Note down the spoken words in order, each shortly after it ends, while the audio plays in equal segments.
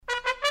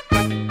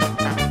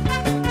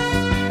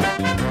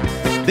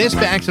This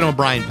Bax and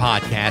O'Brien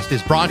podcast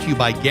is brought to you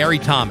by Gary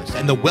Thomas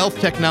and the Wealth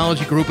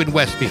Technology Group in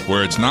Westfield.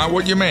 Where it's not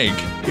what you make,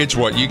 it's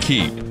what you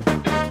keep.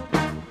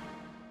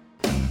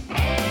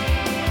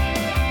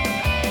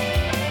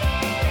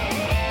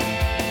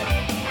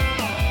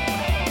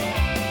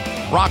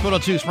 Rock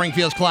 102,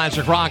 Springfield's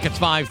Classic Rock. It's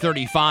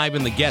 5:35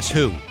 in the Guess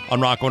Who on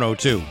Rock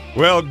 102.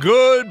 Well,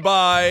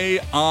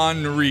 goodbye,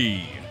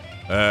 Henri.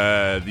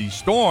 The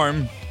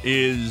storm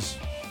is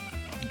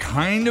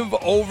kind of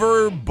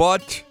over,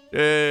 but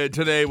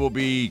today will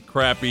be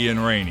crappy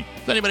and rainy.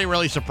 Is anybody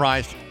really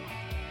surprised?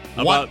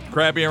 About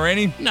crappy and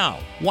rainy? No.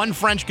 One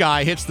French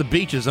guy hits the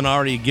beaches and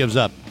already gives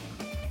up.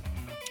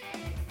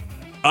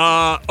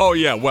 Oh,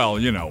 yeah, well,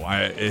 you know,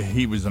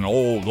 he was an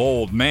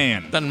old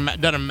man.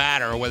 Doesn't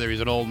matter whether he's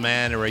an old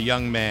man or a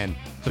young man.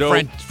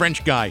 The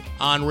French guy,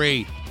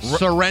 Henri,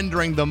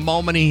 surrendering the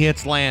moment he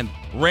hits land.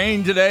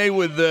 Rain today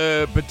with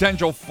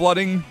potential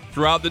flooding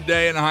throughout the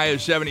day and a high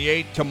of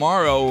 78.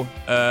 Tomorrow,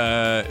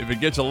 if it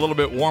gets a little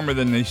bit warmer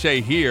than they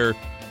say here,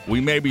 we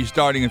may be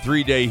starting a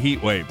 3-day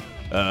heat wave.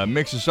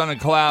 Mix of sun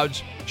and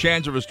clouds,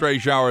 chance of a stray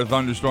shower or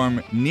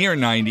thunderstorm near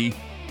 90.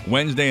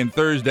 Wednesday and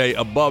Thursday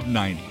above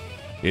 90.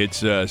 It's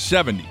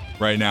 70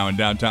 right now in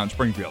downtown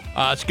Springfield.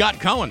 Scott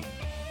Cohen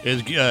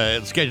is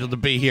scheduled to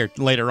be here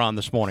later on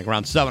this morning,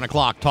 around 7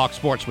 o'clock. Talk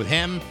sports with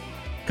him.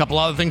 A couple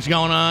other things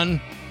going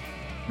on.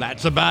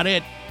 That's about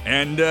it.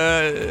 And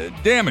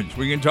damage.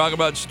 We can talk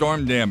about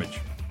storm damage.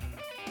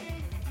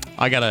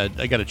 I got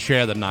a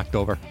chair that knocked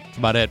over. That's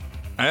about it.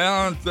 I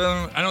don't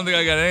think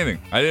I got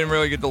anything. I didn't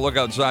really get to look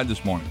outside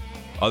this morning,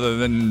 other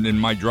than in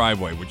my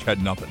driveway, which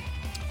had nothing.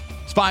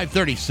 It's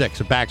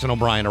 5:36 at Bax and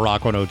O'Brien at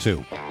Rock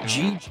 102.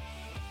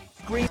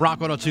 Rock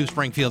 102,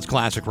 Springfield's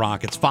Classic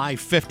Rock. It's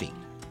 5:50.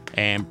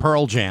 And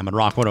Pearl Jam at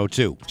Rock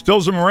 102.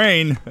 Still some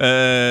rain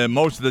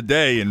most of the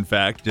day, in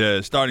fact,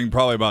 starting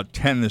probably about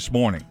 10 this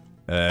morning.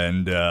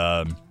 And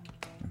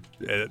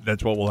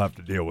that's what we'll have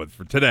to deal with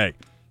for today.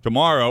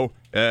 Tomorrow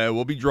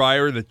will be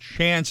drier. The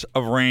chance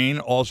of rain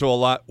also a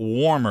lot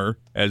warmer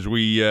as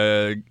we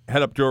head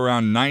up to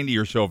around 90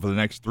 or so for the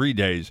next 3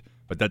 days.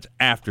 But that's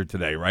after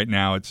today. Right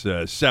now it's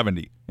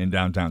 70 in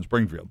downtown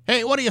Springfield.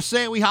 Hey, what do you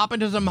say we hop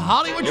into some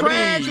Hollywood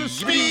trash with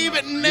Steve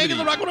and Nick at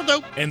the Rock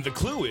 102? And the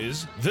clue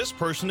is, this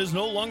person is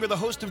no longer the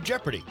host of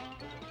Jeopardy!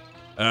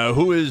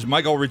 Who is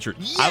Michael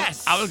Richards?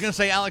 Yes! I was going to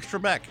say Alex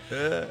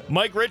Trebek.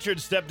 Mike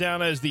Richards stepped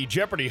down as the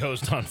Jeopardy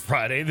host on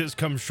Friday. This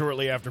comes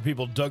shortly after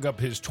people dug up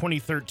his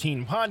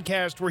 2013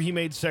 podcast where he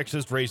made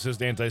sexist,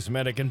 racist,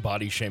 anti-Semitic, and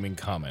body-shaming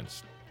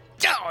comments.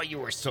 Oh, you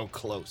were so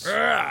close.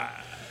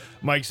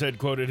 Mike said,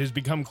 quote, "It has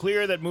become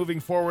clear that moving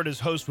forward as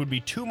host would be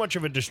too much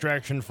of a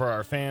distraction for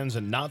our fans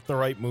and not the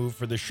right move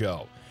for the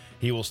show.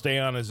 He will stay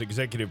on as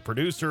executive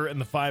producer, and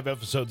the 5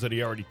 episodes that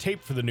he already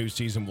taped for the new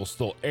season will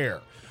still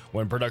air.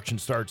 When production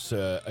starts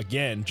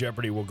again,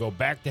 Jeopardy will go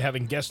back to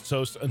having guest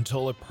hosts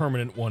until a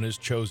permanent one is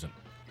chosen."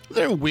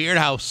 Isn't it weird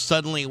how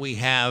suddenly we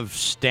have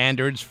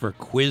standards for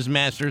quiz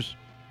masters?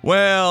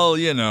 Well,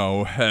 you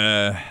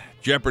know,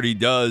 Jeopardy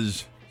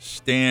does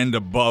stand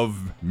above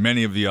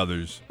many of the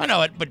others. I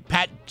know it, but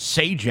Pat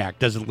Sajak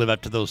doesn't live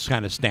up to those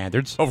kind of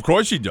standards. Of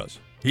course he does.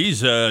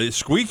 He's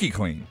squeaky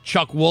clean.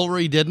 Chuck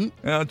Woolery didn't.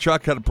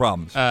 Chuck had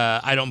problems.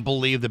 I don't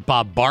believe that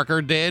Bob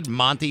Barker did.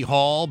 Monty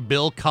Hall,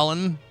 Bill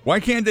Cullen. Why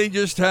can't they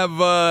just have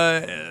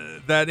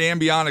that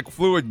amniotic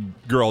fluid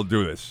girl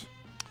do this?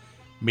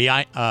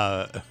 Mayim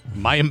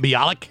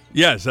Bialik?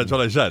 Yes, that's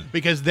what I said.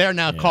 Because they're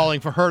now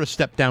calling for her to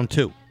step down,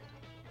 too.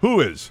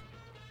 Who is?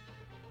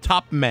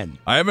 Top men.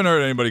 I haven't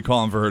heard anybody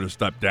calling for her to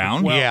step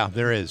down. Well, yeah,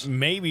 there is.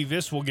 Maybe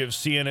this will give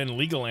CNN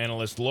legal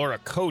analyst Laura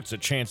Coates a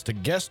chance to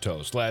guest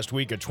host. Last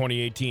week, a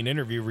 2018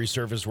 interview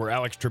resurfaced where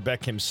Alex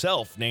Trebek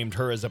himself named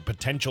her as a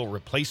potential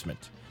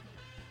replacement.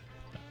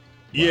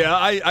 Yeah,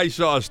 I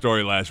saw a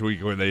story last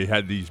week where they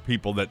had these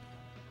people that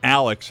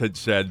Alex had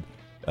said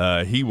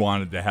he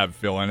wanted to have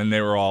fill in, and they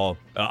were all,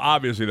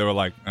 obviously they were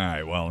like, all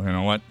right, well, you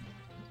know what?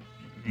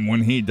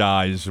 When he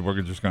dies,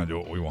 we're just going to do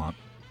what we want.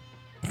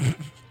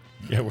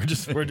 Yeah, we're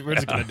just going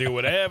to do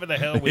whatever the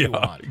hell we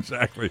want.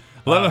 Exactly.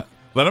 Let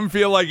him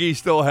feel like he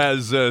still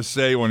has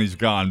say when he's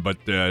gone, but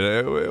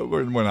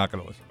we're not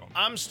going to listen to him.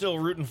 I'm still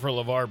rooting for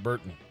LeVar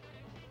Burton.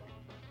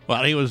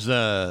 Well, he was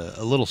a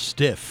little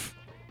stiff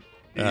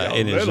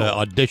in his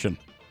audition.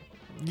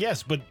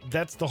 Yes, but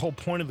that's the whole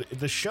point of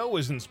the show.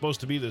 Isn't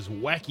supposed to be this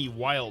wacky,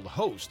 wild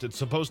host. It's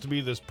supposed to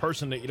be this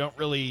person that you don't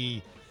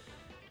really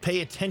pay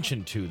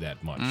attention to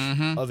that much,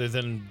 other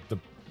than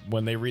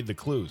when they read the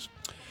clues.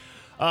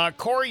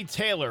 Corey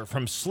Taylor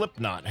from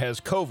Slipknot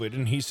has COVID,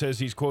 and he says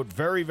he's, quote,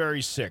 very,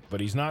 very sick, but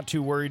he's not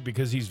too worried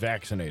because he's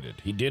vaccinated.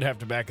 He did have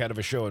to back out of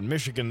a show in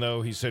Michigan,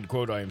 though. He said,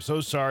 quote, "I am so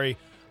sorry.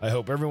 I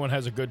hope everyone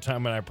has a good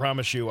time, and I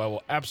promise you I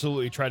will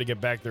absolutely try to get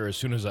back there as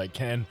soon as I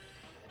can."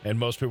 And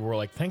most people were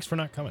like, thanks for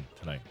not coming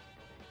tonight.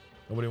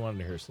 Nobody wanted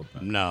to hear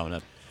Slipknot.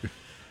 No.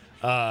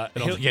 I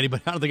don't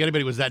think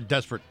anybody was that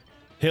desperate.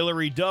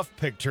 Hillary Duff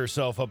picked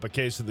herself up a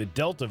case of the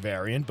Delta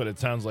variant, but it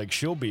sounds like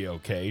she'll be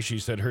okay. She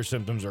said her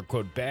symptoms are,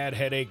 quote, bad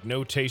headache,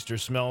 no taste or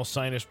smell,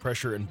 sinus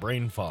pressure, and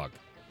brain fog.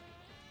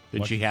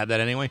 Did she have that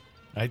anyway?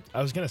 I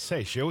was going to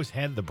say, she always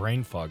had the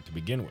brain fog to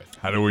begin with.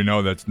 How do we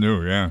know that's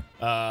new? Yeah.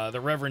 The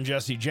Reverend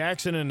Jesse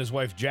Jackson and his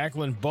wife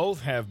Jacqueline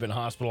both have been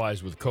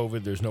hospitalized with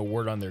COVID. There's no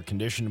word on their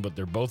condition, but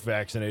they're both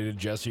vaccinated.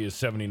 Jesse is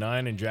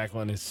 79 and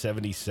Jacqueline is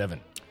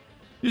 77.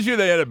 You see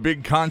they had a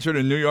big concert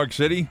in New York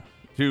City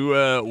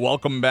to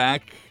welcome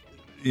back,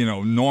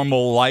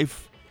 normal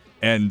life,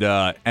 and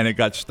it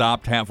got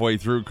stopped halfway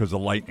through because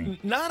of lightning.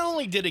 Not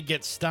only did it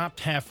get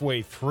stopped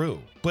halfway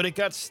through, but it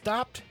got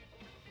stopped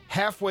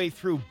halfway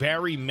through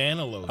Barry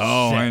Manilow's set.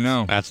 I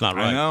know. That's not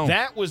right. I know.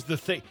 That was the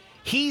thing.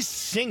 He's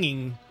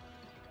singing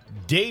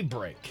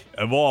Daybreak.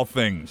 Of all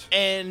things.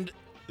 And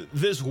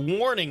this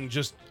warning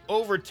just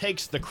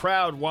overtakes the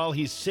crowd while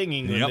he's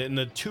singing. Yep. And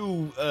the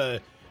two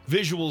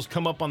visuals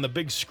come up on the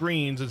big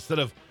screens. Instead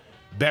of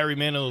Barry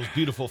Manilow's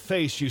beautiful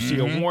face, you see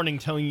a warning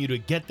telling you to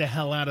get the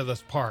hell out of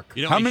this park.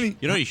 You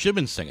should have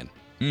been singing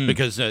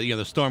because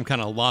the storm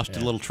kind of lost a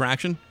little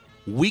traction.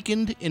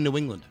 Weakened in New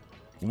England.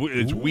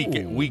 It's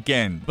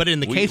weekend. But in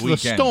the case of the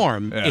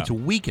storm, it's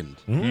weakened.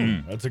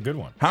 That's a good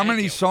one. How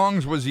many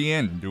songs was he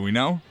in? Do we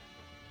know?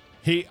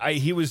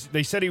 He was.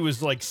 They said he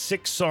was like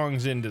 6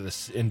 songs into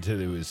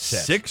his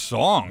set. 6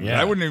 songs?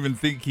 Yeah. I wouldn't even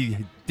think he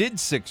did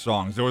 6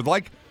 songs. There was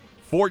like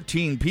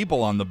 14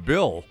 people on the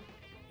bill.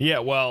 Yeah,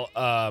 well,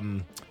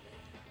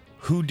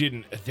 who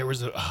didn't? There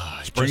was a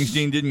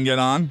Springsteen didn't get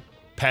on.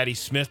 Patti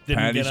Smith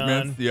didn't get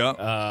on.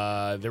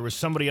 Yeah. There was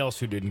somebody else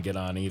who didn't get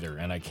on either,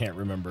 and I can't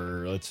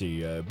remember. Let's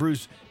see.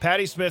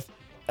 Patti Smith,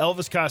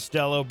 Elvis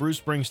Costello, Bruce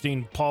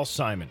Springsteen, Paul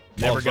Simon.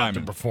 Never got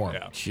to perform.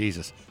 Yeah.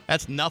 Jesus.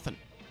 That's nothing.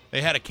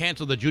 They had to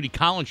cancel the Judy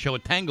Collins show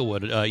at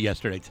Tanglewood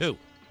yesterday, too.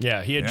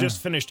 Yeah, he had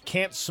just finished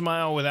Can't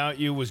Smile Without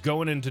You, was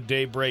going into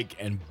Daybreak,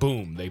 and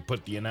boom, they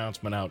put the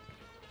announcement out.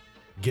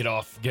 Get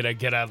out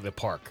of the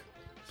park.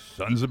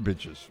 Sons of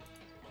bitches.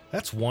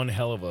 That's one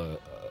hell of a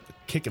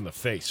kick in the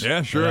face.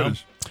 Yeah, sure it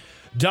is.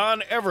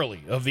 Don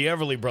Everly of the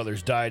Everly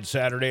Brothers died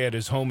Saturday at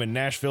his home in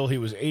Nashville. He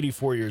was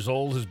 84 years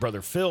old. His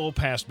brother Phil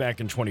passed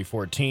back in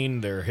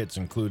 2014. Their hits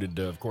included,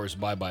 of course,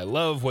 Bye Bye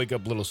Love, Wake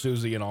Up Little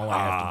Susie, and All I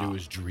Have to Do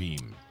Is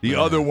Dream. The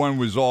other one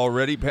was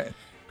already,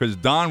 because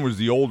Don was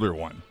the older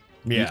one.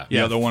 Yeah. The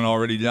other one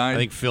already died? I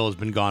think Phil has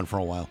been gone for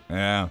a while.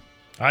 Yeah.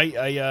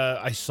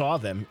 I saw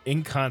them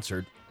in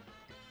concert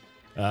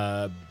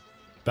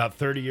about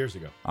 30 years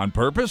ago. On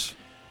purpose?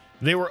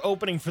 They were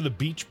opening for the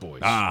Beach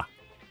Boys.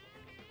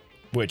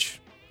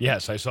 Which,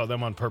 yes, I saw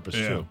them on purpose,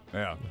 too.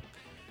 Yeah.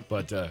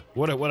 But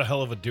what a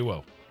hell of a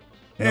duo.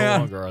 No Yeah.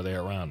 longer are they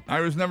around. I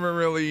was never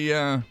really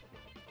a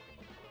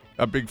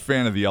big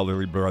fan of the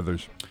Elderly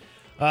Brothers.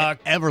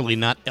 Everly,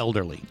 not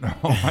elderly.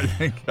 I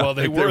think. Well,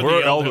 they were were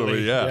the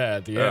elderly. Yeah.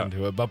 At the end.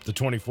 Up to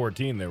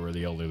 2014, they were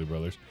the Elderly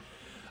Brothers.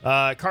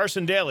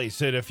 Carson Daly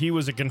said if he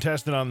was a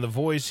contestant on The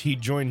Voice,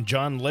 he'd join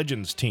John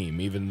Legend's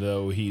team, even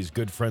though he's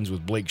good friends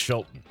with Blake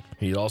Shelton.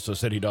 He also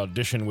said he'd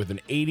audition with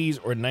an 80s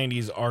or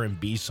 90s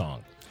R&B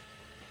song.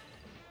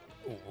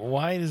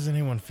 Why does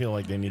anyone feel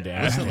like they need to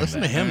ask him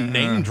Listen that? to him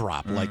name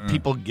drop like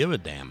people give a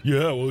damn.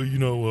 Yeah,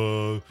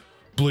 well,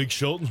 Blake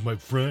Shelton's my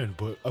friend,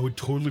 but I would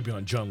totally be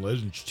on John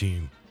Legend's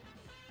team.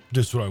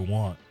 That's what I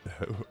want.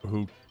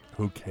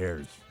 Who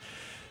cares?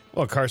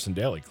 Well, Carson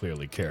Daly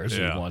clearly cares.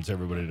 Yeah. He wants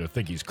everybody to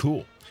think he's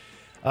cool.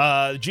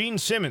 Gene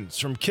Simmons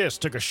from Kiss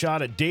took a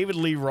shot at David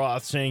Lee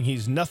Roth, saying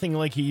he's nothing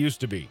like he used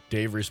to be.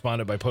 Dave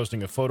responded by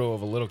posting a photo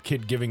of a little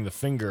kid giving the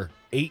finger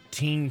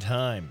 18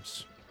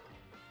 times.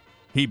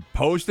 He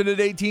posted it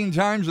 18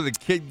 times, or the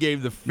kid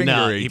gave the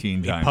finger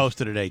 18 times? He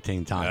posted it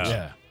 18 times.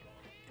 Yeah.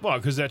 Well,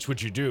 because that's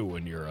what you do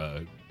when you're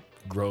a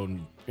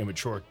grown,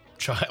 immature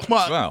child.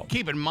 Well,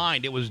 keep in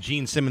mind, it was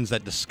Gene Simmons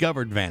that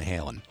discovered Van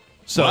Halen.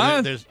 So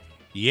What?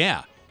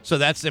 So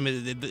that's,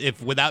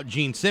 if without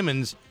Gene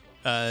Simmons,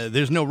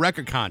 there's no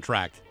record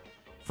contract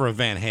for a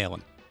Van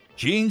Halen.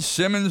 Gene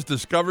Simmons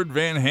discovered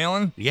Van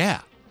Halen?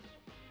 Yeah.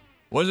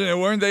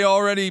 Weren't they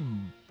already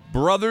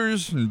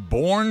brothers and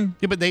born?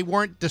 Yeah, but they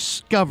weren't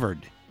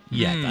discovered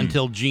yet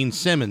until Gene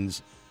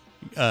Simmons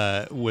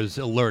was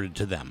alerted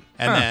to them.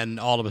 And then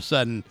all of a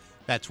sudden,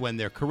 that's when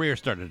their career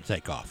started to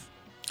take off.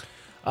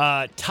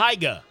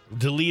 Tyga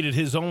deleted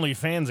his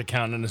OnlyFans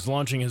account and is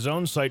launching his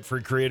own site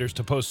for creators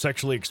to post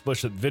sexually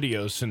explicit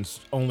videos, since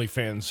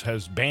OnlyFans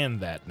has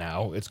banned that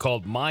now. It's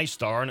called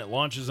MyStar, and it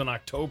launches in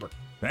October.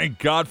 Thank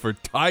God for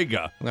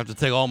Tyga. I'll have to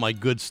take all my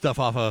good stuff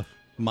off of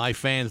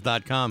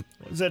myfans.com.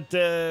 Wasn't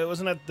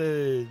that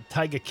the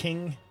Tyga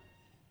King?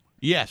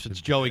 Yes, it's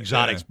Joe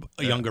Exotic's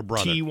younger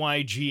brother.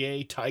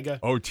 TYGA, Tyga?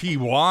 Oh,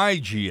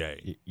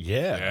 TYGA.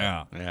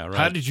 Yeah. Yeah, right.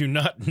 How did you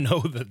not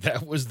know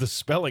that was the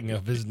spelling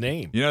of his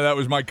name? You know, that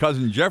was my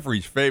cousin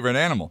Jeffrey's favorite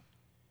animal.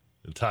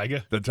 The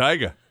Tyga? The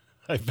Tyga.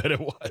 I bet it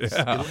was.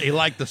 Yeah. He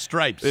liked the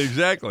stripes.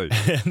 Exactly.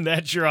 And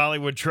that's your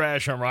Hollywood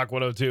Trash on Rock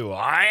 102. Oh,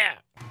 yeah.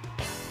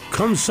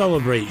 Come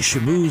celebrate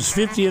Shabu's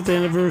 50th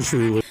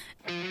anniversary with...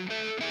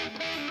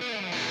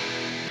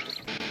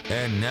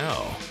 And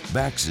now,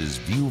 Bax's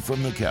View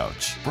from the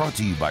Couch, brought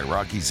to you by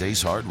Rocky's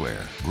Ace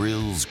Hardware,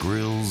 Grills,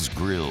 Grills,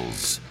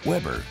 Grills,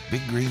 Weber,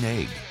 Big Green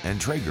Egg, and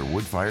Traeger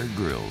Wood-Fired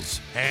Grills.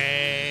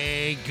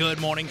 Hey,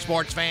 good morning,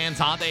 sports fans.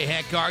 How the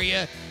heck are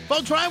you?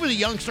 Folks, when I was a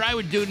youngster, I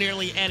would do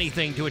nearly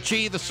anything to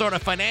achieve the sort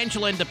of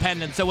financial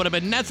independence that would have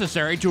been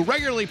necessary to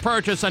regularly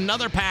purchase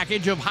another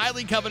package of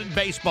highly coveted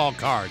baseball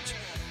cards.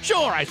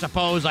 Sure, I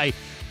suppose I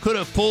could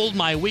have pulled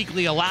my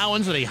weekly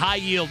allowance at a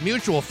high-yield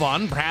mutual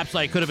fund. Perhaps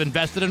I could have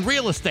invested in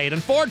real estate.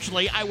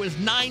 Unfortunately, I was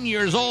 9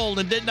 years old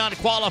and did not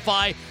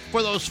qualify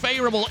for those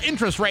favorable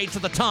interest rates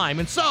at the time,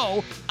 and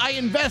so I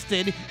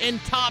invested in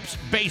Topps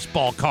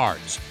baseball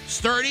cards.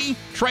 Sturdy,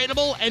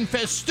 tradable, and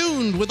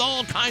festooned with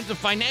all kinds of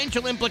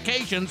financial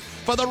implications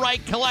for the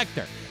right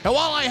collector. Now,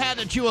 while I had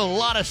to chew a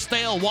lot of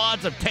stale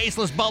wads of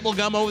tasteless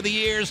bubblegum over the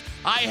years,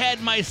 I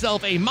had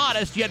myself a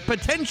modest yet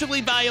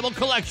potentially valuable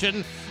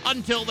collection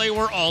until they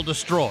were all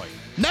destroyed.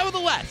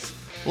 Nevertheless,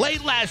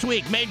 late last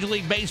week, Major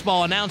League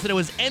Baseball announced that it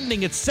was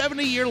ending its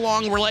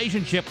 70-year-long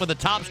relationship with the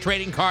Topps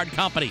Trading Card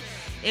Company.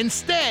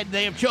 Instead,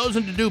 they have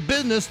chosen to do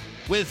business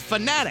with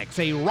Fanatics,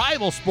 a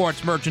rival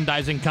sports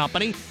merchandising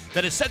company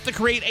that is set to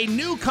create a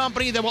new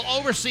company that will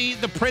oversee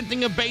the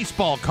printing of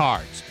baseball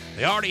cards.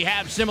 They already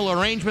have similar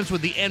arrangements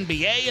with the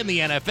NBA and the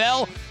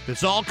NFL.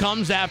 This all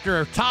comes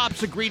after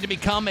Topps agreed to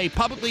become a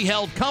publicly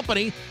held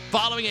company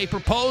following a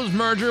proposed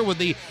merger with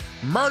the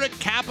Murdoch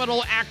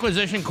Capital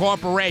Acquisition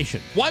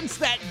Corporation. Once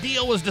that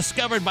deal was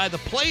discovered by the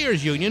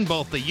Players Union,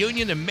 both the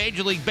union and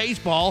Major League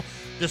Baseball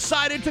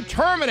decided to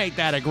terminate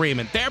that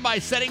agreement, thereby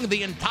setting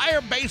the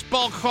entire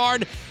baseball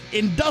card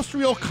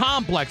industrial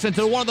complex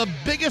into one of the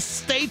biggest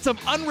states of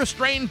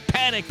unrestrained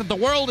panic that the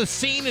world has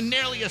seen in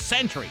nearly a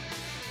century.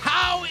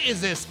 How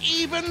is this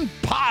even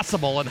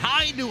possible, and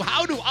how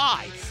do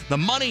I, the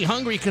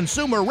money-hungry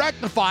consumer,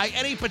 rectify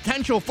any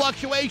potential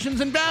fluctuations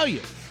in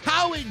value?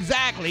 How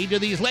exactly do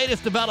these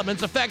latest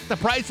developments affect the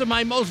price of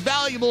my most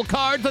valuable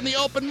cards on the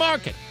open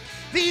market?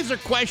 These are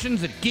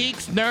questions that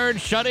geeks, nerds,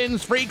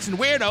 shut-ins, freaks, and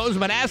weirdos have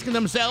been asking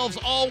themselves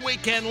all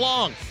weekend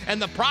long, and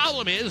the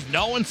problem is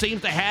no one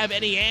seems to have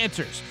any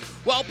answers.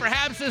 Well,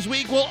 perhaps this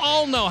week we'll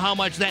all know how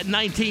much that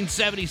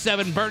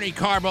 1977 Bernie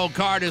Carbo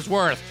card is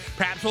worth.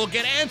 Perhaps we'll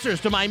get answers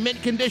to my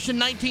mint-condition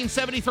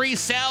 1973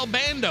 Sal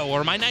Bando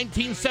or my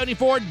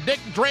 1974 Dick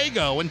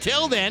Drago.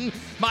 Until then,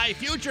 my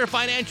future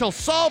financial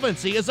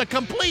solvency is a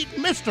complete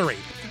mystery.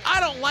 I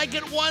don't like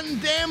it one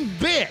damn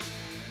bit.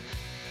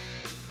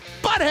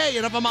 But hey,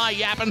 enough of my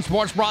yapping.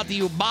 Sports brought to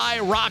you by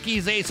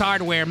Rocky's Ace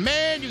Hardware.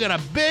 Man, you got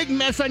a big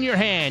mess on your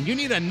hand. You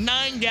need a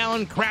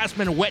 9-gallon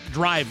Craftsman wet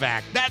dry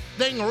vac. That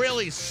thing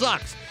really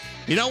sucks.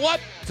 You know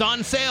what? It's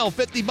on sale,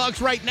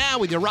 $50 right now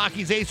with your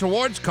Rocky's Ace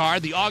Rewards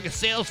card. The August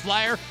sales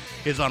flyer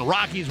is on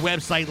Rocky's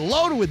website,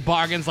 loaded with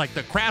bargains like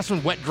the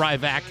Craftsman wet dry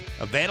vac.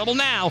 Available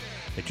now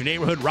at your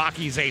neighborhood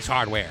Rocky's Ace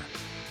Hardware.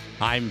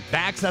 I'm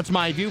Bax. That's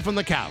my view from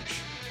the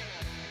couch.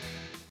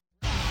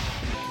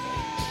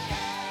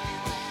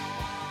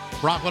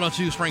 Rock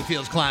 102,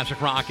 Springfield's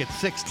Classic Rock at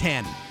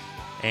 6:10,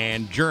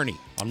 and Journey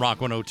on Rock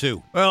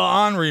 102. Well,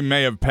 Henri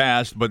may have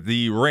passed, but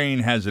the rain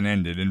hasn't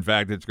ended. In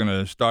fact, it's going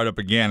to start up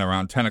again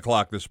around 10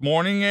 o'clock this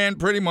morning and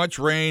pretty much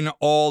rain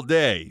all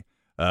day.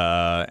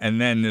 And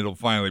then it'll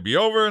finally be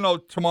over, and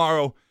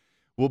tomorrow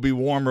will be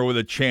warmer with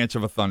a chance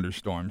of a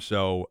thunderstorm.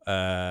 So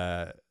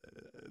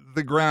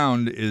the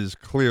ground is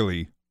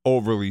clearly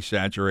overly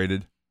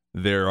saturated.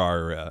 There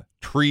are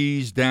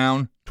trees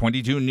down.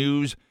 22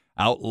 News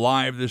out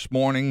live this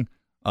morning.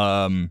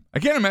 I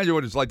can't imagine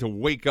what it's like to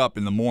wake up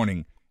in the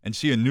morning and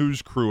see a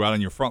news crew out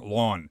on your front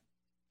lawn.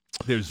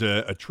 There's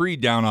a tree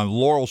down on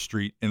Laurel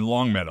Street in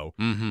Longmeadow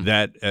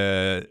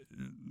that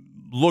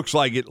looks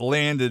like it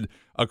landed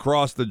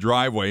across the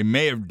driveway,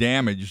 may have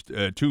damaged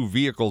 2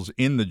 vehicles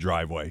in the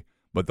driveway,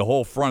 but the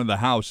whole front of the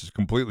house is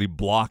completely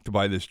blocked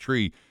by this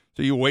tree.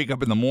 So you wake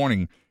up in the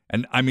morning,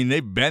 and, I mean,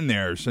 they've been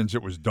there since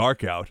it was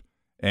dark out.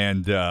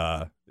 And,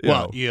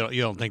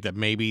 you don't think that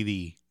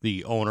maybe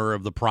the owner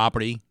of the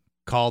property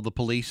called the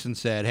police and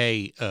said,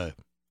 hey,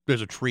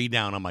 there's a tree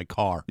down on my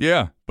car?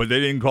 Yeah, but they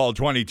didn't call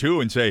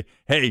 22 and say,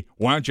 hey,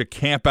 why don't you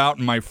camp out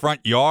in my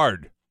front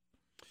yard?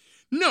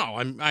 No,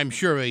 I'm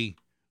sure they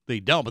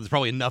don't, but there's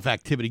probably enough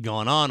activity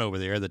going on over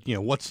there that,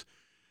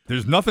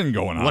 there's nothing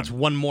going on. What's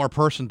one more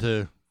person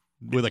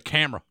with a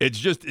camera? That's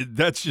just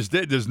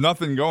it. There's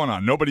nothing going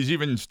on. Nobody's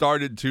even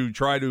started to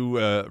try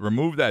to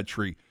remove that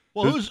tree.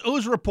 Well,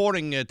 who's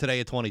reporting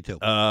today at 22?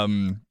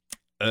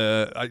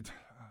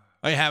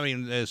 I haven't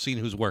even seen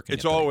who's working.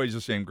 It's always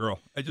the same girl.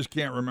 I just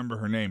can't remember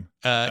her name.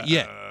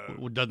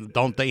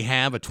 Don't they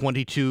have a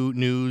 22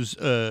 News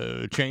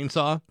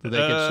chainsaw that they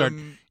can start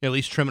at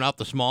least trimming out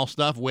the small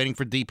stuff, waiting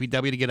for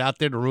DPW to get out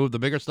there to remove the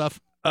bigger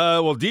stuff?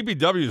 Well,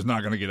 DPW is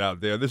not going to get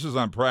out there. This is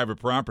on private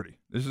property.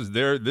 This is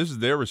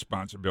their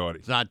responsibility.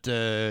 It's not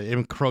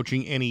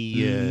encroaching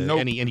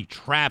any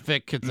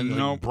traffic.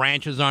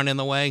 Branches aren't in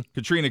the way.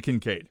 Katrina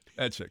Kincaid.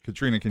 That's it,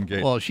 Katrina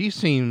Kincaid. Well, she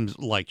seems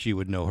like she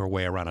would know her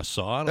way around a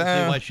saw. I don't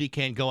see why she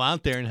can't go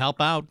out there and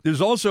help out.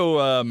 There's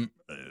also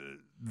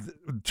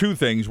 2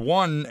 things.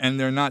 One, and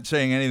they're not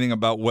saying anything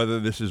about whether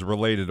this is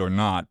related or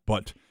not,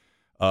 but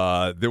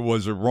there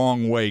was a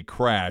wrong-way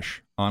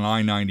crash on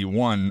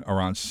I-91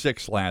 around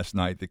 6 last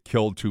night that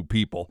killed 2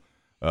 people.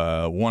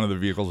 One of the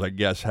vehicles, I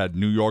guess, had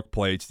New York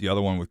plates, the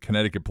other one with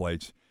Connecticut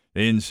plates.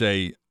 They didn't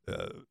say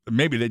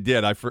maybe they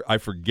did. I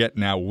forget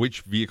now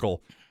which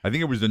vehicle. I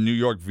think it was the New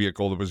York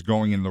vehicle that was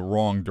going in the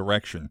wrong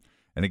direction.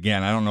 And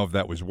again, I don't know if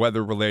that was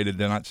weather related.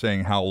 They're not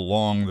saying how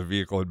long the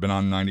vehicle had been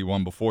on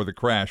 91 before the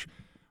crash.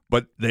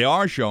 But they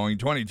are showing,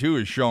 22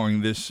 is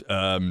showing this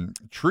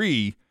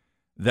tree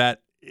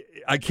that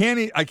I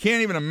can't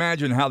even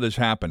imagine how this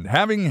happened.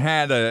 Having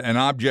had an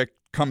object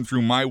come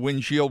through my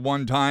windshield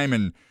one time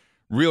and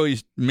really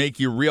make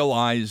you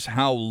realize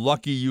how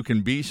lucky you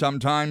can be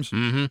sometimes.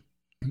 Mm-hmm.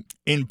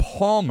 In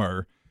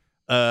Palmer,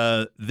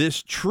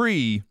 this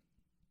tree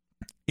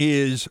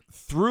is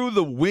through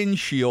the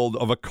windshield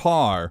of a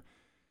car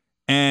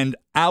and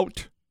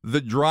out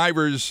the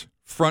driver's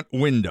front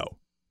window.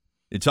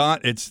 It's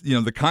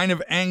the kind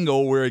of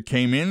angle where it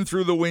came in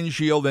through the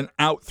windshield and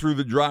out through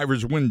the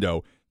driver's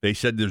window. They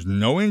said there's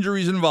no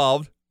injuries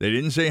involved. They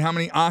didn't say how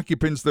many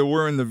occupants there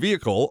were in the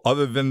vehicle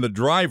other than the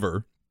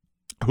driver,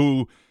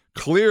 who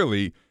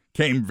clearly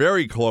came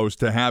very close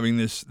to having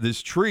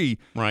this tree.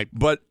 Right.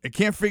 But I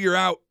can't figure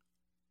out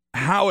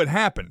how it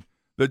happened.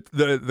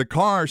 The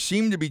car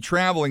seemed to be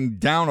traveling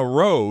down a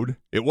road.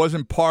 It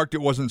wasn't parked.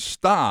 It wasn't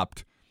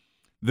stopped.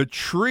 The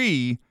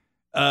tree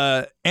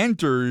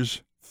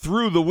enters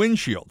through the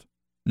windshield,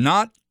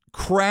 not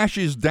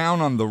crashes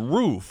down on the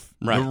roof.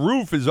 Right. The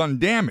roof is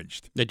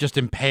undamaged. It just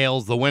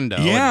impales the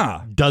window.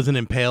 Yeah. It doesn't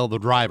impale the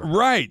driver.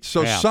 Right.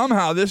 So Yeah.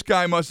 somehow this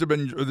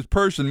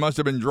person must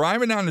have been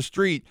driving down the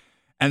street,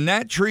 and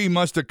that tree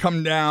must have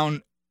come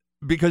down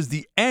because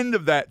the end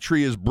of that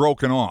tree is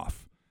broken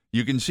off.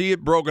 You can see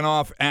it broken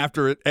off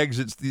after it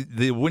exits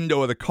the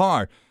window of the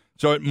car.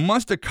 So it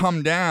must have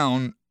come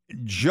down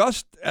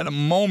just at a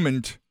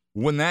moment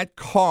when that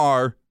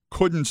car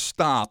couldn't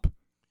stop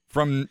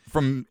from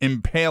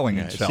impaling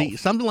itself. See,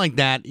 something like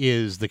that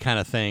is the kind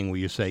of thing where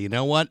you say, you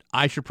know what,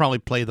 I should probably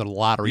play the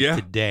lottery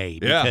today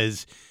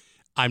because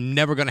I'm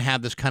never going to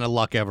have this kind of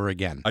luck ever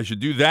again. I should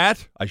do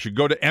that. I should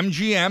go to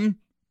MGM,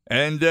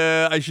 and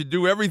I should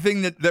do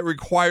everything that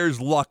requires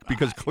luck,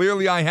 because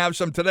clearly I have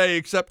some today,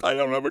 except I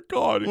don't have a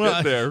car to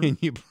get there.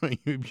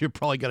 You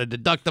probably got a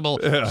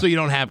deductible, so you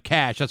don't have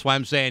cash. That's why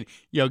I'm saying,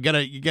 you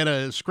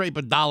gotta scrape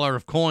 $1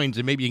 of coins,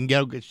 and maybe you can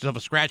get yourself a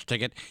scratch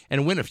ticket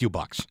and win a few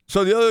bucks.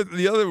 So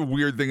the other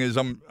weird thing is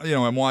I'm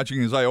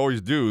watching, as I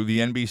always do, the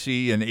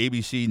NBC and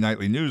ABC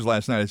nightly news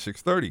last night at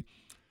 6:30,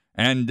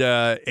 and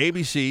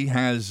ABC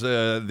has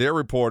their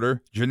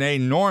reporter Janae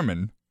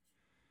Norman.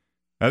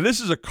 Now,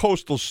 this is a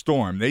coastal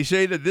storm. They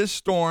say that this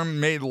storm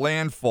made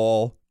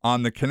landfall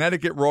on the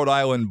Connecticut-Rhode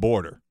Island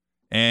border.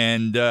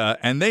 And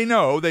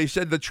they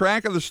said the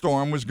track of the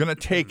storm was going to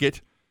take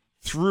it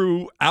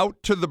through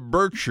out to the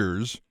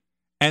Berkshires,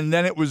 and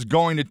then it was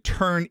going to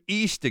turn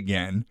east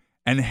again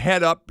and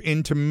head up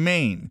into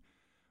Maine.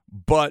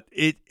 But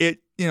it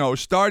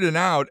started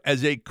out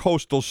as a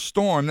coastal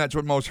storm. That's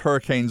what most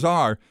hurricanes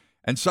are.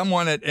 And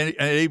someone at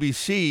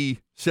ABC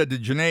said to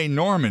Janae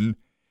Norman,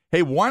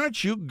 hey, why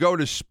don't you go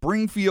to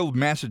Springfield,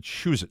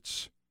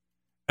 Massachusetts?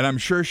 And I'm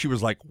sure she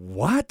was like,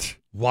 what?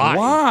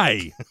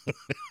 Why?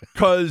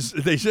 Because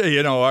they say,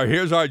 here's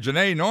our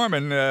Janae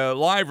Norman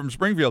live from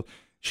Springfield.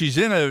 She's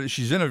in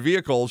a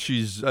vehicle.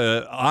 She's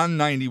on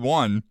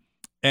 91.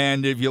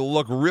 And if you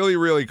look really,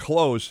 really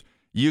close,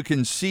 you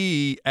can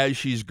see as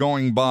she's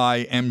going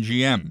by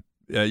MGM.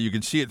 You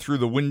can see it through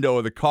the window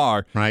of the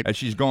car as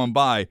she's going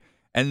by.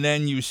 And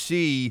then you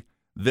see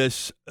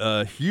this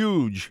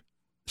huge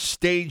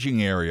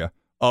staging area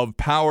of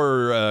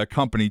power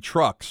company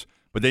trucks,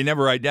 but they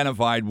never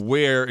identified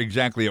where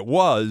exactly it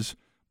was.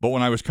 But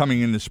when I was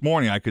coming in this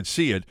morning, I could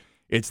see it.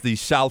 It's the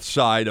south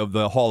side of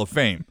the Hall of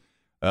Fame.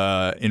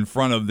 In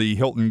front of the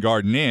Hilton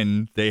Garden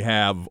Inn, they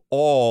have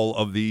all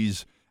of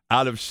these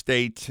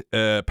out-of-state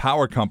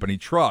power company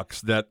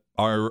trucks that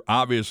are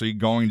obviously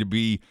going to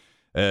be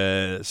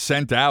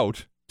sent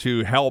out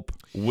to help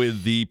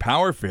with the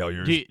power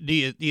failures. Do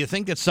you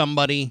think that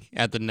somebody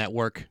at the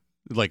network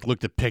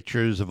looked at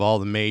pictures of all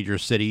the major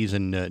cities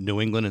in New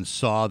England and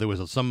saw there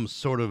was some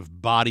sort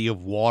of body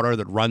of water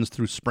that runs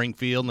through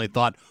Springfield, and they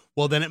thought,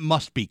 well, then it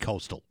must be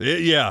coastal.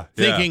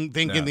 Thinking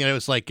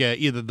it's like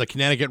either the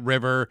Connecticut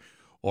River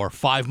or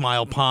 5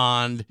 Mile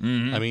Pond.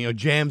 Mm-hmm. I mean,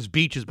 Jams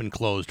Beach has been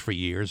closed for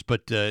years,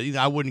 but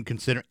I wouldn't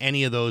consider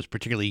any of those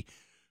particularly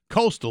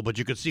coastal, but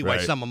you could see why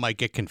someone might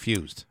get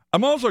confused.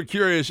 I'm also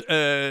curious,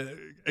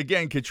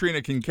 again,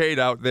 Katrina Kincaid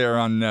out there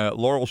on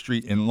Laurel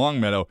Street in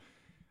Longmeadow,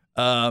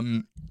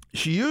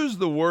 she used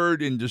the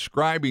word in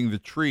describing the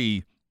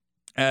tree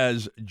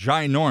as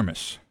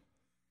ginormous.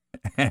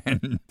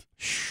 And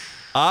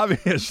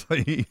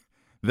obviously,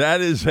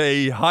 that is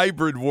a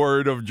hybrid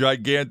word of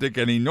gigantic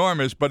and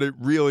enormous, but it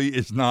really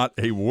is not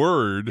a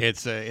word.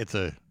 It's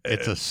a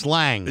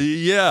slang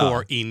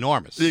for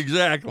enormous.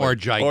 Exactly. Or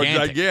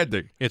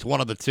gigantic. It's one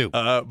of the two.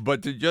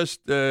 But to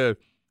just to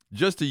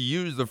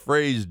use the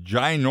phrase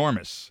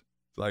ginormous,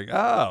 it's like,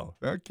 oh,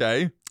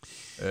 okay.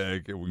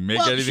 Can we make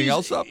anything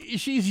else up?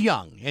 She's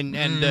young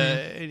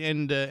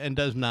and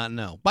does not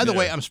know. By the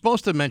way, I'm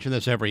supposed to mention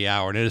this every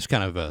hour, and it is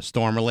kind of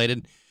storm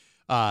related.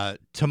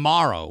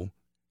 Tomorrow,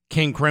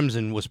 King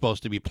Crimson was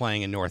supposed to be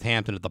playing in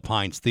Northampton at the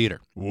Pines Theater.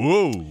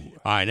 Whoa.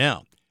 I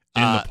know.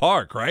 In the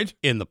park, right?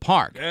 In the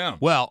park. Yeah.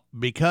 Well,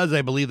 because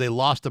I believe they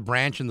lost a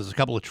branch and there's a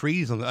couple of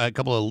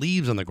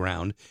leaves on the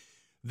ground,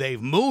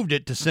 they've moved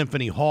it to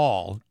Symphony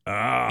Hall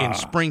in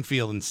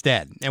Springfield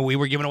instead. And we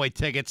were giving away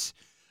tickets,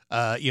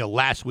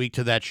 last week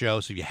to that show.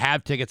 So if you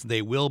have tickets,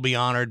 they will be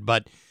honored.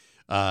 But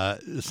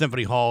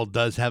Symphony Hall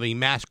does have a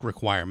mask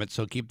requirement,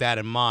 so keep that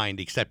in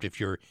mind. Except if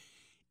you're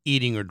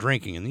eating or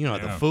drinking, and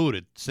the food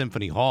at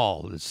Symphony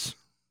Hall is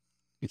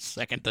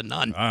second to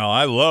none.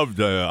 I loved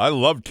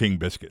King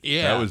Biscuit.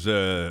 Yeah, that was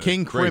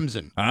King great.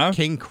 Crimson. Huh?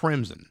 King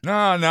Crimson.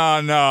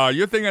 No.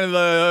 You're thinking of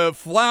the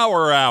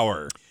Flower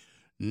Hour.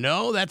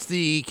 No, that's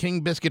the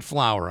King Biscuit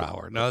Flower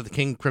Hour. No, the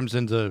King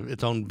Crimson's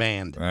its own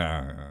band.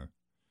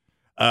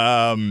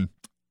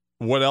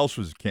 What else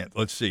was can't?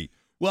 Let's see.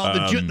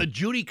 Well, the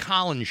Judy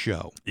Collins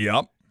show.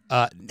 Yep.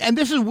 And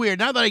this is weird.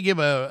 Not that I give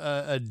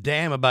a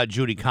damn about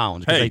Judy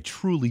Collins, because I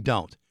truly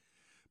don't.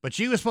 But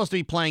she was supposed to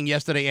be playing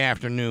yesterday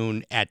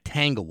afternoon at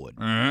Tanglewood.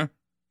 Uh-huh.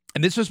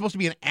 And this was supposed to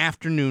be an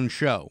afternoon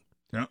show.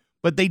 Yep.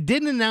 But they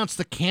didn't announce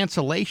the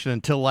cancellation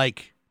until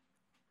like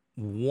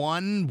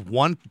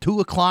 2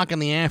 o'clock in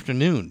the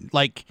afternoon.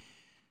 Like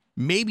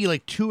maybe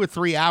like 2 or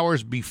 3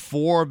 hours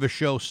before the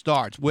show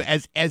starts.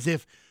 As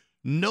if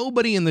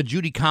nobody in the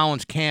Judy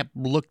Collins camp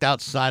looked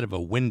outside of a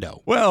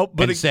window. Well,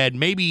 but and said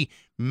maybe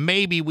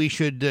we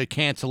should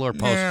cancel or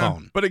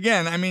postpone. Yeah, but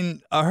again, I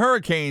mean, a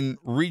hurricane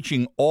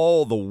reaching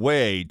all the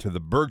way to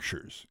the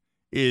Berkshires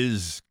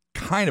is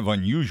kind of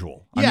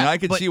unusual. I mean, I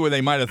could see where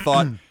they might have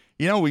thought,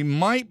 we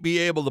might be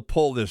able to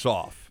pull this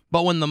off.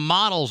 But when the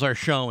models are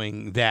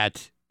showing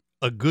that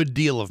a good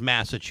deal of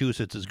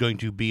Massachusetts is going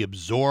to be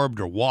absorbed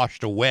or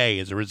washed away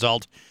as a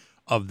result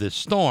of this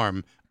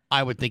storm,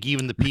 I would think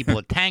even the people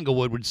at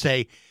Tanglewood would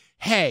say,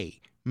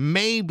 hey,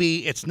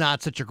 maybe it's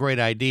not such a great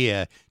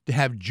idea to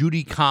have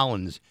Judy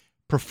Collins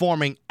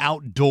performing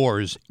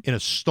outdoors in a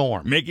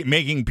storm.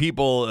 Making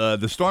people,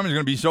 the storm is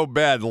going to be so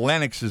bad,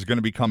 Lenox is going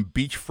to become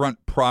beachfront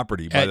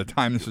property by the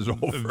time this is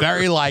over.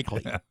 Very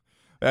likely.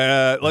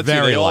 Let's see.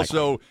 They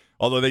also,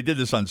 although they did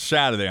this on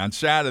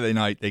Saturday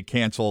night, they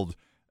canceled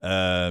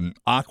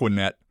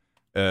Aquanet,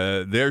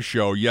 their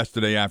show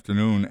yesterday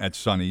afternoon at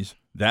Sonny's.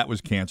 That was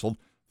canceled.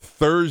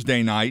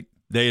 Thursday night,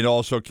 they had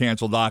also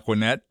canceled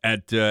Aquanet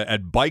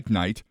at Bike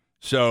Night.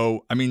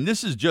 So, I mean,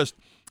 this is just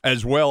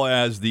as well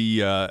as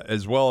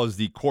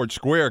the Court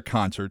Square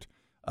concert.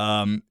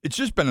 It's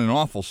just been an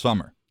awful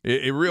summer.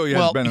 It really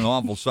has been an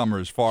awful summer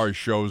as far as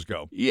shows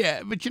go.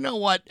 Yeah, but you know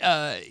what?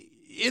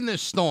 In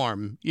this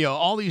storm,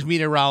 all these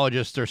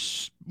meteorologists are,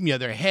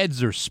 their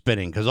heads are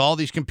spinning because all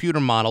these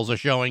computer models are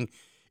showing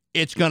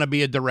it's going to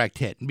be a direct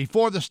hit. And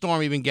before the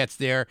storm even gets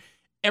there,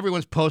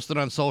 everyone's posted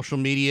on social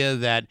media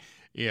that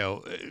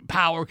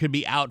power could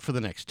be out for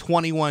the next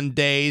 21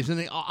 days.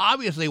 And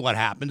obviously what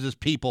happens is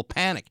people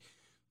panic.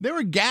 There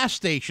were gas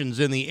stations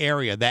in the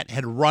area that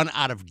had run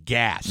out of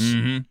gas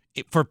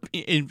for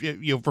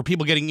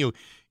people getting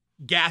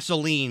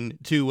gasoline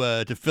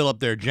to fill up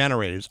their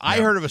generators. Yeah.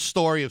 I heard of a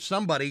story of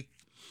somebody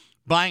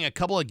buying a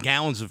couple of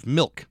gallons of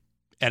milk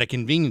at a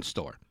convenience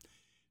store,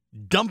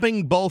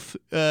 dumping both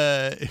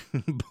gallons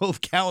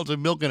of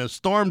milk in a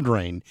storm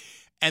drain,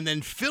 and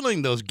then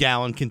filling those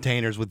gallon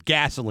containers with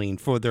gasoline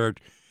for their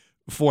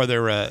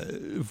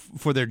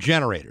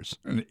generators.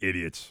 And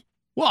idiots.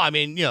 Well, I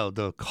mean,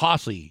 the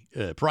costly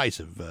price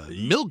of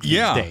milk these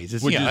days.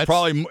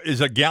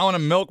 Is a gallon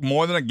of milk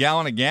more than a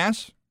gallon of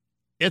gas?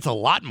 It's a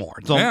lot more.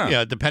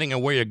 It's depending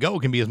on where you go,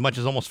 it can be as much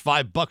as almost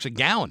 $5 a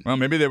gallon. Well,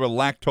 maybe they were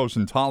lactose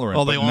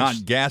intolerant, but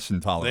not gas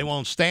intolerant. They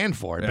won't stand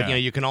for it. Yeah.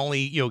 But you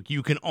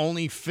can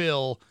only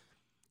fill.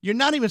 You're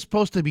not even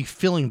supposed to be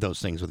filling those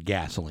things with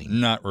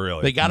gasoline. Not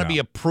really. They got to be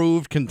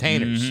approved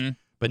containers. Mm-hmm.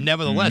 But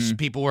nevertheless,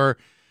 people were,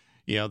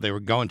 they were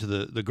going to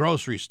the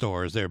grocery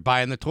stores. They're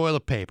buying the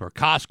toilet paper,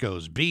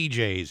 Costco's,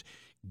 BJ's,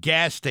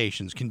 gas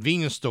stations,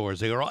 convenience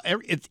stores. They were all.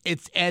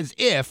 It's as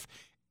if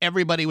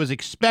everybody was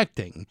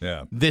expecting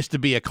this to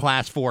be a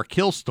Class 4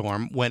 kill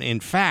storm, when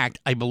in fact,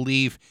 I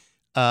believe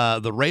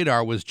the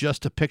radar was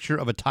just a picture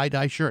of a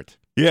tie-dye shirt.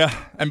 Yeah,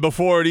 and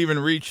before it even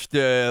reached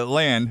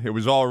land, it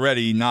was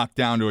already knocked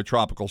down to a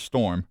tropical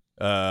storm.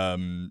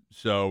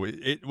 So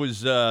it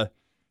was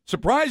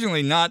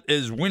surprisingly not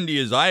as windy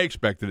as I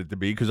expected it to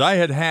be, because I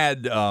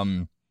had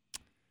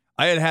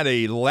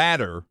a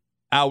ladder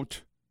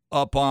out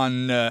up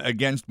on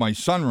against my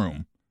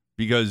sunroom,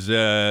 because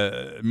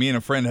me and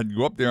a friend had to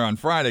go up there on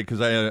Friday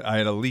because I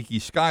had a leaky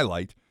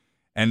skylight,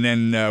 and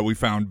then we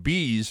found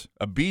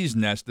a bee's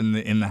nest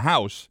in the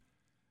house.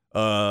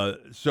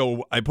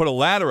 So I put a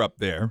ladder up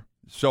there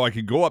so I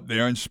could go up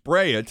there and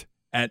spray it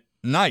at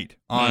night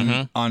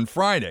on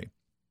Friday.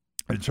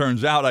 It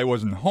turns out I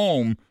wasn't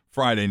home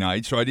Friday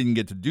night, so I didn't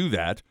get to do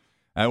that.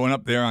 I went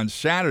up there on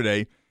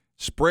Saturday,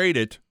 sprayed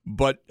it,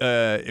 but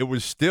it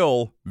was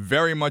still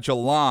very much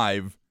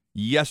alive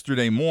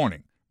yesterday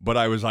morning. But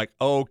I was like,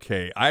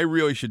 okay, I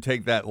really should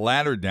take that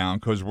ladder down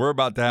because we're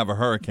about to have a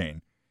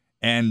hurricane.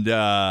 And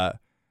I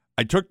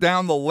took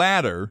down the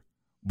ladder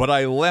but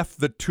I left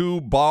the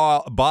 2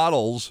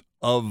 bottles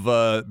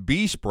of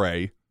bee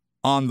spray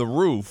on the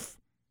roof,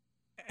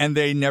 and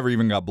they never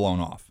even got blown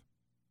off.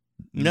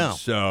 No.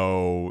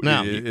 So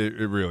No.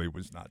 it really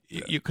was not.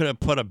 You could have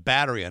put a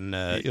battery on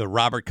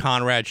Robert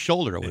Conrad's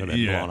shoulder. It would have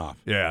been blown off.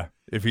 Yeah,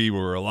 if he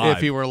were alive.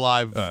 If he were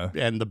alive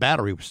and the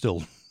battery was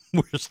still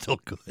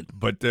good.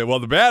 But,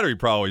 the battery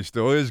probably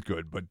still is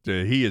good, but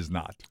he is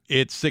not.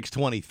 It's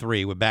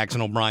 6:23 with Bax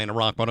and O'Brien at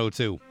Rock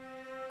 102.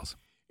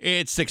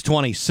 It's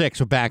 6:26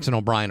 with Bax and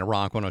O'Brien at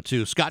Rock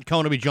 102. Scott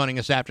Cohn will be joining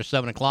us after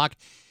 7 o'clock.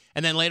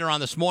 And then later on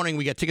this morning,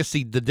 we got tickets to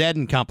see The Dead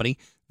and Company.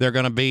 They're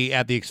going to be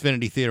at the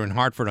Xfinity Theater in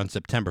Hartford on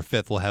September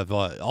 5th. We'll have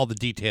all the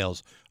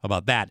details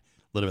about that a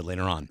little bit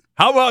later on.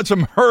 How about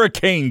some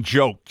hurricane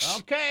jokes?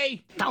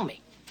 Okay. Tell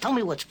me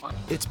what's funny.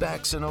 It's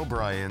Bax and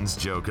O'Brien's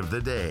Joke of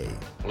the Day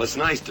Well, it's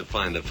nice to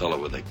find a fellow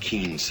with a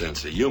keen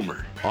sense of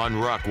humor. on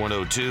Rock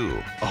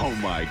 102. Oh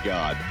my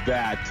God,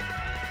 that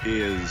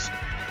is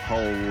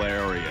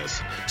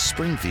hilarious.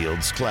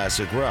 Springfield's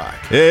classic rock.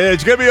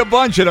 It's going to be a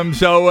bunch of them,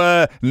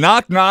 so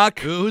knock, knock.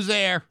 Who's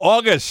there?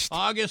 August.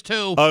 August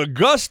 2. A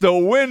gust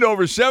of wind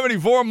over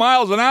 74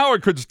 miles an hour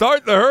could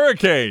start the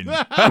hurricane.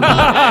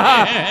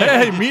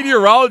 Hey,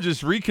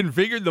 meteorologists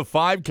reconfigured the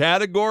 5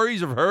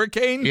 categories of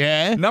hurricane.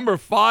 Yeah? Number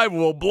 5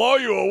 will blow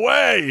you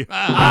away.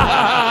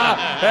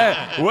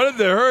 Hey, what did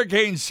the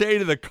hurricane say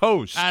to the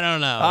coast? I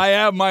don't know. I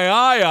have my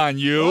eye on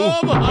you. Oh,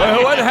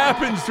 my. What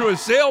happens to a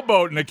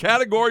sailboat in a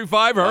Category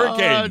 5 hurricane?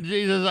 Oh,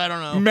 Jesus, I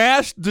don't know.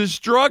 Mass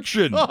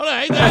destruction. Oh,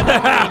 hey,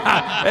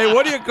 that's Hey,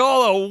 what do you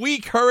call a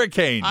weak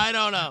hurricane? I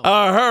don't know.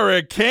 A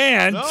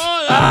hurricane.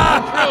 Oh,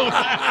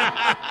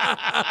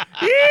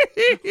 that's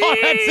the truth. Oh,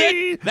 that's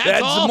it?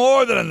 That's all?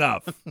 more than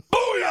enough.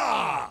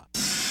 Booyah!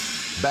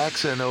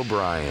 Bax and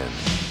O'Brien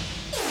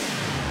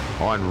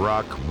on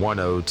Rock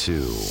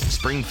 102.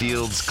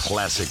 Springfield's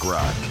classic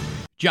rock.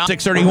 John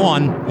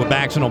 631 with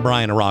Bax and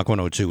O'Brien at Rock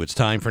 102. It's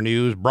time for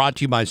news brought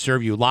to you by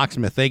Serview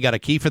Locksmith. They got a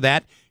key for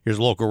that. Here's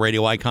local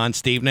radio icon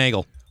Steve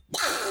Nagel.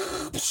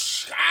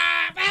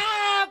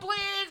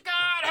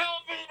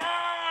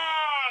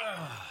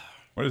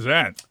 What is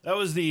that? That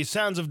was the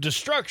sounds of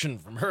destruction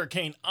from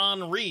Hurricane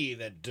Henri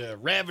that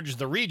ravaged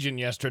the region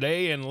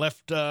yesterday and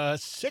left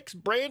 6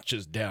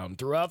 branches down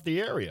throughout the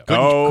area.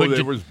 couldn't there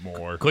you- was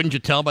more. Couldn't you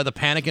tell by the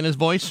panic in his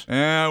voice?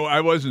 I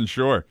wasn't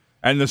sure.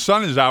 And the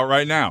sun is out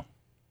right now.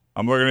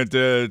 I'm looking at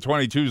the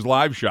 22's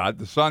live shot.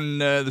 The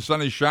sun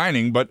is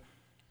shining, but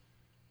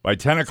by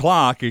 10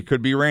 o'clock it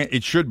could be rain.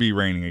 It should be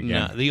raining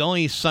again. No, the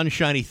only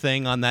sunshiny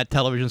thing on that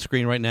television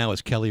screen right now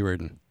is Kelly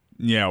Reardon.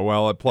 Yeah,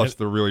 well, plus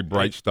the really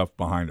bright stuff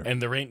behind her.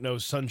 And there ain't no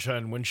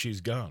sunshine when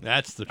she's gone.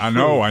 That's the truth. I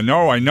know.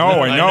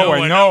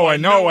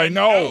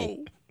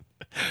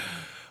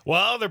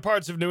 While other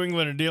parts of New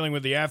England are dealing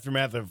with the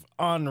aftermath of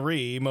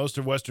Henri, most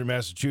of western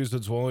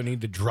Massachusetts will only need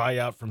to dry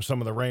out from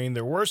some of the rain.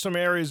 There were some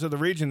areas of the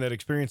region that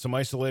experienced some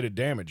isolated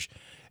damage.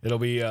 It'll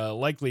be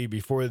likely be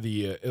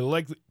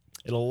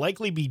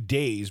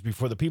days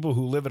before the people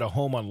who live at a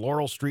home on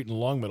Laurel Street in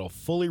Longmeadow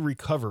fully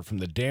recover from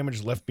the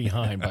damage left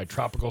behind by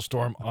Tropical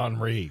Storm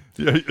Henri.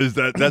 Yeah,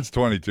 that's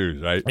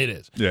 22's, right? It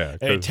is. Yeah.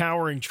 A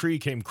towering tree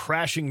came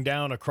crashing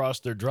down across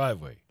their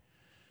driveway.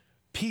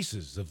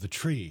 Pieces of the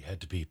tree had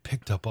to be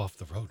picked up off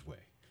the roadway.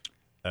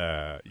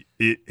 I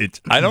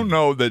don't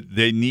know that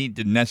they need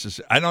to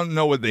necessarily. I don't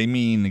know what they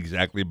mean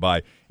exactly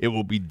by it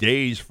will be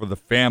days for the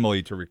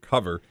family to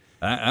recover.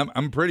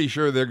 I'm pretty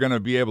sure they're going to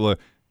be able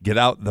to get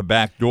out the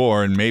back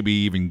door and maybe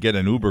even get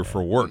an Uber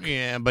for work.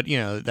 Yeah, but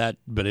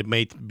but it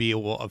may be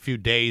a few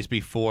days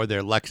before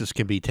their Lexus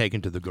can be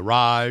taken to the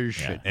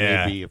garage. Yeah. It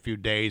may be a few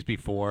days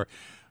before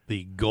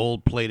the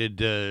gold-plated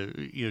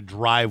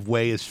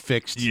driveway is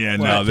fixed. Yeah,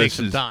 Well, no, it this takes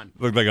some is time.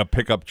 looked like a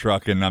pickup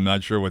truck, and I'm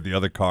not sure what the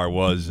other car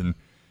was. And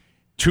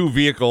 2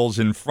 vehicles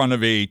in front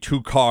of a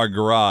 2-car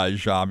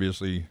garage,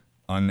 obviously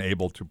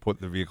unable to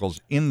put the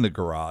vehicles in the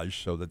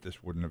garage so that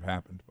this wouldn't have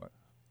happened. But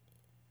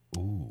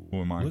who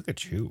am I? Look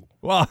at you.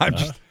 Well,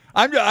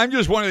 I'm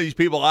just one of these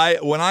people.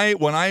 When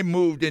I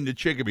moved into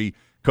Chicopee,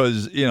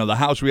 because the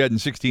house we had in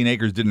 16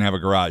 acres didn't have a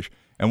garage,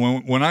 and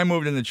when I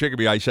moved into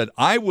Chicopee, I said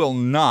I will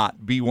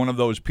not be one of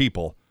those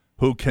people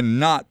who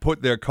cannot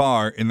put their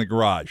car in the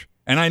garage,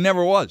 and I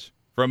never was.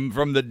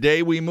 From the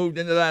day we moved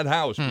into that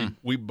house,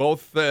 we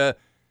both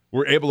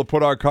were able to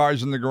put our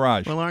cars in the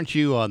garage. Well, aren't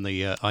you on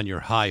your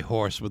high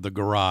horse with the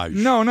garage?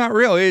 No, not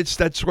really.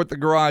 That's what the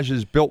garage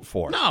is built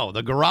for. No,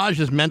 the garage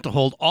is meant to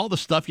hold all the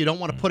stuff you don't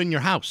want to put in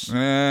your house.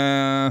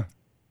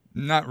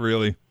 Not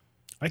really.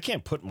 I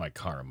can't put my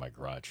car in my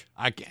garage.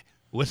 I can't.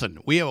 Listen,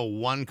 we have a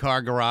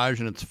 1-car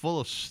garage, and it's full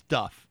of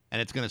stuff, and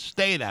it's going to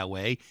stay that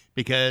way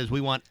because we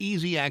want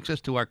easy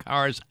access to our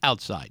cars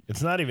outside.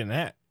 It's not even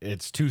that.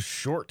 It's too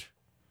short.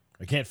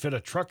 I can't fit a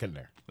truck in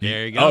there.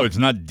 There you go. Oh, it's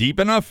not deep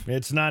enough?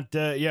 It's not,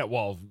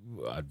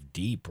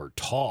 deep or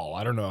tall.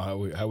 I don't know.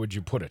 How would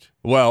you put it?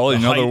 Well,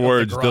 in The height other of the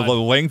words, the garage.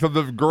 length of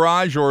the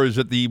garage, or is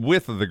it the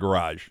width of the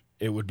garage?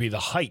 It would be the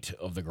height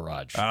of the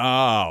garage.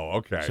 Oh,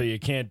 okay. So you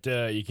can't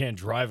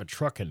drive a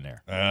truck in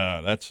there.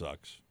 That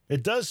sucks.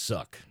 It does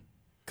suck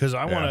Because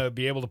I want to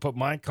be able to put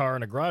my car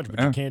in a garage, but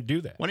you can't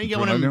do that. Why don't you get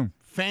That's one of what I them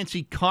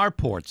fancy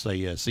carports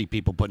I see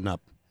people putting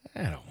up?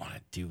 I don't want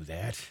to do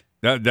that.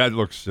 That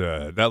looks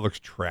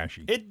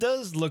trashy. It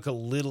does look a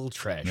little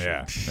trashy.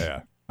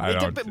 Yeah.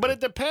 But it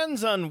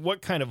depends on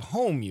what kind of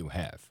home you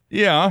have.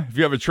 Yeah, if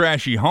you have a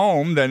trashy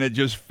home, then it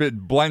just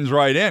blends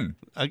right in.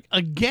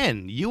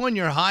 Again, you and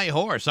your high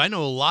horse. I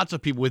know lots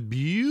of people with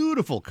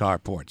beautiful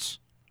carports.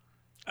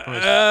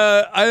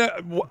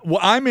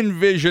 I'm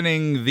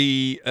envisioning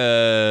the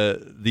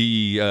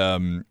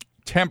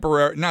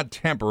temporary, not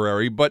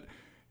temporary, but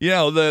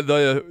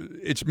the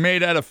it's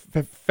made out of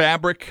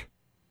fabric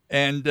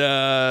and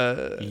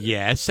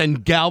yes,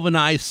 and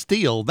galvanized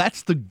steel.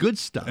 That's the good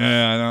stuff.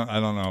 I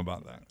don't know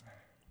about that.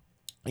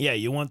 Yeah,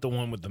 you want the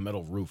one with the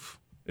metal roof.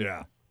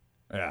 Yeah.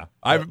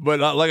 But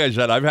like I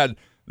said, I've had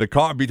the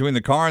car between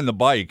the car and the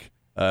bike.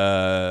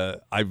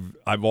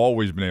 I've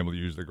always been able to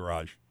use the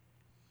garage.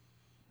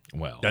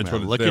 Well, That's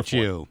what it's look there at for.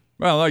 you.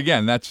 Well,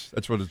 again, that's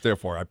what it's there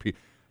for. I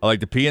like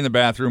to pee in the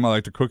bathroom. I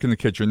like to cook in the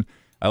kitchen.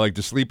 I like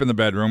to sleep in the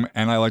bedroom,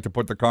 and I like to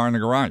put the car in the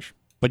garage.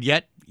 But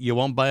yet, you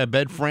won't buy a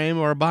bed frame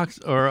or a box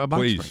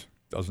Please,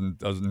 frame.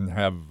 doesn't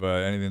have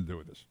anything to do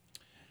with this.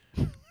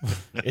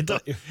 It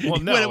does,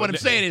 well, no. What I'm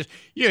saying is,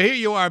 here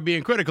you are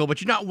being critical,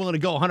 but you're not willing to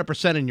go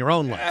 100% in your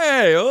own life.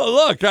 Hey,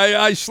 look,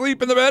 I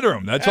sleep in the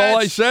bedroom. That's all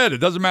I said. It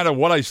doesn't matter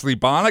what I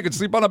sleep on. I can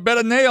sleep on a bed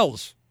of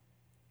nails.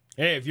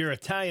 Hey, if you're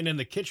Italian in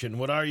the kitchen,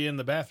 what are you in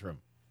the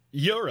bathroom?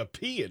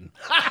 European.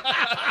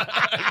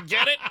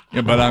 Get it? Yeah,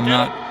 but I'm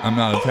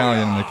not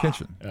Italian in the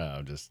kitchen.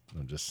 I'm just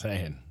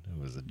saying. It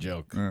was a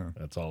joke. Yeah.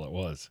 That's all it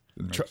was.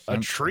 Didn't make A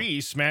sense.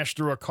 tree smashed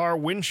through a car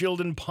windshield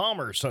in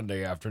Palmer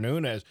Sunday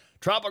afternoon as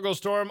Tropical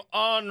Storm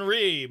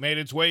Henri made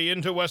its way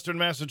into western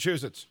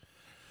Massachusetts.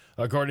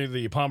 According to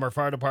the Palmer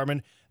Fire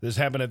Department, this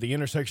happened at the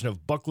intersection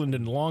of Buckland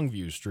and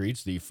Longview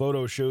Streets. The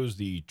photo shows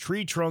the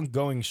tree trunk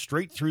going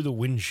straight through the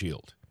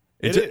windshield.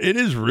 It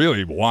is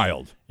really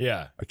wild.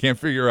 Yeah. I can't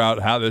figure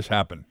out how this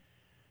happened.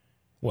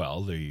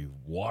 Well, the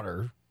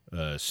water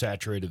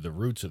saturated the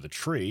roots of the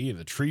tree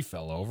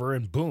fell over,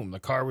 and boom, the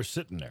car was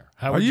sitting there.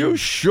 Are you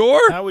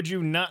sure? How would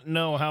you not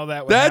know how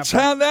that would That's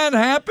happen? how that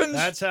happens?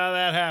 That's how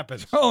that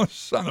happens. Oh,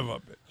 son of a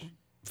bitch.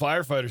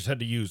 Firefighters had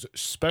to use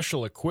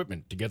special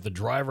equipment to get the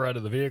driver out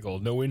of the vehicle.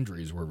 No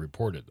injuries were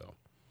reported, though.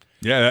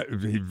 Yeah,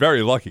 he's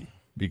very lucky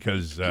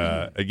because,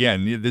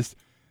 again,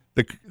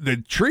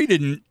 the tree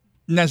didn't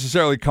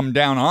necessarily come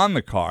down on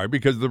the car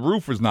because the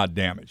roof was not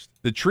damaged.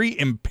 The tree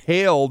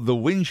impaled the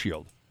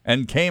windshield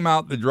and came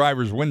out the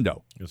driver's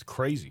window. It was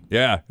crazy.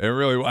 Yeah, it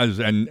really was,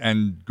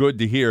 and good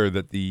to hear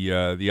that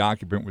the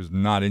occupant was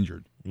not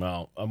injured.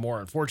 Well, a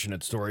more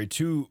unfortunate story.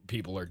 2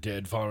 people are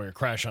dead following a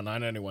crash on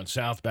I-91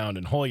 southbound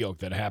in Holyoke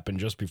that happened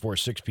just before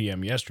 6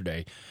 p.m.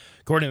 yesterday.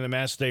 According to the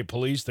Mass State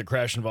Police, the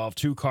crash involved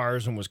 2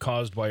 cars and was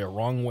caused by a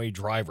wrong-way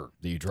driver.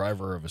 The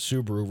driver of a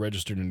Subaru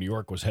registered in New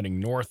York was heading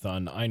north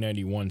on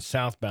I-91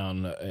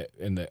 southbound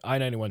in the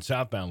I-91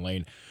 southbound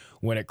lane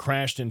when it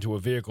crashed into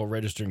a vehicle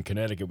registered in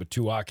Connecticut with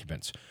 2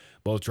 occupants.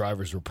 Both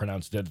drivers were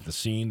pronounced dead at the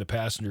scene. The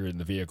passenger in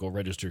the vehicle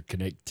registered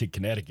to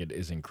Connecticut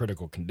is in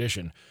critical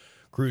condition.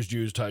 Crews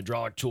used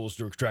hydraulic tools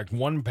to extract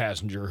 1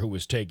 passenger who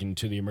was taken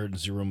to the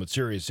emergency room with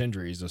serious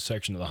injuries. A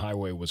section of the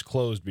highway was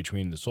closed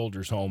between the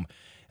Soldiers' Home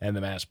and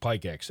the Mass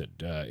Pike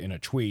exit. In a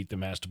tweet, the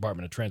Mass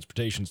Department of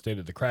Transportation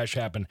stated the crash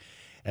happened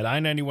at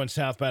I-91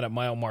 southbound at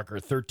mile marker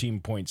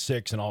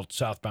 13.6, and all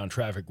southbound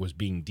traffic was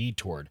being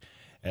detoured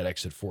at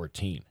exit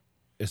 14.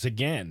 It's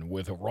again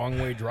with a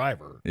wrong-way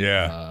driver.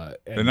 Yeah.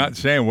 They're not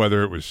saying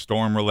whether it was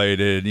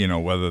storm-related,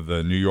 whether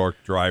the New York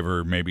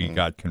driver maybe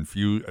got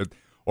confused,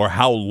 or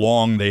how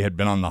long they had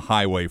been on the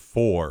highway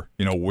for,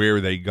 where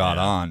they got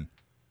on.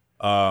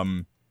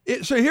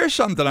 So here's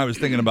something I was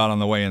thinking about on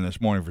the way in this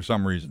morning for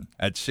some reason.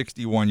 At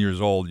 61 years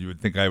old, you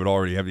would think I would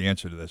already have the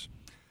answer to this.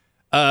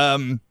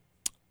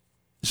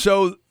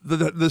 So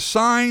the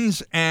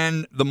signs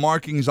and the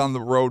markings on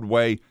the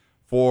roadway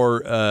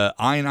for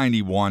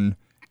I-91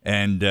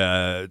 and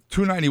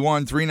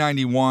 291,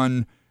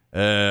 391,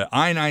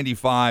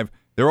 I-95,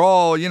 they're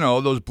all,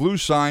 those blue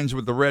signs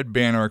with the red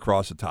banner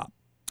across the top.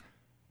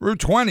 Route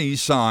 20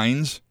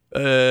 signs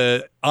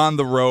on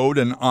the road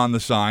and on the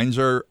signs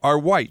are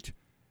white.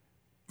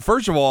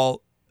 First of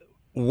all,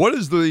 what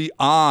does the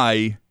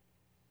I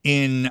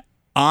in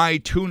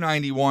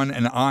I-291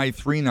 and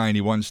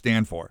I-391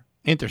 stand for?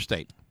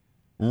 Interstate.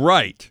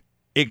 Right,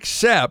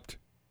 except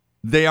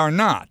they are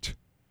not.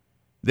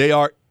 They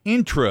are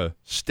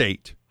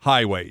intrastate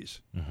highways.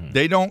 Mm-hmm.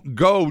 They don't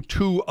go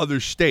to other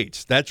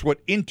states. That's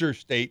what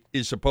interstate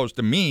is supposed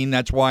to mean.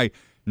 That's why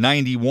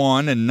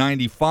 91 and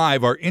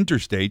 95 are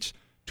interstates.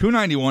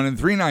 291 and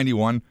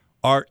 391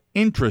 are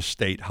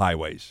intrastate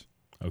highways.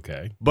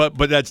 Okay. But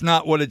that's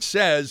not what it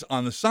says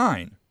on the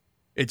sign.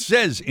 It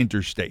says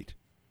interstate.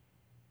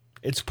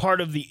 It's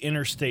part of the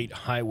interstate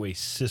highway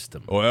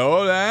system.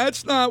 Well,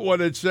 that's not what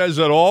it says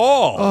at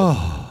all.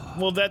 Oh.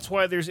 Well, that's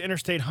why there's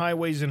interstate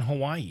highways in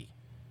Hawaii.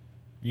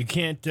 You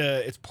can't,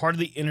 it's part of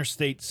the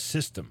interstate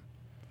system.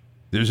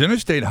 There's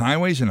interstate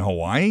highways in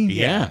Hawaii?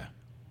 Yeah.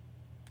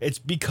 It's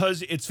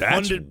because it's That's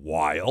funded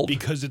wild.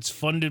 because it's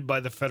funded by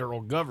the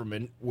federal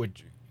government,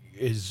 which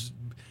it's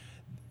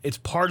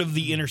part of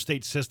the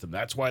interstate system.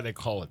 That's why they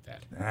call it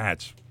that.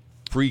 That's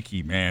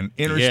freaky, man.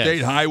 Interstate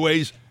Yes.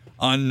 highways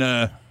on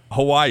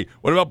Hawaii.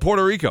 What about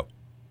Puerto Rico?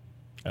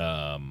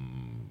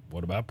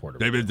 What about Puerto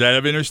They Rico?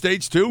 have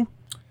interstates too?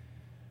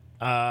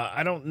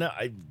 I don't know.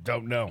 I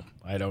don't know.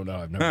 I've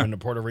never been to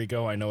Puerto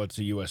Rico. I know it's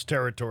a U.S.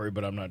 territory,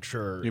 but I'm not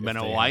sure. You been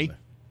if to they Hawaii? have-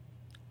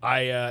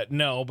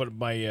 no, but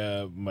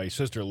my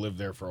sister lived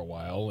there for a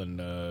while,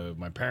 and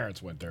my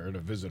parents went there to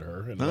visit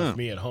her and left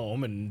me at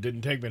home and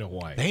didn't take me to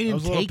Hawaii. They I didn't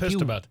was a little take pissed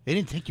you. about. They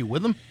didn't take you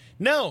with them.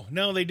 No,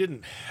 they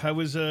didn't. I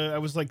was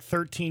like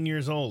 13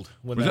 years old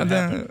when Was that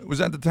that happened. was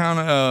that the town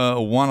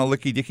of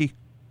Wanaliki Dicky?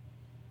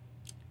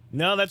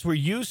 No, that's where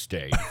you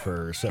stayed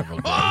for several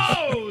days.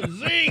 Oh,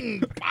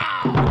 zing!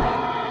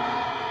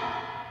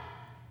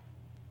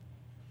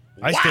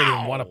 I stayed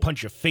in Want to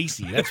Punch a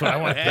Facey. That's what I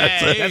want.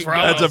 That's where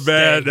I That's a wanna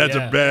bad. stay, That's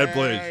yeah. a bad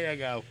place. There you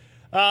go.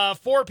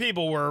 4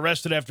 people were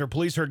arrested after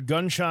police heard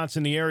gunshots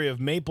in the area of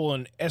Maple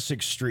and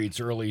Essex Streets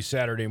early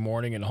Saturday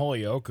morning in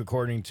Holyoke.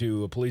 According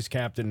to police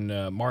captain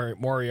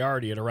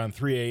Moriarty, at around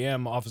 3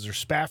 a.m., Officer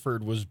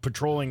Spafford was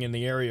patrolling in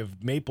the area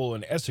of Maple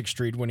and Essex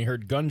Street when he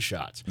heard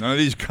gunshots. None of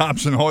these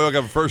cops in Holyoke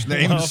have first Well,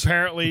 names.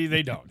 apparently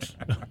they don't.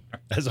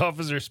 As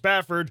Officer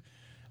Spafford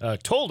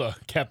told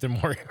Captain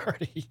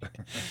Moriarty,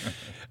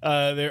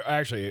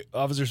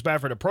 Officer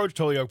Spafford approached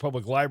Holyoke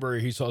Public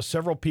Library. He saw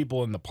several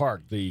people in the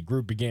park. The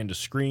group began to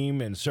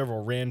scream, and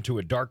several ran to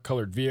a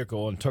dark-colored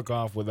vehicle and took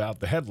off without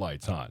the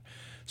headlights on.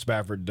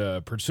 Spafford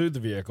pursued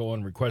the vehicle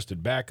and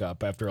requested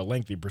backup. After a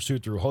lengthy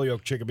pursuit through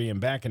Holyoke, Chicopee, and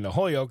back into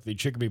Holyoke, the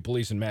Chicopee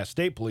Police and Mass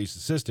State Police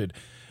assisted.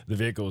 The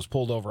vehicle was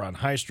pulled over on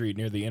High Street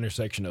near the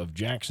intersection of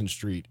Jackson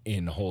Street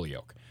in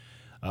Holyoke.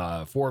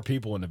 4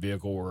 people in the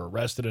vehicle were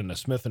arrested, and a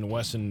Smith &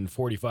 Wesson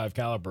 .45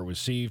 caliber was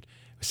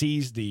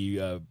seized.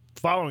 The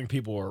following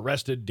people were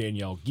arrested: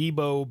 Danielle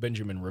Guibo,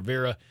 Benjamin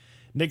Rivera,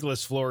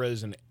 Nicholas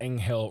Flores, and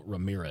Angel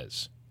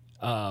Ramirez.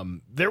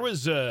 There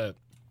was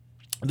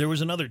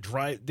another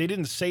drive. They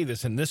didn't say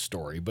this in this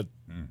story, but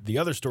the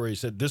other story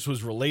said this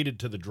was related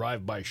to the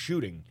drive-by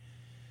shooting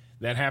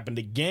that happened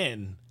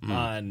again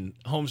on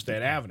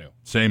Homestead Avenue.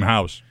 Same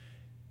house.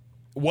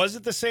 Was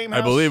it the same I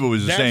house? believe it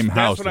was the same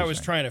house, That's what I they're was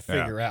saying. trying to Yeah.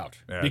 figure out.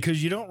 Yeah.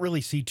 Because you don't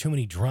really see too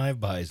many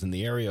drive-bys in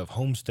the area of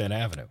Homestead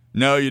Avenue.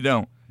 No, you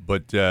don't.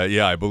 But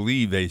I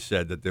believe they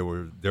said that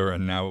there have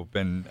now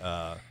been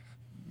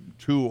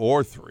 2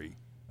 or 3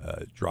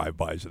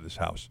 drive-bys of this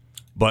house.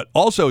 But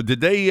also, did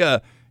they?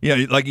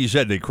 Like you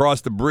said, they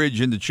crossed the bridge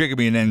into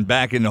Chicopee and then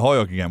back into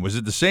Holyoke again. Was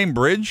it the same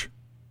bridge,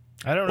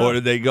 I don't know. or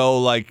did they go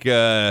like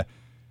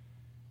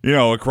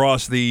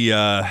across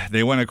the?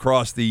 They went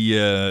across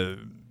the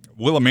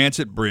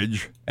Willimantic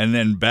Bridge and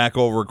then back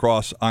over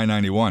across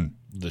I-91,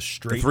 the the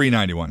Strait.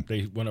 391.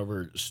 They went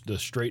over the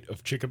Strait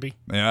of Chicopee.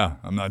 Yeah,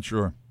 I'm not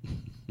sure.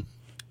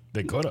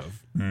 They could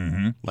have.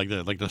 Like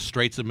the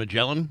Straits of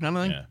Magellan kind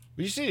of thing. Yeah.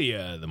 Did you see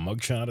the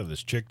mugshot of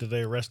this chick that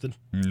they arrested?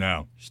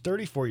 No. She's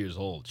 34 years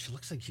old. She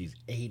looks like she's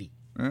 80.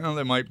 Well,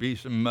 there might be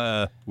some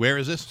Where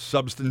is this?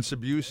 substance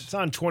abuse. It's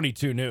on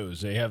 22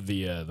 News. They have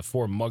the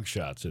 4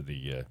 mugshots of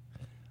the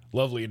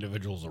lovely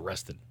individuals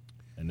arrested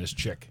and this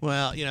chick.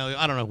 Well,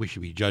 I don't know if we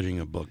should be judging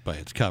a book by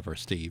its cover,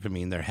 Steve. I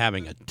mean, they're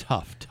having a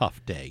tough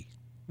day.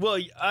 Well,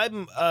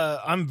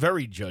 I'm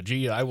very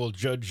judgy. I will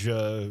judge.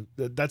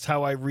 That's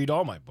how I read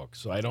all my books.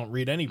 So I don't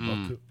read any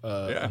book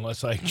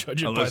unless I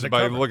judge it by Unless the if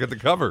I cover. look at the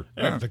cover.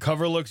 Yeah, if the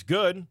cover looks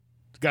good,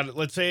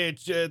 let's say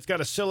it's got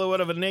a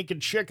silhouette of a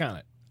naked chick on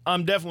it.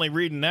 I'm definitely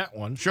reading that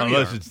one. Sure.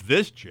 Unless it's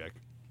this chick.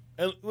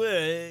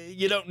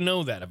 You don't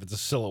know that if it's a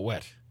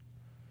silhouette.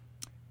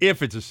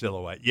 If it's a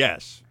silhouette,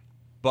 yes.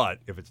 But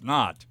if it's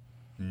not,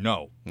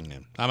 no. Yeah.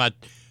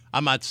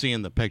 I'm not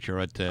seeing the picture.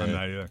 I'm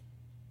not either.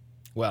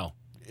 Well,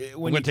 I'm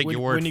gonna take your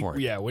word for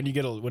it. Yeah, when you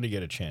get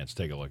a chance,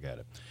 take a look at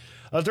it.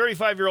 A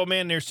 35-year-old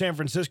man near San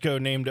Francisco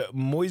named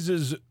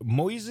Moises.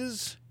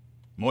 Moises,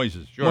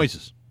 sure.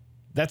 Moises.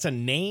 That's a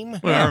name?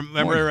 Well,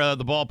 remember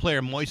the ball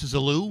player Moises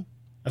Alou?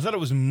 I thought it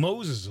was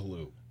Moses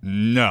Alou.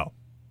 No.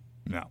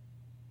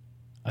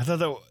 I thought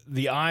that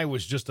the I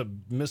was just a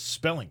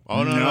misspelling.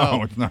 Oh, no.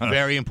 No, it's not.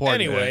 Very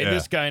important. Anyway, Yeah.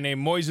 this guy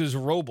named Moises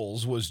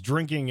Robles was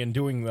drinking and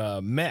doing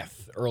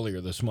meth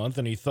earlier this month,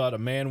 and he thought a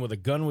man with a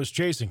gun was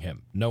chasing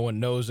him. No one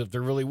knows if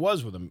there really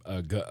was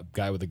a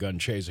guy with a gun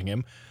chasing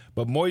him,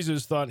 but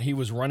Moises thought he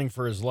was running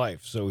for his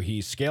life, so he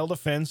scaled a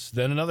fence,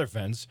 then another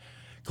fence,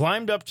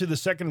 climbed up to the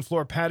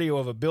second-floor patio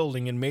of a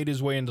building, and made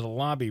his way into the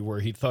lobby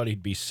where he thought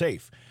he'd be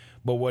safe.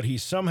 But what he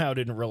somehow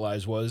didn't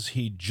realize was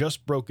he'd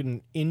just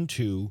broken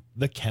into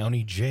the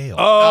county jail.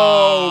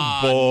 Oh,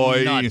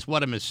 boy. Nuts.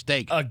 What a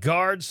mistake. A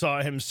guard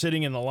saw him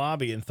sitting in the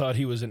lobby and thought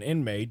he was an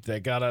inmate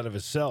that got out of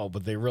his cell,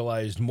 but they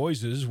realized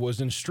Moises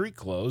was in street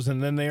clothes,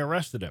 and then they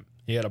arrested him.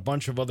 He had a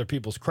bunch of other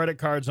people's credit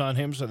cards on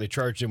him, so they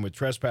charged him with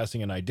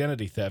trespassing and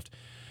identity theft.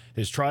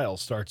 His trial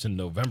starts in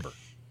November.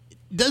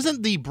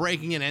 Doesn't the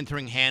breaking and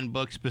entering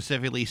handbook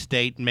specifically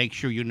state make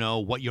sure you know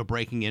what you're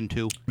breaking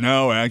into?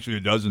 No, actually,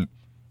 it doesn't.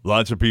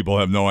 Lots of people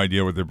have no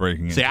idea what they're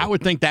breaking into. See, I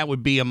would think that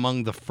would be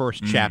among the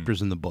first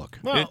chapters in the book.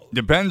 It Well,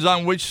 depends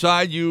on which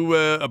side you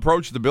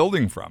approach the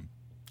building from.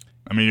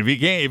 I mean, if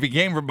he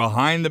came from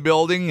behind the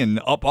building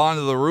and up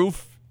onto the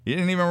roof, he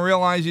didn't even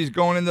realize he's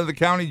going into the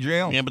county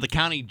jail. Yeah, but the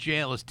county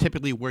jail is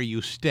typically where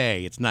you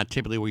stay. It's not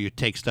typically where you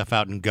take stuff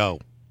out and go,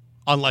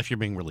 unless you're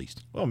being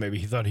released. well, maybe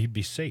he thought he'd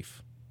be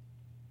safe.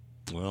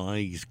 Well,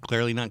 he's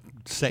clearly not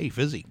safe,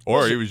 is he?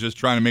 Or he was just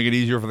trying to make it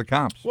easier for the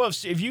cops. Well,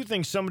 if you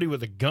think somebody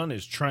with a gun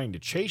is trying to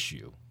chase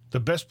you, the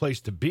best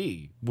place to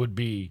be would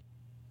be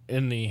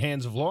in the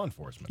hands of law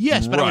enforcement.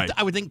 Yes, but Right.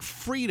 I would think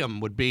freedom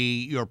would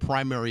be your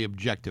primary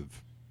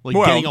objective, like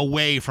Well, getting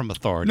away from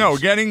authorities. No,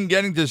 getting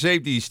to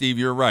safety, Steve,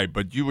 you're right.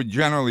 But you would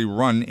generally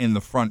run in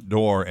the front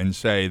door and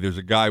say, there's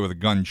a guy with a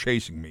gun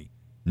chasing me,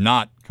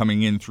 not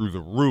coming in through the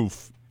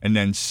roof and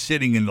then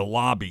sitting in the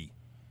lobby.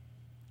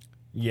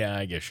 Yeah,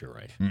 I guess you're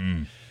right.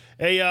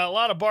 A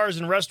lot of bars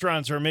and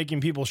restaurants are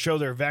making people show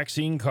their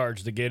vaccine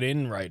cards to get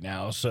in right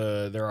now.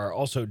 So there are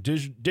also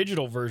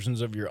digital versions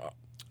of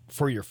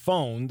for your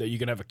phone that you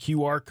can have a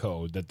QR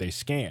code that they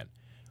scan.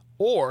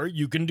 Or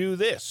you can do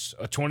this.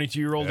 A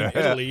 22-year-old in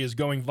Italy is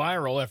going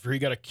viral after he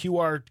got a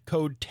QR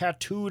code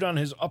tattooed on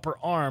his upper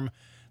arm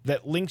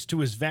that links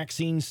to his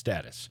vaccine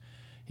status.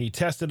 He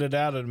tested it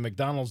out at a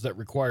McDonald's that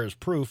requires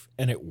proof,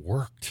 and it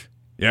worked.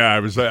 Yeah, I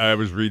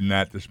was reading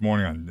that this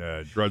morning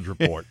on Drudge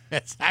Report.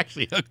 That's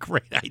actually a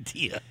great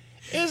idea.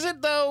 Is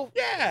it, though?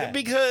 Yeah.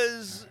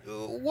 Because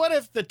what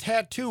if the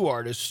tattoo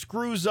artist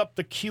screws up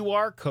the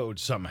QR code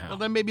somehow? Well,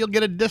 then maybe you'll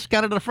get a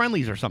discount at the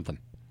Friendlies or something.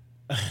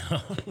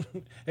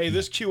 Hey,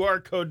 this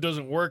QR code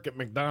doesn't work at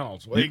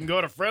McDonald's. Well, you can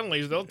go to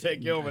Friendly's. They'll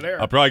take you over there.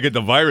 I'll probably get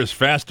the virus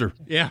faster.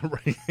 Yeah,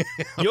 right.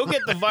 You'll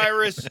get the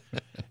virus,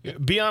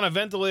 be on a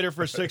ventilator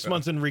for 6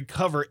 months and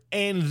recover,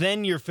 and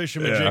then your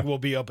fish-a-majig will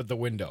be up at the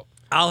window.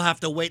 I'll have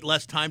to wait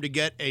less time to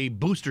get a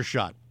booster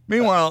shot.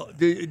 Meanwhile,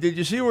 did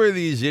you see where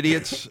these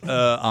idiots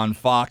on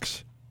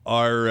Fox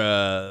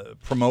are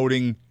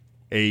promoting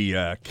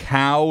a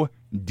cow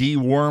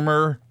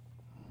dewormer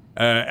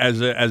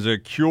as a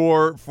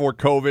cure for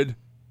COVID?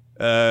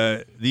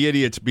 The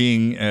idiots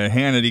being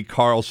Hannity,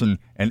 Carlson,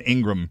 and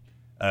Ingram.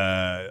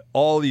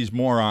 All these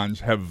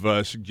morons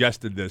have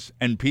suggested this,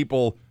 and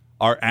people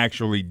are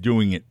actually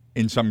doing it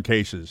in some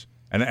cases.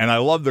 And I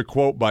love the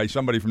quote by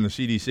somebody from the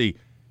CDC,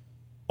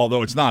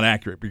 although it's not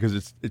accurate because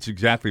it's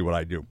exactly what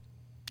I do.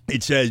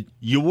 It says,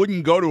 you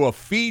wouldn't go to a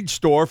feed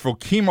store for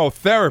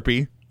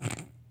chemotherapy.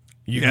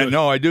 Yeah,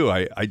 no, I do.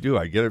 I do.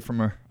 I get it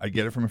from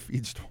a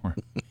feed store.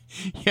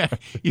 Yeah,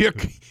 your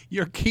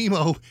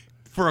chemo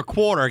for a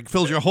quarter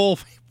fills your whole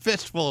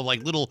fistful of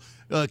like little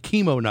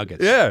chemo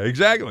nuggets. Yeah,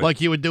 exactly. Like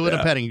you would do at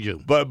a petting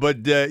zoo.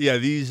 But yeah,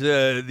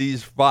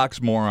 these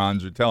Fox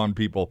morons are telling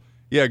people,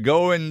 yeah,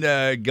 go and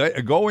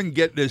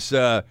get this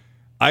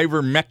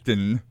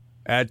ivermectin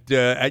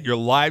at your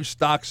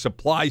livestock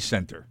supply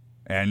center,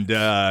 and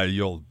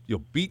you'll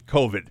beat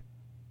COVID.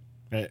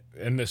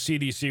 And the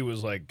CDC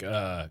was like,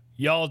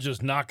 y'all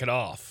just knock it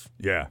off.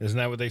 Yeah. Isn't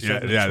that what they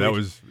said? Yeah, that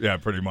was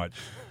pretty much.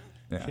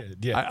 Yeah.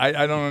 Yeah.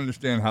 I don't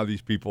understand how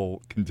these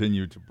people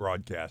continue to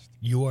broadcast.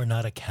 You are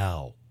not a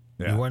cow.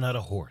 Yeah. You are not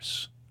a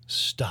horse.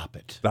 Stop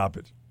it. Stop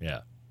it.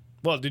 Yeah.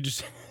 Well, did you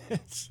see?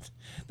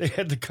 They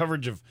had the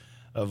coverage of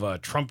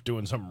Trump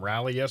doing some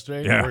rally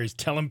yesterday where he's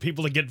telling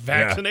people to get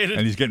vaccinated. Yeah.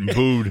 And he's getting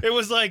booed. It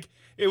was like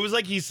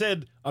he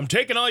said, "I'm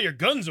taking all your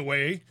guns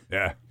away."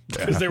 Yeah.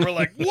 Because they were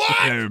like,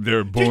 "What? They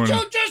were booing. Did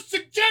you just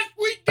suggest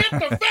we get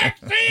the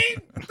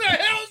vaccine? What the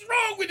hell's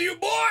wrong with you,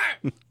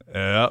 boy?"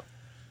 Yeah.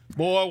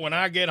 Boy, when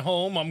I get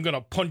home, I'm going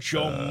to punch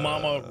your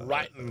mama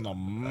right in the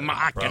mouth.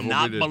 I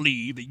cannot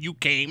believe that you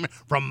came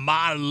from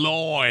my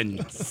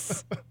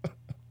loins.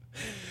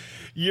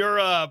 Your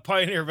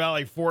Pioneer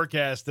Valley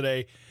forecast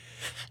today,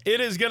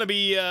 it is going to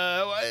be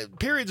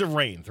periods of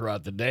rain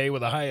throughout the day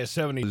with a high of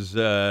 70. It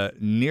was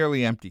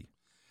nearly empty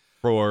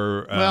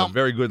for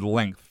very good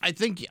length. I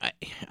think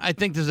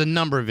there's a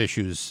number of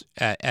issues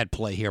at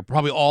play here.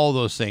 Probably all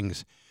those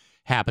things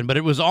happened, but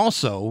it was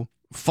also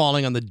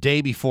falling on the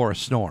day before a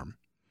storm.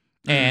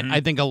 And I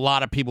think a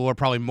lot of people were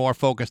probably more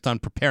focused on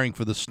preparing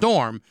for the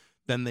storm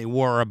than they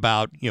were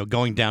about,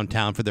 going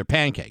downtown for their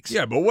pancakes.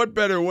 Yeah, but what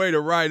better way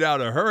to ride out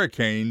a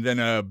hurricane than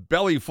a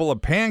belly full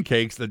of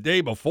pancakes the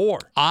day before?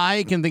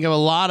 I can think of a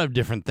lot of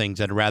different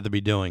things I'd rather be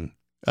doing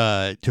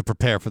to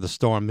prepare for the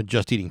storm than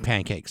just eating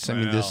pancakes. I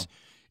mean,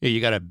 you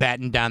got to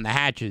batten down the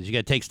hatches. You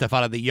got to take stuff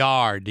out of the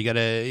yard. You got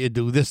to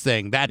do this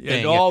thing, that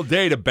thing. All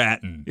day to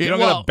batten. You don't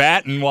got to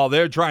batten while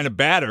they're trying to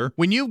batter.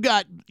 When you've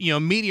got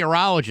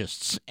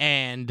meteorologists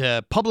and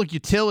public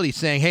utilities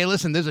saying, "Hey,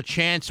 listen, there's a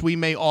chance we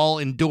may all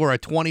endure a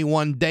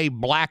 21-day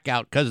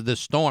blackout because of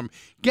this storm."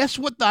 Guess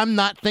what? I'm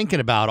not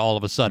thinking about all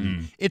of a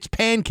sudden. It's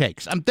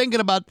pancakes. I'm thinking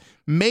about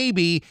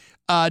maybe.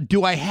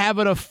 Do I have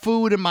enough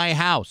food in my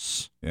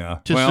house to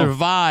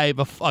survive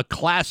a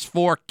Class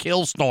 4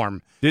 kill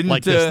storm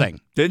like this thing?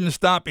 Didn't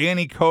stop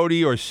Annie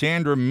Cody or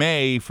Sandra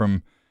May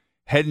from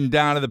heading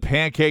down to the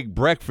pancake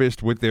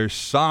breakfast with their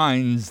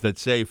signs that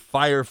say,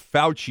 "Fire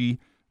Fauci,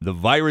 the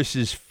virus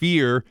is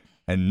fear,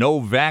 and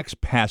no vax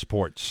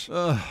passports.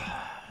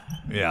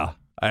 Yeah.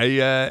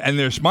 And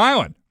they're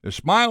smiling. They're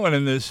smiling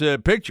in this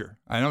picture.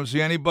 I don't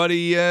see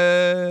anybody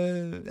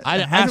hassling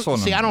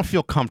them. I don't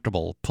feel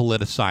comfortable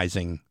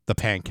politicizing the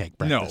pancake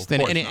breakfast. No,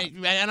 of course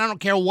and I don't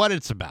care what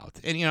it's about.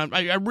 And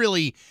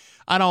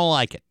I don't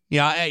like it.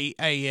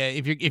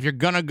 If you're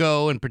gonna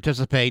go and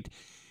participate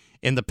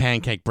in the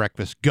pancake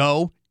breakfast,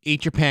 go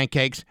eat your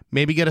pancakes.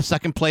 Maybe get a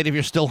second plate if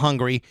you're still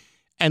hungry,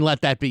 and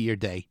let that be your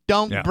day.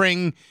 Don't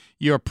bring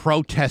your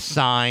protest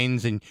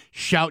signs and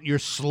shout your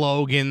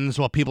slogans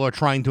while people are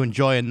trying to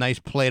enjoy a nice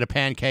plate of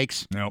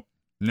pancakes. Nope.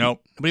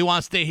 Nobody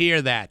wants to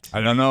hear that.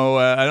 I don't know.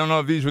 I don't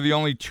know if these were the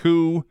only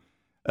two,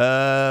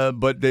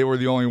 but they were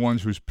the only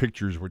ones whose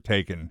pictures were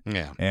taken.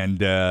 Yeah.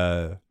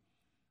 And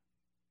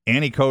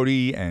Annie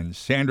Cody and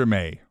Sandra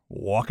May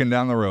walking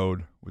down the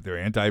road with their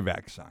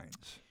anti-vax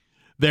signs.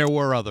 There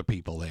were other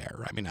people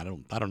there. I mean, I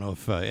don't know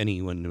if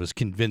anyone was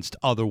convinced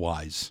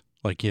otherwise.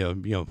 Like,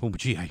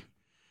 gee,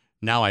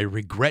 now I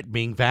regret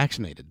being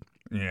vaccinated.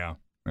 Yeah.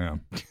 Well,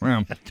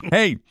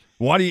 hey,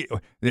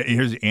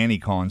 here's Annie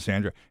calling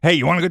Sandra. Hey,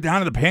 you want to go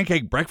down to the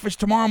pancake breakfast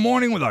tomorrow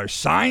morning with our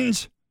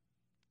signs?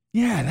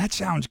 Yeah, that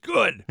sounds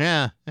good.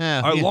 Yeah.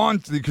 Our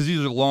lawn, because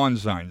these are lawn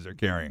signs they're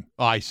carrying.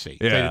 Oh, I see.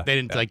 Yeah.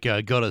 They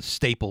didn't go to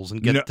Staples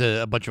and get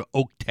a bunch of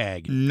oak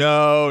tag.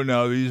 No,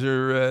 these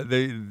are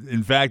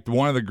in fact,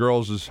 one of the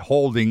girls is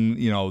holding,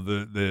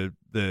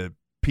 the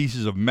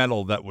pieces of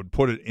metal that would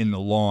put it in the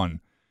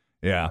lawn.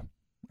 Yeah.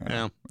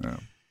 Well,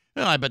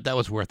 I bet that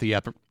was worth the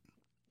effort.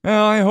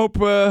 Well, I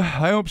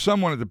hope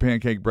someone at the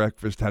pancake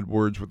breakfast had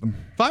words with them.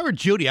 If I were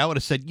Judy, I would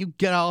have said, "You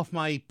get off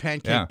my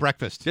pancake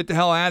breakfast. Get the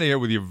hell out of here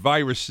with your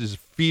virus's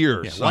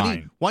fear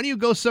sign. Why don't you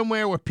go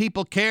somewhere where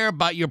people care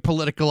about your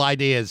political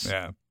ideas?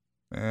 Yeah.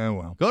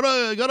 Well. Go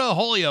to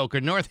Holyoke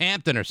or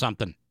Northampton or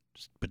something.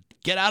 But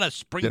get out of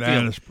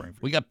Springfield.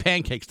 We got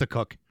pancakes to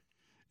cook.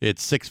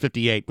 It's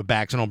 6:58 with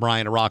Bax and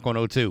O'Brien at Rock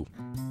 102.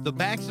 The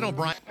Bax and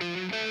O'Brien.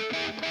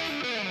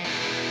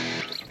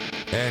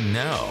 And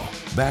now,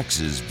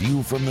 Bax's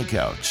View from the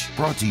Couch,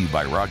 brought to you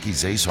by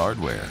Rocky's Ace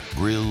Hardware,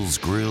 Grills,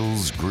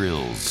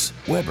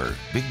 Weber,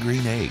 Big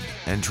Green Egg,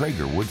 and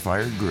Traeger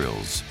wood-fired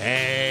grills.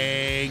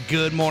 Hey,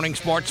 good morning,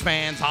 sports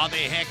fans. How the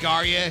heck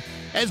are you?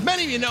 As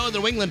many of you know, the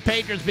New England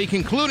Patriots be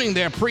concluding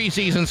their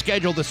preseason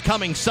schedule this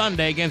coming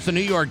Sunday against the New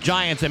York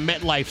Giants at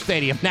MetLife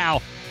Stadium.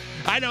 Now,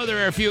 I know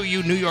there are a few of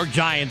you New York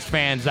Giants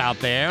fans out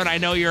there, and I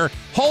know you're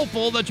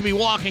hopeful that you'll be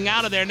walking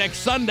out of there next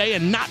Sunday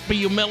and not be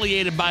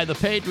humiliated by the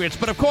Patriots.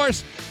 But, of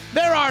course,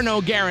 there are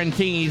no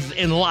guarantees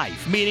in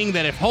life, meaning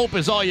that if hope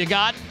is all you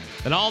got,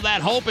 then all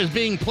that hope is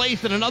being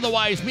placed in an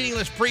otherwise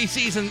meaningless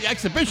preseason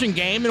exhibition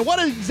game. And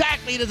what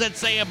exactly does that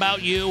say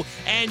about you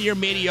and your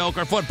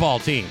mediocre football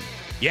team?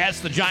 Yes,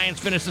 the Giants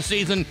finished the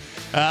season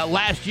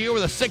last year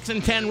with a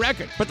 6-10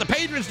 record, but the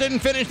Patriots didn't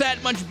finish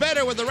that much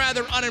better with a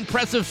rather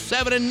unimpressive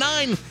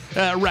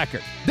 7-9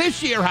 record.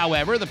 This year,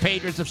 however, the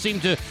Patriots have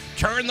seemed to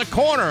turn the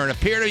corner and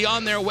appear to be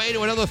on their way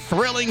to another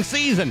thrilling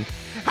season.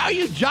 How are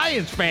you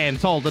Giants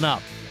fans holding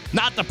up?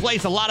 Not to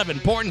place a lot of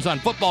importance on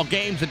football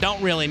games that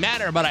don't really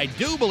matter, but I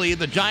do believe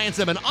the Giants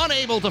have been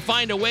unable to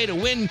find a way to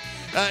win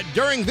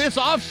during this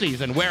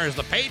offseason, whereas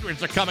the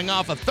Patriots are coming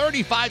off a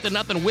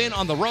 35-0 win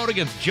on the road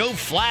against Joe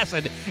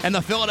Flacid and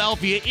the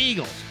Philadelphia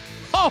Eagles.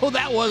 Oh,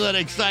 that was an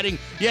exciting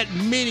yet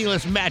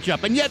meaningless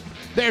matchup. And yet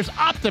there's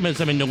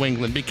optimism in New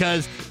England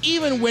because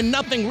even when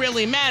nothing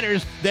really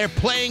matters, they're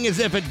playing as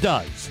if it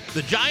does.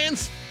 The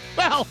Giants,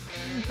 well,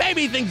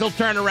 maybe things will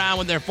turn around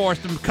when they're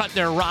forced to cut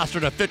their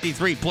roster to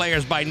 53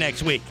 players by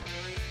next week.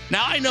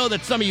 Now, I know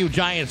that some of you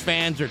Giants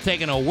fans are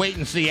taking a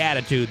wait-and-see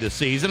attitude this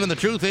season, and the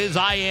truth is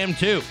I am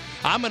too.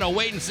 I'm going to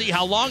wait and see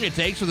how long it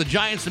takes for the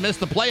Giants to miss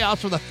the playoffs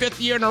for the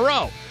 5th year in a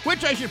row,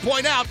 which I should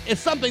point out is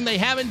something they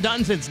haven't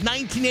done since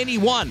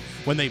 1981,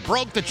 when they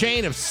broke the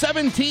chain of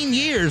 17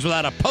 years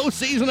without a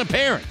postseason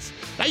appearance.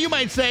 Now, you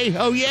might say,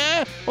 oh,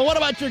 yeah? Well, what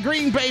about your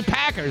Green Bay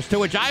Packers? To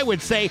which I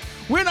would say,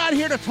 we're not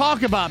here to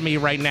talk about me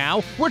right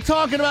now. We're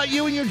talking about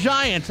you and your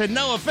Giants, and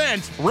no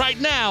offense, right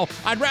now,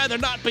 I'd rather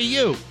not be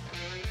you.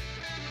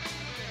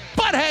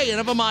 But hey,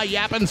 enough of my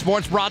yapping.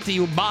 Sports brought to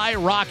you by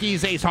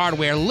Rocky's Ace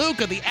Hardware. Luke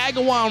of the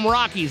Agawam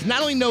Rockies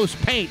not only knows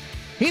paint,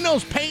 he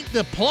knows paint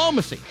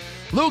diplomacy.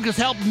 Luke has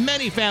helped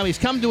many families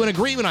come to an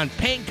agreement on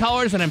paint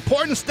colors, an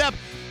important step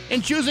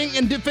in choosing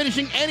and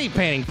finishing any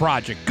painting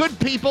project. Good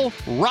people,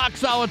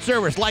 rock-solid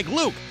service like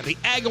Luke of the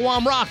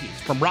Agawam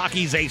Rockies from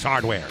Rocky's Ace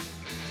Hardware.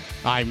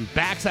 I'm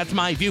Bax. That's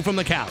my view from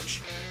the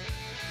couch.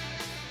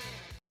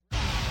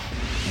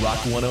 Rock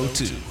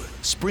 102,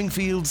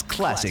 Springfield's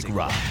classic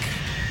rock.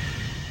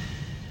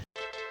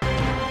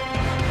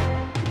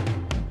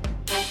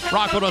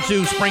 Rock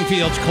 102,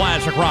 Springfield's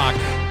classic rock.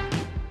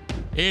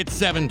 It's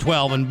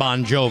 7:12 and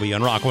Bon Jovi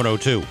on Rock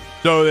 102.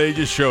 So they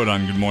just showed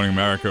on Good Morning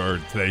America or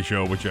Today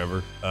Show,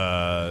 whichever.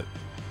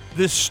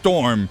 This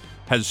storm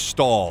has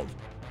stalled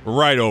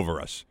right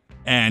over us.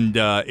 And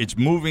it's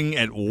moving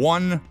at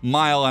 1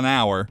 mile an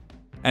hour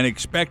and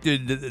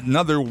expected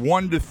another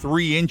 1 to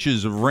 3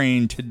 inches of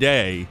rain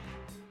today.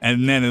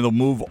 And then it'll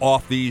move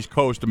off the east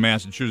coast of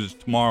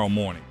Massachusetts tomorrow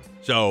morning.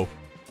 So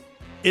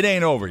it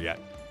ain't over yet.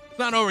 It's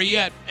not over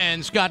yet,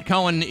 and Scott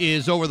Cohen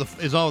is over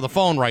the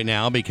phone right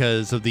now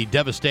because of the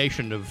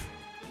devastation of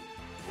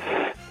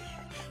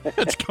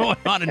what's going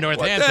on in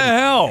Northampton. What the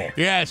hell?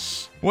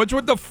 Yes. What's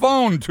with the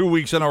phone 2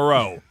 weeks in a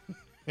row?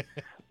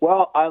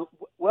 Well,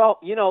 look,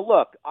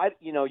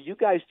 you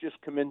guys just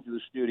come into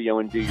the studio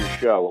and do your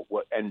show,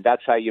 and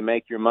that's how you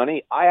make your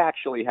money. I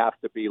actually have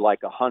to be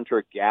like a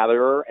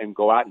hunter-gatherer and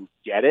go out and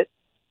get it.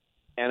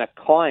 And a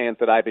client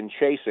that I've been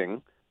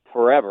chasing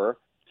forever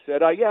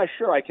said, yeah,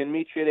 sure, I can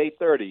meet you at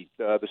 8:30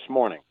 this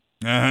morning.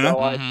 Uh-huh. So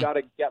I've got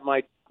to get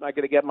my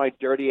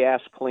dirty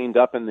ass cleaned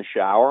up in the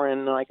shower,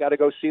 and I got to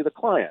go see the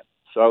client.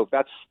 So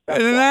that's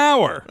in an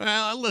hour.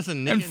 Well,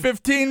 listen, in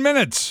 15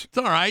 minutes. It's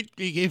all right.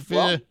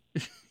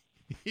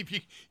 If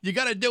you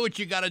got to do what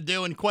you got to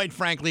do, and quite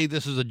frankly,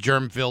 this is a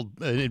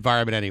germ-filled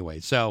environment anyway.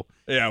 So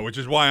yeah, which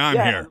is why I'm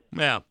here.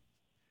 Yeah,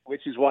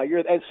 which is why you're.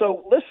 And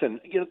so listen,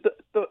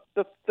 the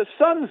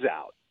sun's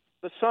out.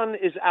 The sun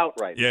is out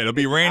right now. Yeah, it'll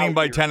be raining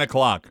by 10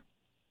 o'clock.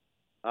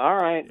 All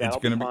right, It's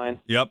gonna be fine.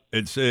 Yep,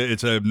 it's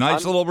a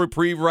nice little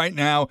reprieve right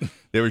now.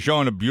 They were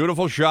showing a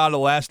beautiful shot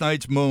of last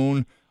night's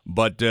moon,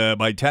 but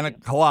by 10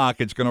 o'clock,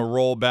 it's going to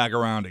roll back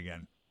around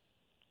again.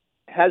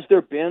 Has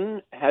there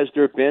been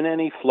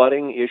any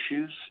flooding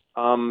issues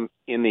in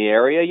the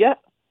area yet?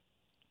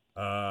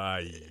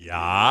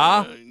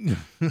 Yeah.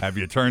 Have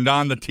you turned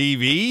on the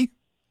TV?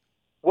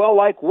 Well,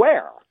 like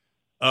where?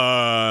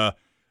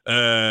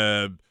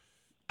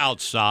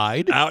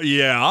 Outside.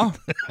 Yeah.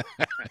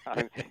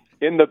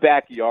 In the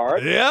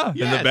backyard? Yeah,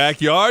 yes. In the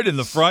backyard, in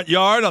the front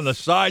yard, on the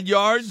side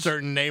yards.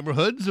 Certain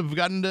neighborhoods have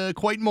gotten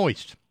quite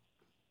moist.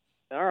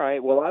 All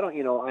right. Well, I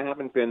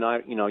haven't been.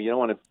 You don't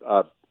want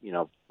to,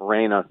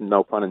 rain on,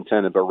 no pun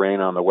intended, but rain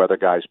on the weather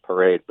guy's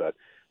parade. But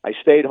I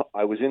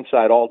was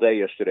inside all day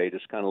yesterday,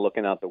 just kind of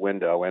looking out the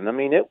window, and I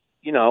mean, it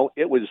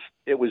was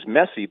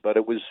messy, but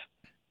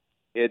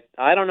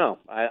I don't know.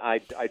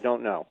 I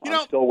don't know. I'm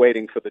still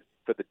waiting for the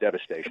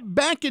devastation.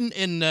 Back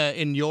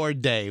in your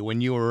day when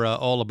you were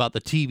all about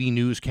the TV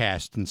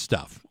newscast and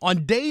stuff,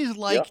 on days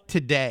like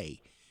today,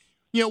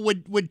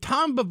 would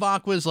Tom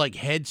Bavacqua's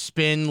head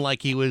spin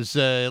like he was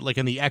like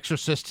in The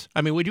Exorcist?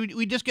 I mean,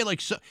 we just get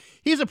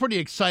he's a pretty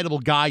excitable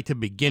guy to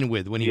begin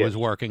with when he was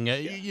working.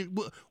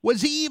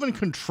 Was he even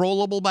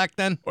controllable back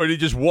then? Or did he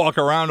just walk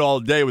around all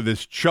day with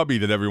this chubby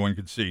that everyone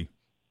could see?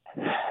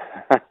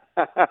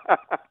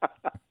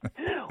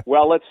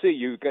 Well, let's see.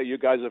 You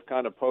guys have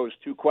kind of posed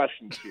two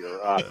questions here.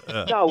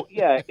 No,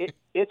 yeah,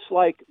 it's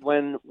like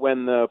when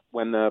the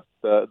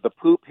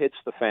poop hits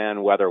the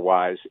fan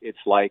weather-wise. It's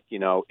like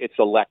it's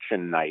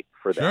election night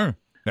for them.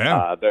 Sure.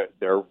 Yeah.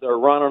 They're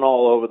running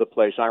all over the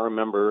place. I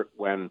remember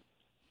when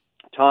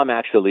Tom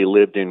actually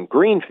lived in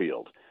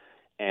Greenfield,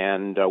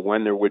 and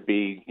when there would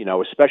be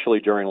especially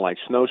during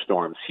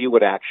snowstorms, he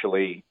would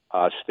actually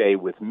stay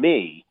with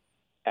me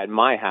at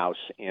my house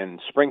in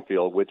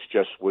Springfield, which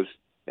just was.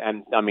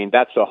 And I mean,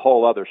 that's a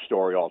whole other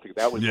story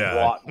altogether. That was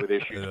fraught with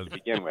issues to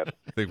begin with.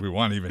 I think we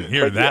won't even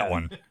hear that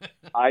one.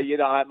 I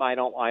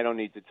don't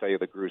need to tell you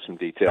the gruesome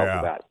details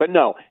of that. But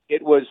no,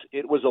 it was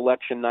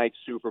election night,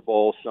 Super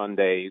Bowl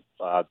Sunday.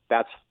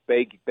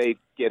 They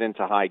get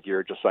into high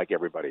gear just like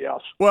everybody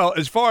else. Well,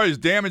 as far as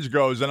damage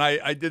goes, and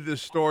I did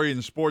this story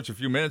in sports a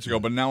few minutes ago,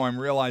 but now I'm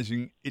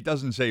realizing it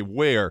doesn't say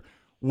where.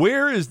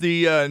 Where is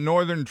the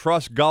Northern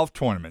Trust Golf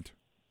Tournament?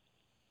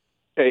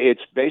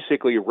 It's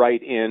basically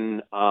right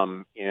in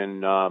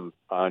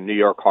New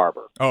York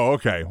Harbor. Oh,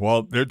 okay.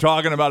 Well, they're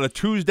talking about a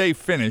Tuesday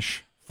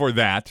finish for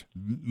that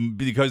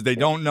because they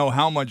don't know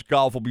how much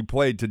golf will be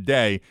played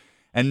today,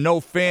 and no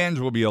fans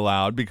will be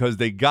allowed because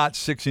they got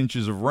 6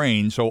 inches of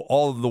rain, so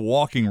all of the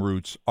walking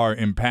routes are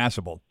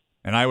impassable.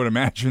 And I would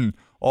imagine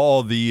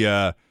all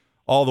the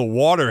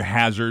water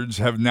hazards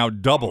have now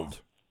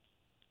doubled.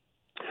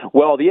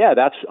 Well, yeah,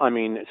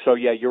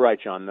 you're right,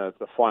 John. The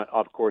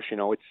of course,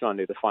 it's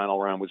Sunday. The final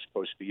round was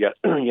supposed to be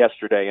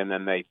yesterday, and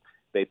then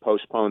they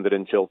postponed it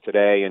until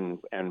today.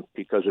 And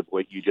because of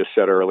what you just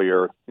said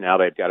earlier, now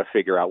they've got to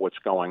figure out what's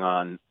going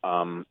on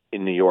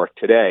in New York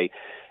today.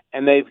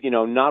 And they've,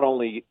 not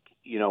only,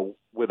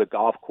 with a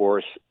golf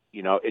course,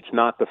 it's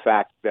not the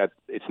fact that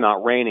it's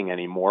not raining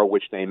anymore,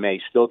 which they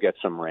may still get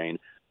some rain,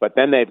 but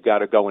then they've got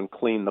to go and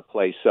clean the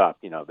place up.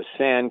 The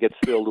sand gets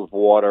filled with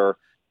water.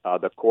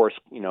 The course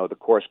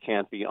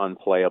can't be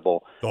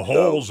unplayable. The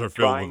holes are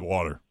filled with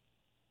water.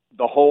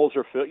 The holes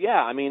are filled.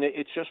 Yeah, I mean,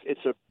 it's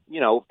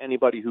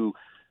anybody who,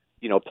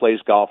 plays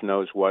golf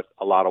knows what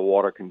a lot of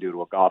water can do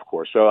to a golf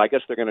course. So I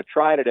guess they're going to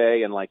try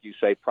today, and like you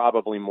say,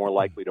 probably more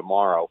likely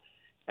tomorrow.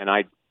 And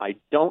I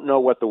don't know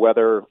what the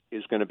weather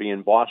is going to be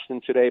in Boston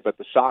today, but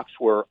the Sox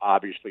were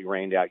obviously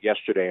rained out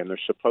yesterday, and they're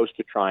supposed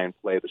to try and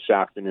play this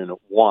afternoon at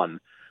 1.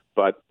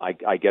 But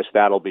I guess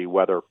that'll be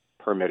weather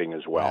permitting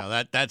as well.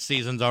 Yeah, that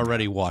season's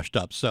already washed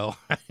up, so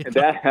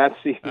that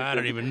season, I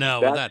don't even know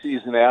that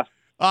season after.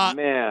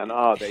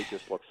 They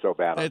just look so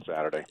bad on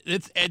Saturday.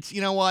 It's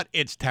you know what?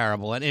 It's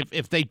terrible. And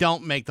if they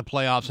don't make the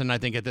playoffs, and I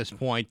think at this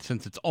point,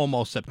 since it's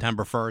almost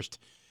September 1st,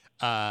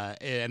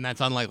 and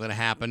that's unlikely to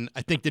happen.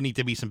 I think there need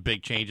to be some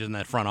big changes in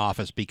that front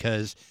office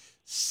because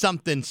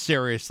something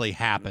seriously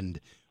happened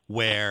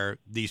where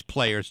these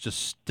players just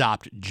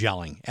stopped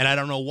gelling. And I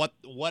don't know what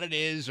it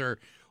is or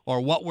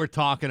what we're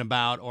talking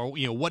about or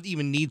what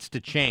even needs to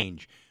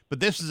change. But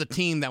this is a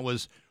team that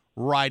was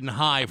riding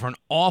high for an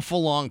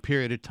awful long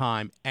period of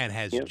time and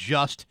has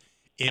just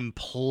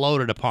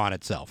imploded upon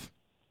itself.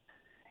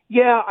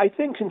 Yeah, I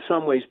think in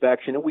some ways,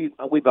 Bex,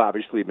 we've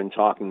obviously been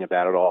talking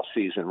about it all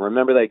season.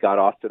 Remember, they got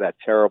off to that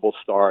terrible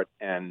start,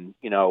 and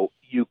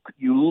you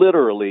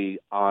literally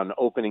on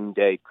opening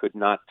day could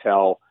not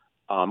tell,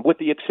 with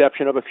the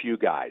exception of a few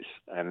guys,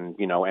 and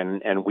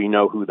we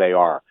know who they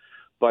are,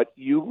 but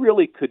you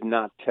really could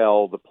not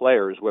tell the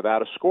players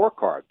without a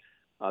scorecard.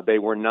 They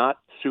were not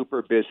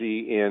super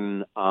busy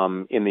in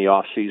the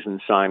off season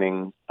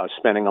signing,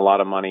 spending a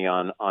lot of money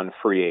on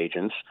free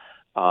agents.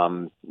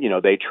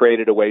 They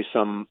traded away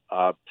some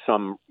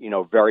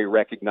very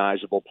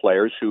recognizable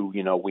players who,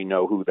 we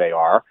know who they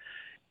are.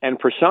 And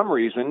for some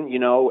reason,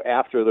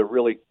 after the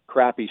really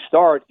crappy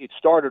start, it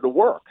started to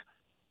work.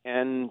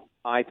 And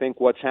I think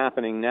what's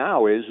happening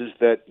now is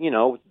that,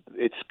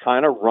 it's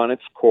kind of run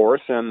its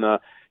course and the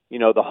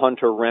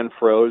Hunter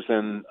Renfroes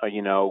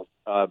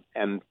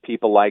and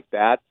people like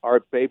that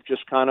they've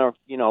just kind of,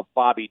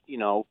 Bobby,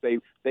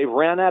 they've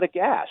ran out of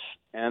gas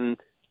and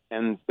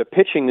the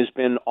pitching has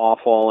been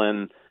awful.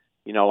 And,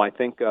 I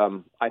think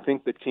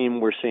the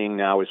team we're seeing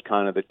now is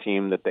kind of the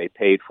team that they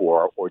paid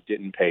for or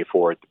didn't pay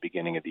for at the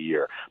beginning of the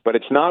year. But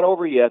it's not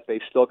over yet.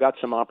 They've still got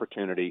some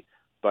opportunity,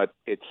 but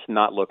it's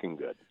not looking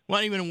good.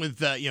 Well, even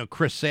with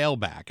Chris Sale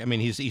back, I mean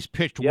he's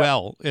pitched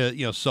well,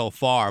 so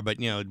far, but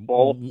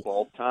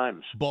both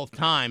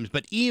times.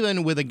 But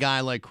even with a guy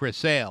like Chris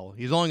Sale,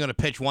 he's only going to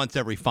pitch once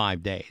every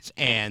 5 days,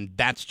 and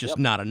that's just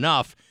not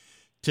enough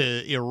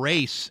to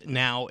erase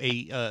now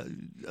a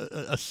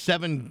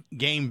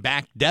 7-game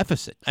back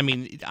deficit. I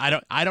mean,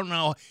 I don't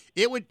know.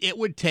 It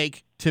would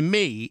take a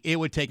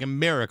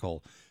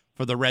miracle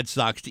for the Red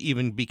Sox to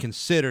even be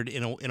considered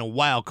in a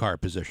wild card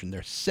position.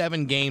 They're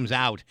 7 games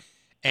out,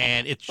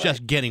 and it's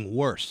just getting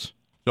worse.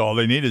 So all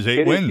they need is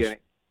 8 wins.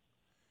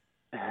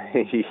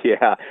 They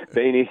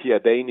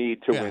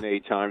need to win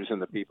 8 times, and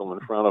the people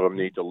in front of them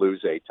need to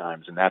lose 8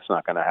 times, and that's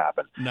not going to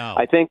happen. No,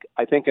 I think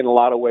in a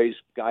lot of ways,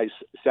 guys,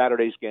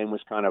 Saturday's game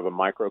was kind of a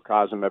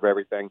microcosm of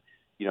everything.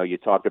 You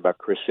talked about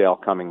Chris Sale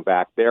coming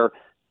back. Their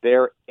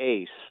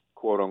ace,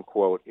 quote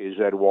unquote, is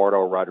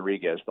Eduardo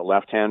Rodriguez, the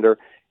left-hander,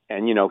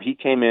 and he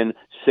came in.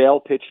 Sale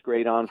pitched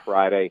great on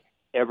Friday.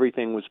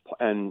 Everything was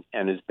and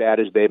as bad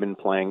as they've been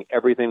playing,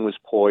 everything was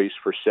poised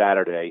for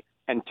Saturday.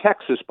 And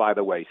Texas, by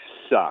the way,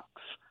 sucks.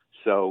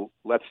 So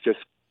let's just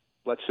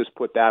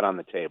put that on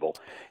the table.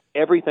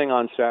 Everything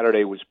on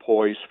Saturday was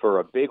poised for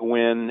a big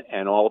win,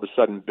 and all of a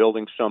sudden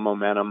building some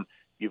momentum.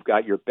 You've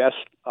got your best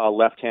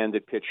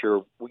left-handed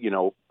pitcher,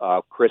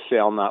 Chris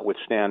Sale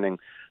notwithstanding,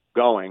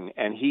 going,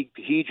 and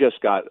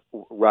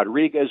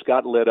Rodriguez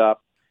got lit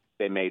up.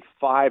 They made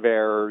 5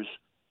 errors.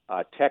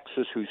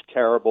 Texas, who's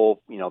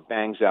terrible,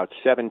 bangs out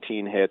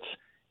 17 hits,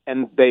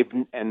 and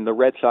the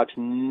Red Sox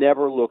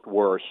never looked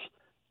worse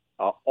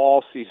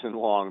all season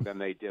long than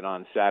they did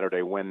on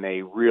Saturday when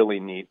they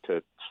really need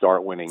to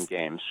start winning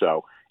games.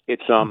 So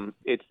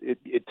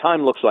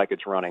time looks like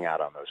it's running out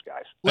on those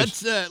guys.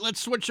 Let's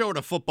switch over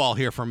to football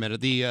here for a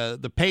minute.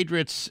 The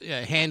Patriots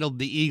handled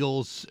the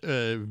Eagles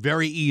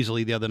very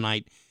easily the other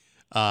night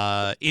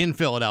in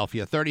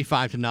Philadelphia,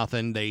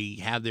 35-0.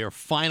 They have their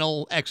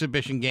final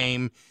exhibition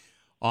game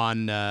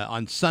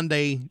on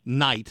Sunday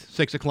night,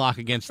 6:00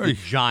 against the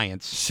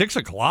Giants.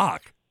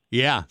 6:00.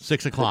 Yeah,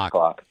 6:00.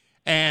 6:00.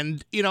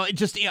 And it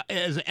just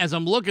as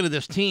I'm looking at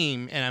this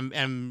team,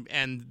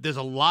 and there's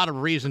a lot of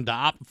reason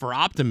for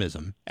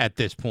optimism at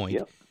this point.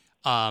 Yep.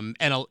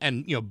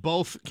 And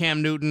both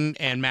Cam Newton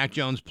and Mac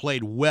Jones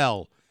played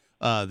well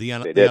the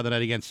other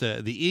night against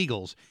the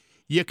Eagles.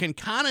 You can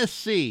kind of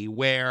see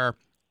where,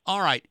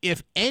 all right,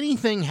 if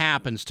anything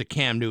happens to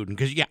Cam Newton,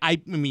 because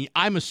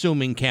I'm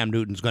assuming Cam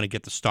Newton's going to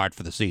get the start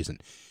for the season.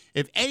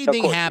 If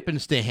anything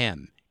happens to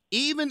him,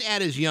 even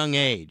at his young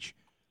age,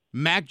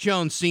 Mac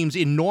Jones seems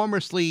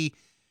enormously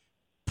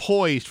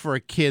poised for a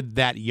kid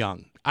that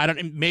young.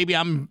 Maybe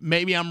I'm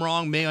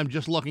wrong. Maybe I'm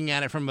just looking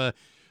at it from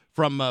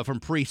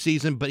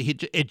preseason, but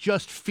it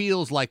just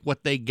feels like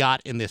what they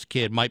got in this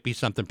kid might be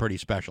something pretty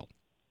special.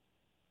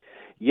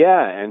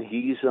 Yeah, and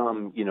he's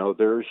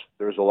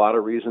there's a lot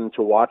of reason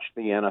to watch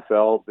the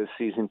NFL this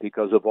season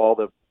because of all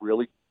the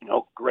really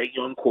great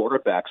young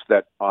quarterbacks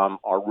that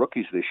are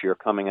rookies this year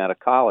coming out of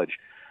college.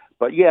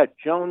 But yeah,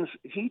 Jones,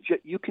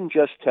 you can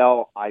just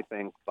tell, I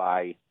think,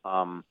 by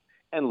and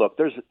look,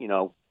 there's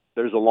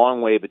a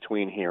long way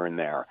between here and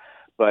there,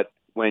 but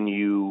when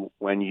you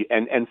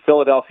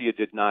Philadelphia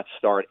did not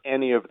start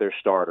any of their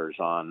starters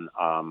on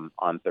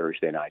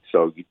Thursday night,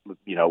 so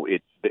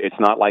it's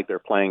not like they're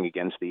playing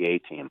against the A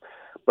team.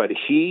 But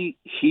he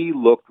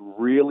looked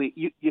really.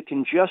 You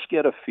can just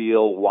get a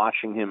feel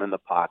watching him in the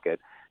pocket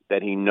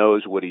that he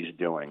knows what he's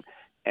doing.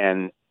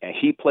 And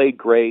he played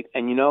great.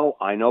 And,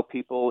 I know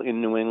people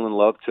in New England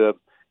love to,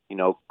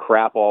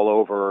 crap all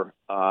over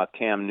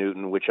Cam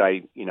Newton, which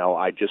I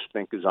just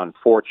think is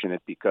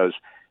unfortunate because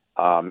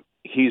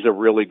he's a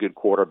really good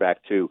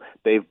quarterback too.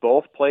 They've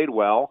both played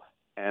well,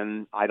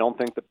 and I don't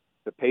think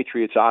the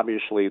Patriots,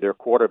 obviously, their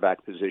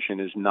quarterback position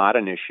is not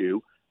an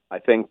issue. I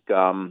think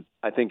you're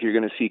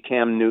going to see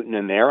Cam Newton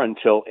in there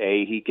until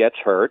he gets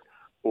hurt,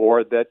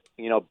 or that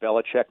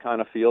Belichick kind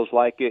of feels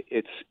like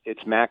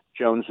it's Mac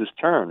Jones's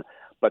turn.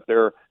 But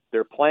they're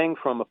playing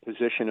from a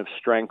position of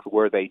strength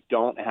where they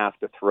don't have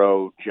to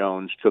throw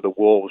Jones to the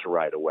wolves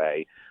right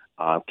away.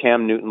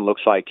 Cam Newton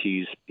looks like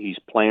he's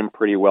playing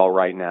pretty well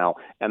right now,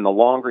 and the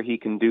longer he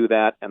can do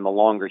that, and the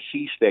longer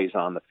he stays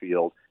on the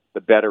field, the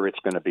better it's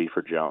going to be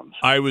for Jones.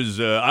 I was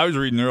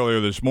reading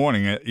earlier this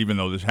morning, even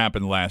though this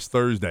happened last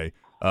Thursday,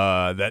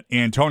 that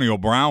Antonio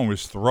Brown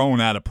was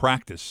thrown out of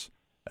practice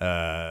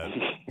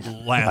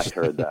last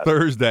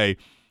Thursday,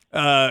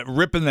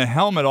 ripping the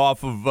helmet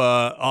off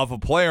a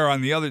player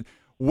on the other.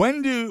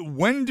 When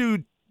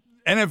do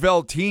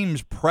NFL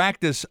teams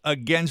practice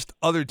against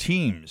other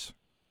teams?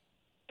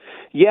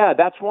 Yeah,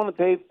 that's one that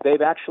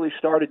they've actually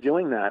started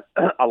doing that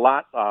a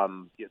lot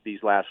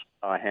these last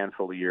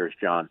handful of years,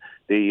 John.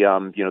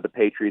 The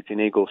Patriots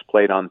and Eagles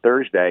played on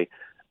Thursday.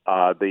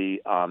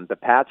 The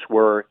Pats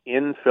were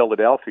in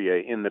Philadelphia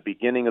in the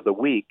beginning of the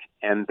week,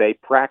 and they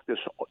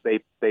practiced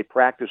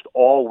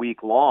all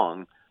week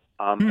long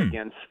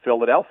against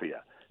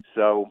Philadelphia.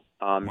 So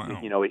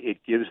it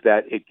gives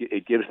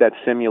that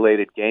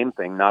simulated game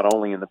thing not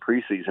only in the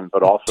preseason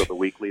but also the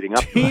week leading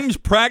up. Teams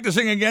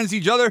practicing against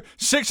each other.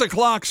 6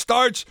 o'clock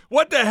starts.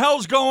 What the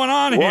hell's going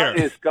on here? What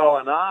is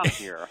going on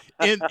here?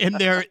 in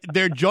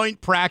their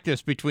joint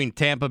practice between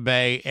Tampa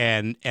Bay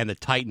and the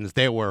Titans,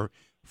 there were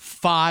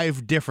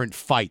 5 different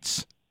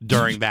fights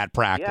during that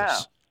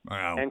practice. Yeah.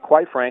 Wow. And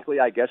quite frankly,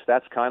 I guess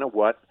that's kind of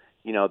what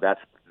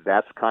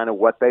that's kind of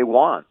what they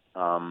want.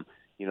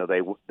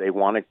 They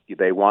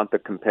want the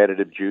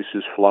competitive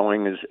juices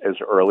flowing as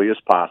early as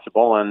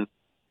possible, and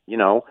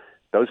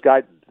those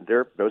guys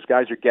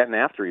are getting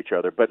after each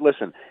other. But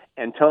listen,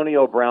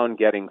 Antonio Brown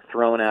getting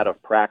thrown out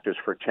of practice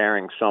for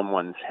tearing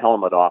someone's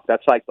helmet off,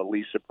 that's like the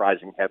least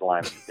surprising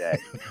headline of the day.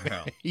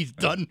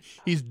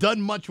 He's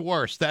done much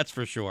worse, that's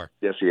for sure.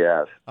 Yes, he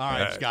has. All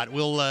right, Scott,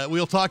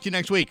 we'll talk to you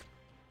next week.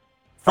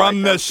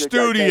 From the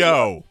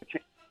studio.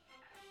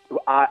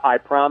 I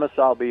promise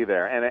I'll be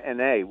there. And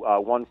hey,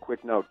 one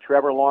quick note.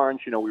 Trevor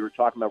Lawrence, we were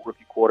talking about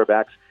rookie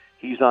quarterbacks.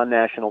 He's on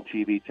national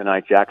TV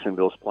tonight.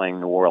 Jacksonville's playing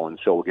New Orleans,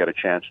 so we'll get a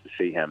chance to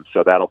see him.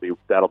 So that'll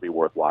be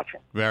worth watching.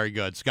 Very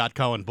good. Scott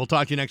Cohen. We'll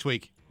talk to you next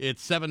week.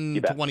 It's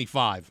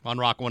 7:25 on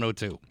Rock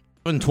 102.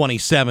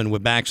 7:27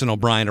 with Bax and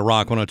O'Brien to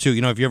Rock 102.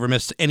 If you ever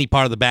missed any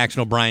part of the Bax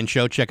and O'Brien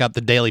show, check out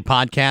the daily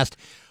podcast.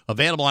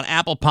 Available on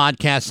Apple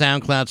Podcasts,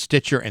 SoundCloud,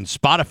 Stitcher, and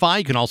Spotify.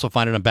 You can also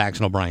find it on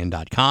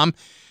BaxandO'Brien.com.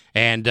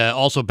 And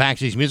also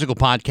Baxy's musical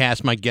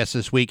podcast. My guest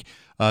this week,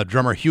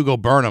 drummer Hugo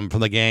Burnham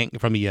from the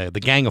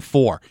Gang of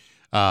Four.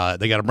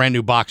 They got a brand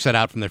new box set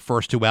out from their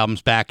first 2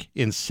 albums back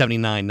in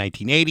 1979,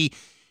 1980.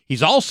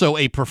 He's also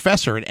a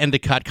professor at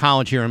Endicott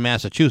College here in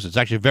Massachusetts.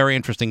 Actually a very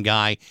interesting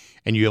guy,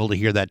 and you're able to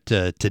hear that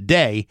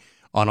today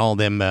on all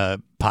them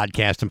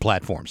podcasts and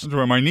platforms. That's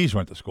where my niece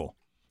went to school.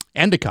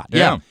 Endicott,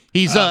 yeah.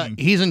 He's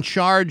in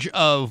charge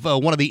of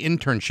one of the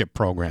internship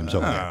programs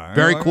over there.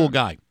 Very cool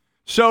guy.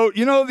 So,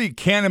 the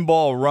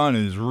Cannonball Run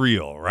is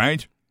real,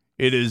 right?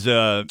 It is.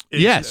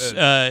 Yes,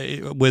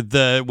 with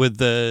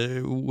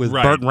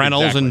Burt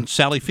Reynolds and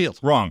Sally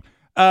Fields. Wrong.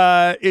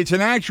 It's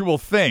an actual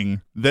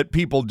thing that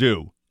people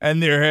do.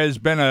 And there has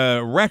been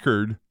a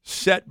record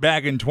set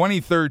back in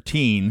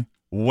 2013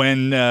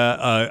 when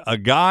a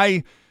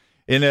guy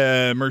in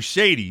a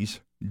Mercedes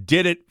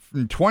did it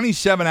in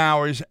 27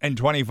 hours and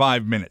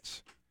 25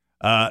 minutes.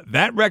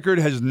 That record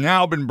has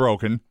now been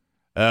broken.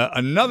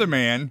 Another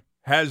man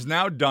has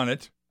now done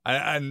it,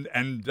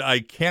 and I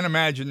can't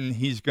imagine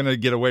he's going to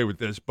get away with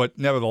this, but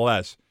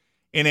nevertheless,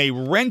 in a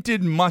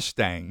rented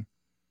Mustang,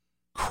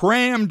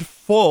 crammed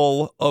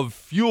full of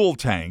fuel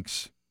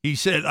tanks. He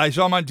said, I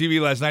saw him on TV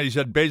last night, he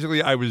said,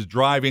 basically, I was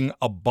driving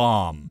a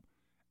bomb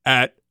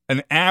at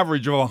an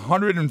average of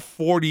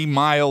 140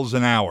 miles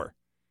an hour,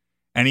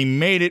 and he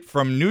made it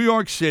from New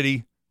York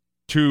City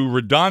to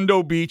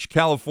Redondo Beach,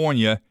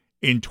 California,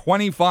 in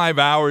 25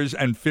 hours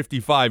and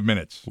 55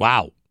 minutes.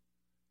 Wow.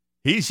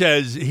 He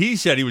said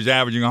he was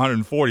averaging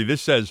 140.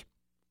 This says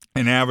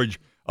an average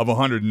of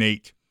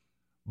 108.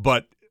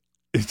 But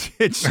it's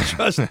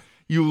just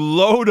you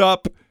load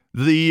up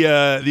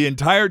the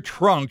entire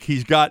trunk.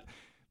 He's got,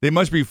 they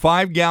must be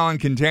 5-gallon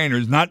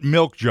containers, not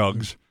milk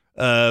jugs,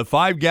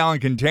 5-gallon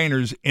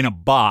containers in a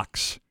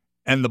box,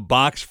 and the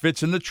box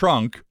fits in the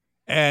trunk.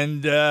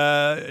 And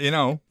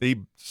he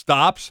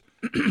stops,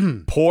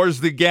 pours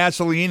the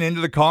gasoline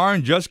into the car,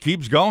 and just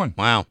keeps going.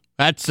 Wow,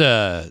 that's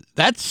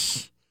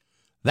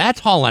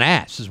hauling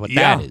ass, is what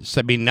that is.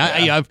 I mean,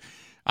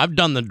 I've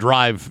done the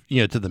drive,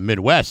 to the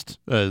Midwest,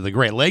 the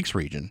Great Lakes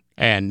region,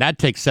 and that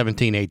takes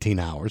 17, 18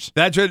 hours.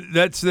 That's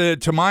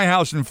to my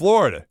house in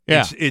Florida.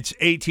 Yeah. It's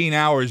 18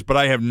 hours, but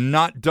I have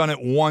not done it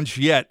once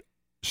yet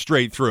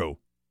straight through.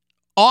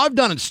 Oh, I've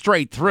done it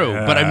straight through,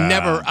 but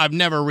I've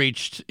never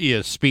reached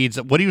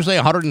speeds. What do you say,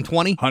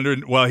 120?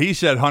 100. Well, he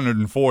said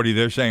 140.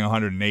 They're saying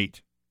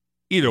 108.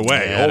 Either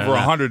way, over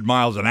 100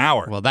 miles an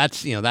hour. Well,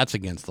 that's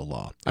against the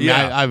law. I mean,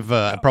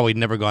 I've probably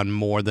never gone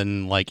more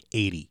than like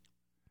 80.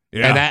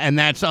 Yeah, and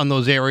that's on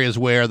those areas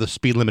where the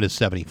speed limit is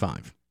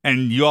 75.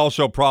 And you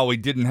also probably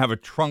didn't have a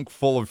trunk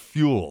full of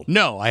fuel.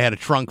 No, I had a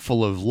trunk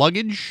full of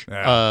luggage,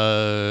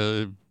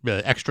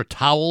 extra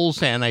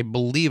towels, and I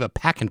believe a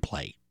pack and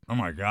play. Oh,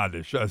 my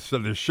God. So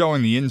they're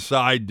showing the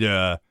inside.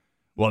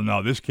 Well,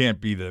 no, this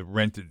can't be the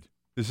rented.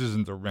 This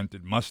isn't the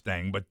rented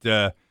Mustang, but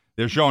they're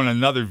showing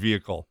another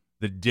vehicle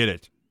that did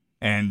it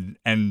and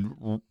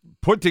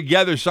put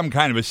together some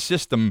kind of a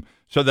system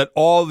so that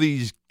all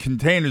these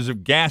containers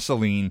of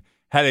gasoline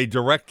had a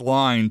direct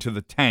line to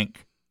the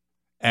tank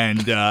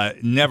and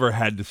never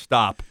had to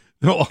stop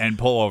and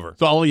pull over.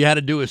 So all you had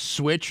to do is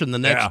switch, and the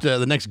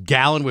next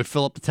gallon would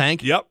fill up the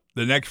tank? Yep.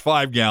 The next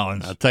 5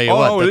 gallons. I'll tell you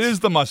what. Oh, it is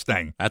the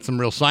Mustang. That's some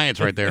real science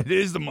right there. It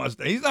is the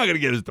Mustang. He's not going to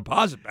get his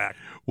deposit back.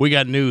 We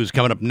got news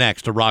coming up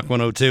next to Rock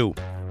 102.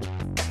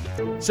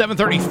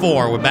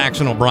 7:34 with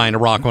Bax and O'Brien to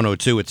Rock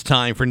 102. It's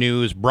time for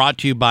news brought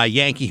to you by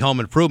Yankee Home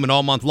Improvement.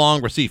 All month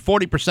long, receive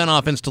 40%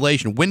 off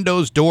installation,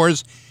 windows,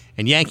 doors,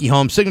 and Yankee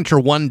Home signature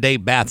one-day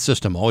bath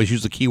system. Always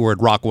use the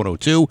keyword Rock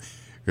 102.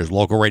 Here's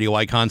local radio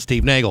icon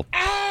Steve Nagel.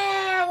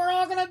 We're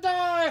all going to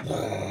die.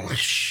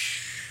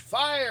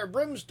 Fire,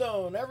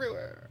 brimstone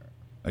everywhere.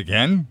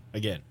 Again.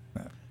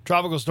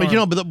 Tropical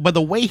storm. But but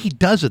the way he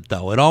does it,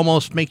 though, it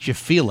almost makes you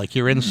feel like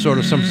you're in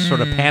some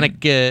sort of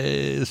panic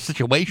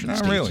situation.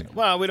 Not really.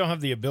 Well, we don't have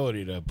the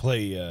ability to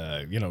play,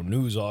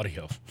 news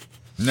audio.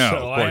 No, so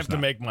of course I have not.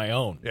 to make my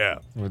own. Yeah.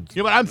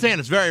 But I'm saying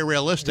it's very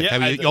realistic. Yeah, I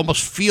mean, you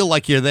almost feel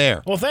like you're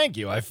there. Well, thank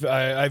you.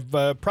 I've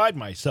pride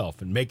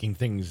myself in making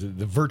things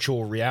the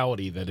virtual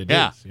reality that it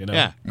is.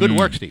 Yeah. Good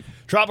work, Steve.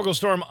 Tropical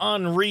storm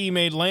Henri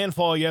made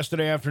landfall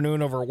yesterday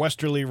afternoon over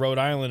westerly Rhode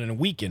Island and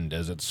weakened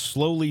as it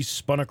slowly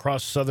spun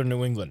across southern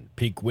New England.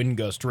 Peak wind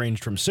gust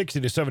ranged from 60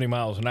 to 70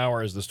 miles an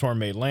hour as the storm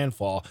made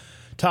landfall.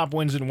 Top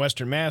winds in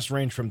western Mass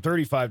range from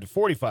 35 to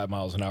 45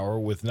 miles an hour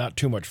with not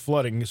too much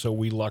flooding, so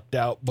we lucked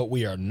out, but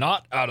we are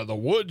not out of the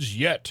woods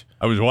yet.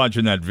 I was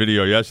watching that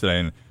video yesterday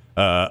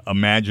and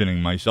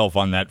imagining myself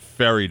on that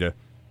ferry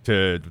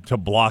to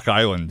Block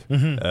Island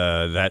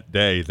that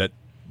day. That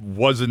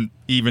wasn't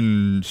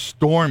even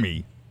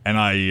stormy, and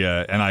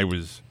I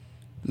was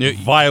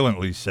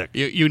violently sick.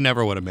 You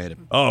never would have made it.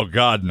 Oh,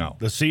 God, no.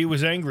 The sea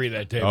was angry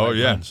that day. Oh, my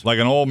yeah. friends. Like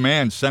an old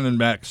man sending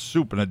back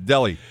soup in a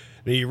deli.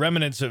 The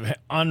remnants of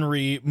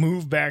Henri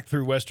move back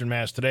through western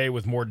Mass today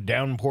with more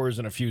downpours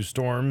and a few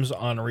storms.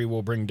 Henri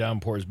will bring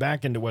downpours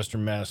back into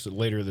western Mass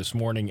later this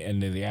morning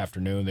and in the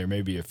afternoon. There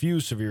may be a few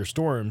severe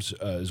storms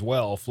as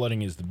well.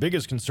 Flooding is the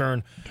biggest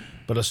concern,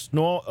 but a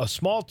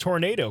small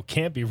tornado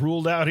can't be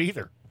ruled out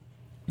either.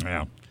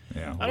 Yeah.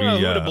 I don't know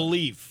who to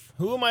believe.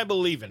 Who am I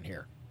believing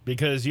here?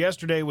 Because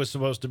yesterday was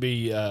supposed to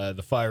be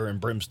the fire and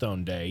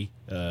brimstone day,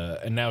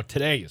 and now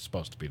today is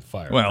supposed to be the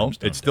fire and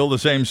brimstone it's still the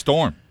same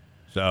storm,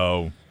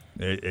 so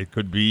it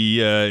could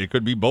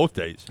be both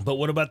days. But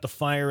what about the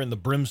fire and the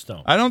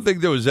brimstone? I don't think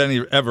there was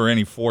ever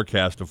any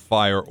forecast of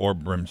fire or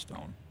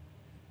brimstone.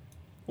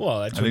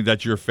 Well, I think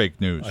that's your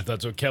fake news. I thought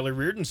that's what Kelly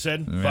Reardon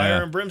said.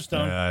 Fire and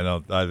brimstone. Yeah,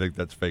 I think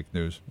that's fake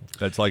news.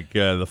 That's like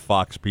the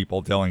Fox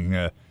people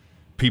telling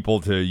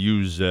people to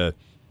use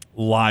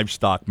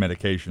livestock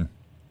medication.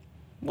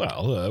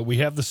 Well, we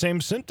have the same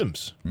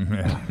symptoms.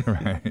 Yeah,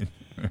 right.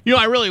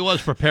 I really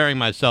was preparing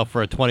myself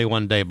for a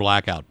 21-day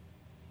blackout.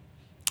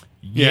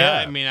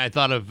 Yeah, I mean, I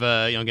thought of,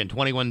 again,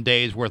 21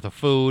 days worth of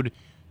food,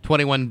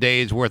 21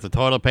 days worth of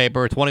toilet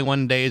paper,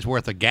 21 days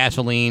worth of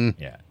gasoline.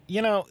 Yeah.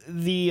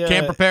 The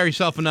can't prepare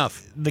yourself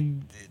enough. The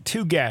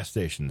 2 gas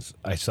stations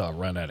I saw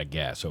run out of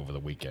gas over the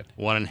weekend.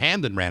 One in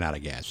Hamden ran out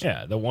of gas.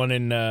 Yeah, the one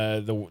in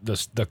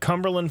the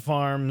Cumberland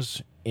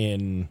Farms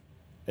in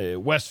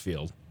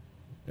Westfield,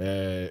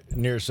 near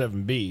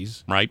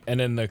 7Bs. Right.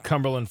 And then the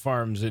Cumberland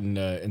Farms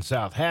in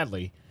South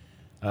Hadley,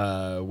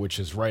 which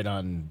is right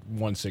on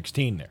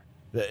 116 there.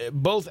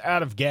 Both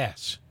out of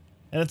gas.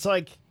 And it's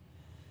like,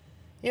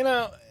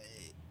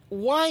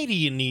 why do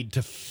you need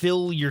to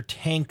fill your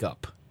tank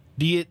up?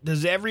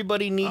 Does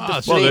everybody need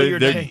to fill your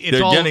tank? They're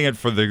getting it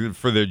for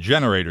the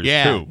generators,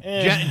 too.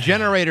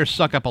 Generators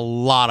suck up a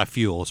lot of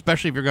fuel,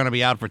 especially if you're going to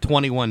be out for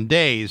 21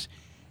 days.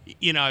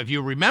 If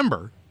you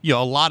remember, a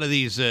lot of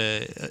these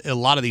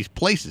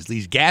places,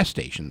 these gas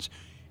stations,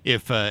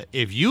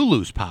 if you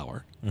lose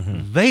power,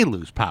 they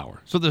lose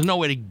power. So there's no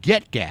way to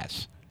get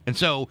gas. And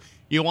so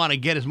you want to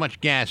get as much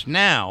gas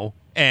now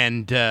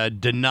and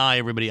deny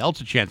everybody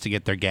else a chance to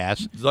get their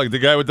gas. It's like the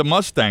guy with the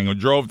Mustang who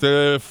drove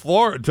to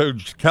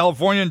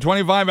California in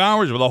 25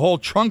 hours with a whole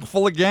trunk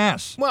full of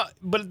gas. Well,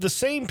 but the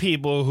same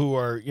people who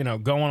are,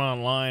 going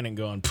online and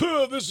going,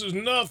 this is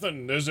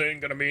nothing. This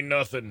ain't going to be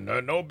nothing.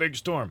 No big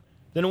storm.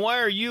 Then why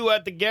are you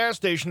at the gas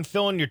station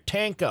filling your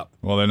tank up?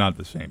 Well, they're not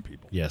the same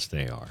people. Yes,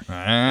 they are.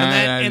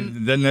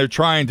 And then they're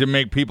trying to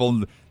make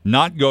people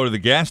not go to the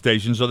gas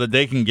station so that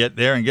they can get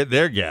there and get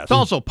their gas. It's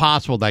also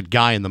possible that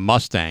guy in the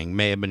Mustang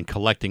may have been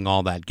collecting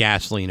all that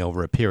gasoline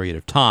over a period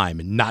of time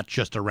and not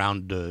just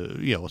around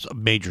a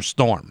major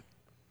storm.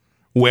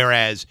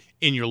 Whereas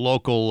in your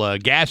local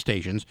gas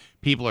stations,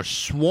 people are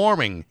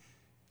swarming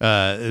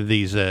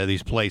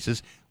these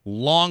places,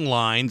 long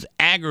lines,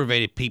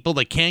 aggravated people.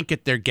 They can't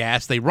get their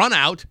gas. They run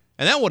out,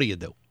 and then what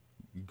do?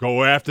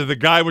 Go after the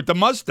guy with the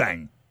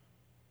Mustang.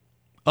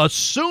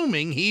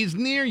 Assuming he's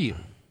near you.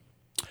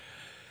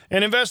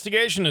 An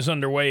investigation is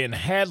underway in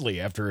Hadley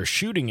after a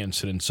shooting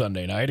incident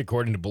Sunday night.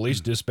 According to police,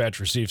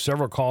 dispatch received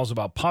several calls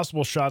about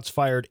possible shots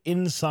fired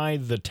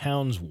inside the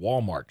town's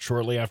Walmart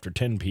shortly after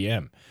 10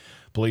 p.m.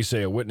 Police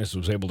say a witness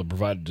was able to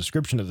provide a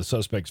description of the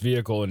suspect's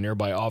vehicle, and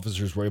nearby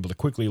officers were able to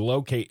quickly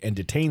locate and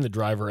detain the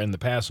driver and the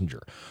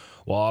passenger.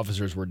 While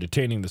officers were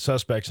detaining the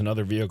suspects,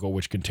 another vehicle,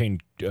 which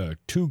contained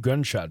 2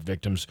 gunshot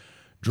victims,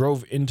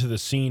 drove into the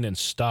scene and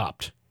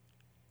stopped.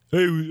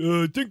 Hey,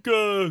 I think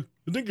you're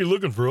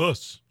looking for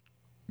us.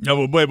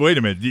 No, wait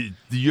a minute.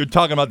 You're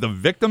talking about the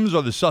victims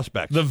or the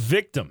suspects? The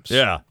victims.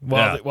 Yeah.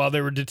 While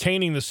they were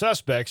detaining the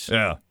suspects,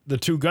 the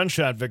 2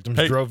 gunshot victims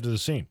drove to the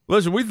scene.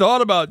 Listen, we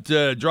thought about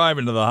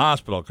driving to the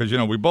hospital because,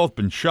 we've both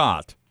been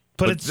shot.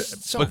 But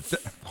it's so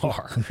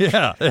far.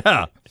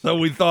 Yeah. So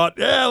we thought,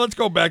 let's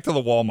go back to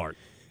the Walmart.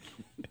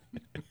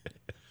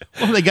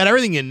 Well, they got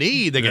everything you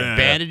need. They got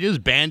bandages,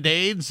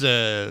 Band-Aids,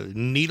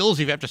 needles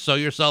if you have to sew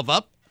yourself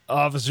up.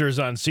 Officers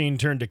on scene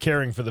turned to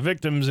caring for the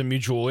victims, and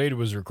mutual aid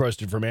was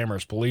requested from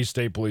Amherst Police,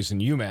 State Police,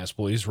 and UMass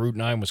Police. Route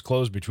 9 was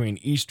closed between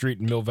East Street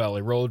and Mill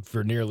Valley Road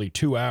for nearly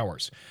 2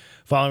 hours.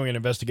 Following an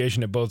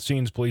investigation at both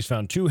scenes, police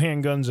found 2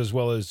 handguns as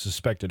well as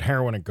suspected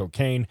heroin and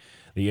cocaine.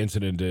 The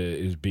incident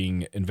is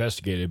being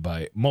investigated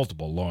by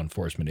multiple law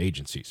enforcement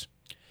agencies.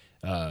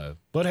 But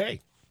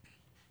hey,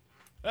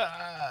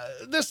 I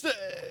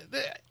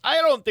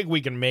don't think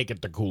we can make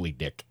it to Cooley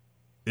Dick.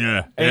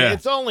 Yeah.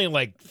 It's only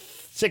like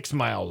 6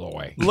 miles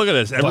away. Look at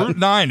this. And Route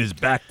 9 is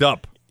backed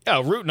up.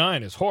 Yeah, Route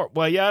 9 is horrible.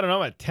 Well, I don't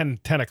know, at 10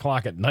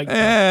 o'clock at night.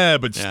 Yeah,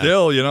 but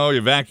still,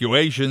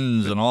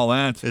 evacuations and all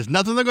that. There's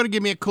nothing they're going to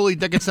give me at Cooley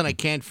Dickinson I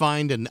can't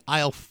find in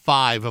aisle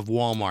 5 of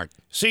Walmart.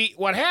 See,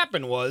 what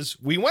happened was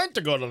we went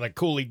to go to the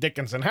Cooley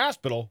Dickinson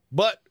Hospital,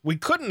 but we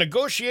couldn't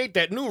negotiate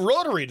that new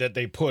rotary that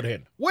they put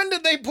in. When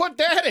did they put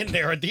that in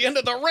there? At the end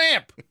of the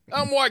ramp?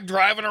 I'm like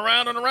driving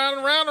around and around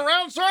and around and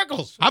around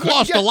circles. I've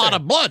lost a lot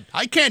of blood.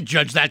 I can't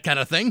judge that kind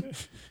of thing.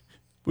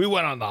 We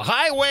went on the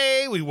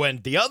highway. We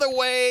went the other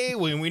way.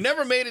 We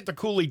never made it to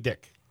Cooley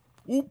Dick.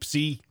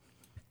 Oopsie.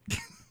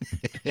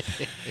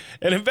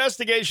 An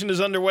investigation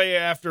is underway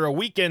after a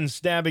weekend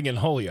stabbing in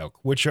Holyoke,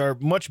 which are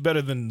much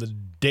better than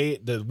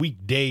the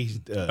weekdays.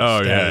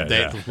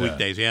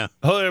 Weekdays, yeah.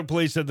 Holyoke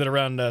police said that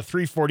around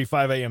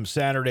 3:45 a.m.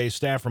 Saturday,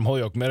 staff from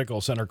Holyoke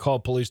Medical Center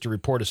called police to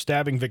report a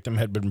stabbing victim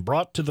had been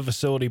brought to the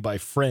facility by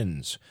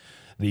friends.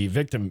 The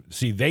victim,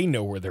 they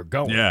know where they're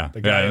going. Yeah,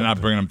 they're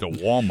not bringing them to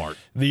Walmart.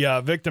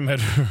 The victim had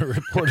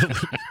reportedly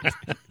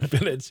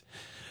been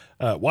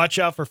watch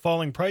out for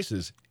falling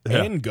prices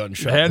and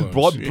gunshot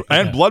wounds.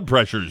 And blood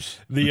pressures.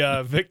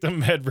 The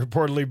victim had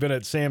reportedly been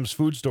at Sam's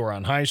Food Store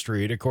on High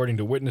Street. According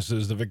to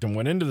witnesses, the victim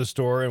went into the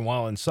store, and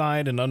while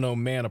inside, an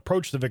unknown man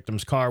approached the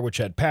victim's car, which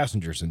had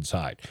passengers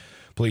inside.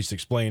 Police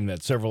explained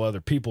that several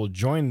other people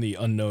joined the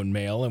unknown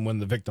male, and when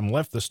the victim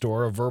left the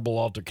store, a verbal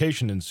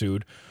altercation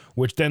ensued,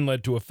 which then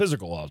led to a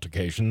physical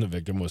altercation. The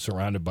victim was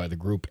surrounded by the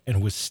group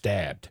and was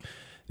stabbed.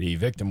 The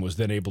victim was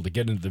then able to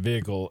get into the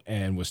vehicle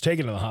and was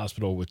taken to the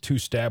hospital with 2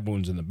 stab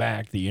wounds in the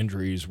back. The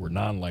injuries were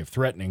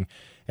non-life-threatening.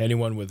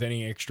 Anyone with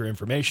any extra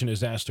information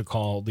is asked to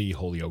call the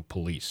Holyoke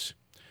police.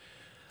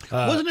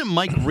 Wasn't it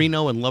Mike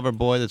Reno and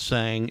Loverboy that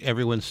sang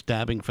Everyone's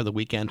Stabbing for the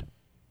Weekend?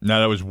 No,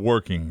 that was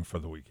Working for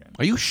the Weekend.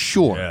 Are you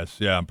sure?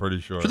 Yes, I'm pretty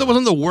sure. So that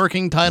wasn't the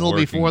working title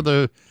before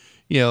the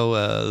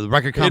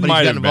record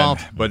companies got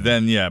involved? But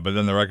then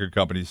the record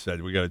company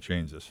said, we got to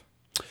change this.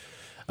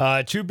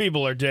 2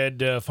 people are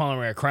dead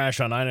following a crash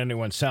on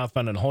I-91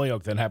 southbound in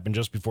Holyoke that happened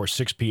just before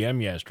 6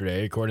 p.m.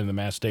 yesterday. According to the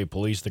Mass State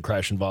Police, the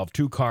crash involved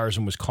 2 cars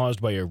and was caused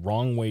by a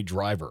wrong-way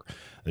driver.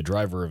 The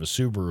driver of a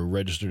Subaru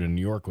registered in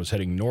New York was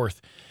heading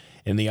north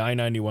in the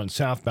I-91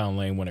 southbound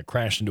lane when it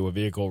crashed into a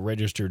vehicle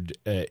registered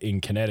in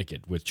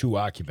Connecticut with 2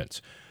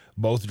 occupants.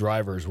 Both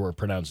drivers were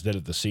pronounced dead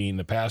at the scene.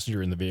 The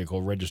passenger in the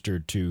vehicle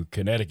registered to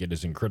Connecticut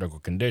is in critical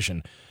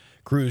condition.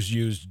 Crews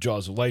used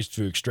jaws of lice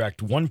to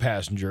extract 1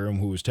 passenger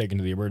who was taken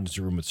to the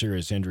emergency room with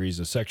serious injuries.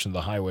 A section of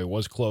the highway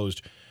was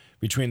closed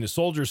between the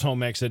Soldiers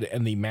Home exit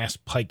and the Mass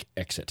Pike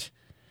exit.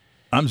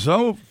 I'm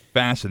so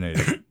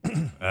fascinated.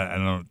 I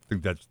don't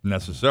think that's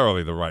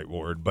necessarily the right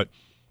word, but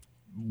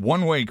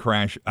wrong-way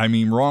crashes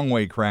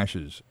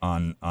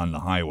on the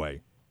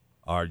highway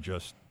are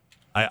just,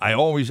 I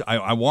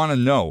want to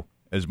know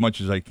as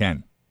much as I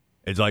can.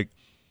 It's like,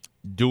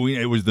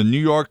 it was the New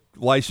York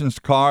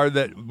licensed car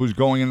that was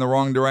going in the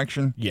wrong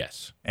direction?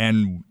 Yes.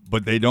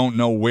 But they don't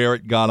know where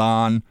it got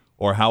on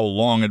or how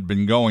long it had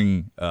been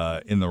going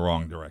in the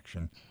wrong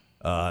direction.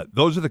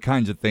 Those are the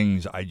kinds of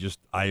things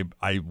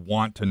I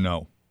want to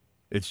know.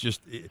 It's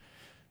just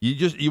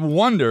you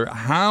wonder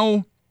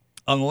how,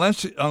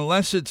 unless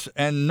it's,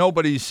 and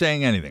nobody's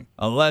saying anything,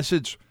 unless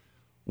it's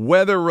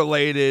weather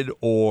related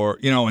or,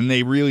 and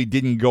they really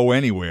didn't go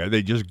anywhere.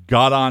 They just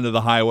got onto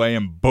the highway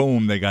and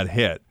boom, they got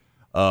hit.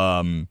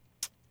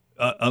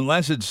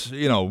 Unless it's,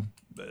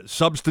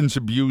 substance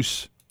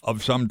abuse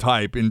of some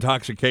type,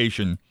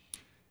 intoxication,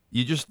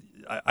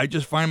 I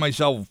just find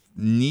myself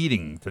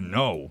needing to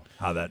know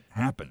how that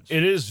happens.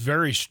 It is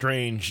very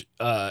strange,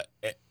 and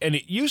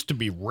it used to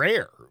be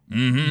rare,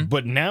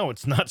 but now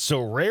it's not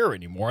so rare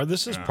anymore.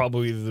 This is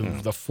probably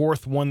the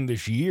fourth one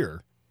this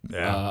year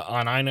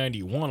on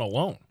I-91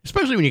 alone.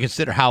 Especially when you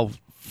consider how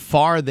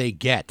far they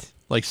get.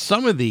 Like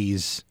some of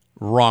these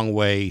wrong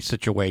way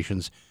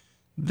situations,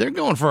 they're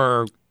going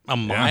for a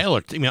mile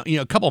or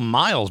a couple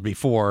miles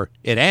before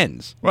it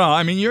ends. Well,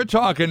 I mean, you're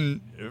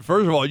talking,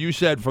 first of all, you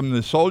said from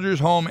the Soldiers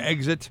Home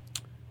exit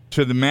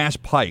to the Mass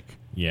Pike.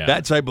 Yeah.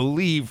 That's, I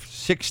believe,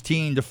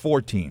 16 to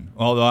 14.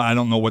 Although I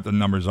don't know what the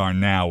numbers are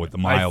now with the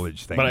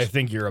mileage thing. But I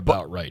think you're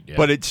about right. Yeah.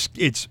 But it's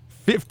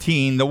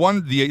 15.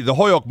 The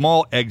Holyoke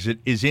Mall exit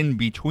is in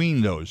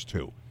between those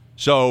two.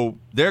 So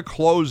they're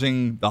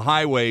closing the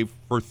highway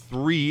for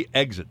 3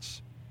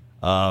 exits.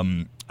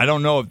 I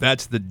don't know if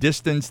that's the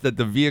distance that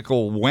the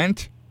vehicle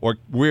went or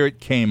where it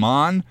came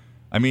on.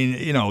 I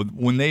mean,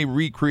 when they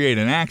recreate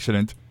an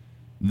accident,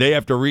 they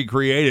have to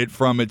recreate it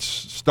from its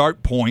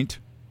start point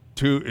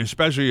to,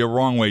 especially a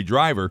wrong-way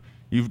driver,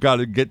 you've got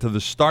to get to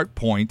the start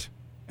point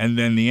and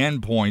then the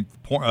end point,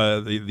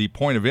 the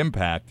point of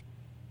impact,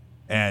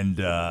 and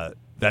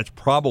that's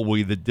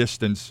probably the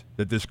distance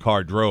that this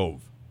car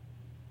drove.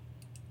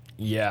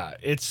 Yeah,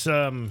 it's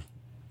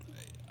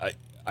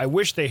I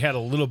wish they had a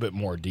little bit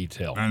more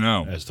detail. I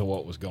know. As to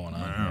what was going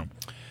on.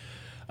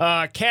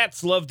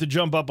 Cats love to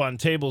jump up on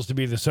tables to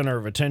be the center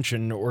of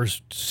attention or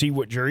see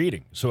what you're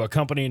eating. So a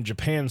company in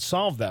Japan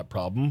solved that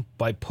problem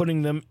by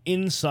putting them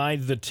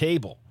inside the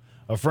table.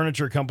 A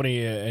furniture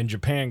company in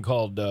Japan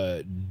called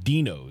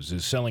Dino's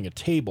is selling a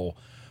table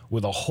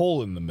with a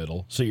hole in the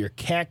middle so your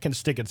cat can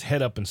stick its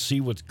head up and see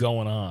what's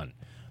going on.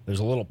 There's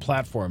a little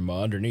platform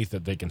underneath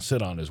that they can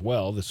sit on as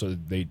well, so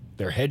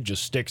their head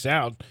just sticks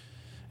out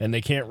and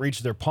they can't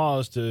reach their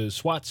paws to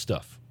swat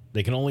stuff.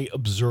 They can only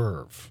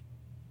observe.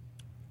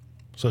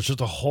 So it's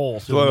just a hole.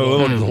 So a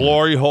little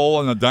glory hole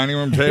on the dining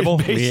room table?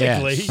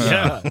 Basically,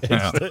 yeah.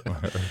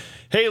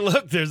 Hey,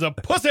 look, there's a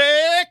pussy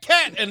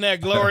cat in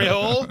that glory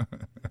hole.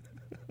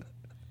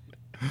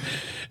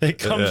 It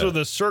comes with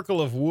a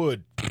circle of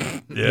wood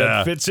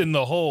that fits in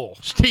the hole.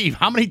 Steve,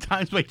 how many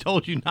times have I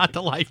told you not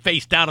to lie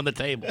face down on the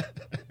table?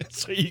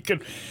 So you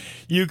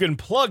can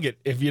plug it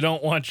if you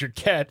don't want your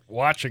cat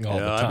watching all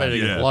the time. I bet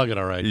you can plug it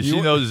all right. You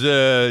seen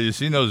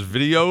those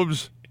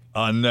videos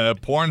on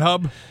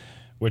Pornhub?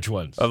 Which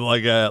ones? Of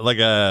like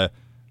a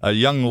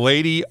young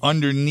lady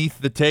underneath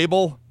the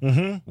table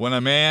when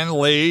a man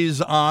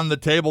lays on the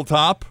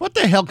tabletop. What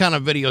the hell kind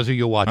of videos are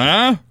you watching?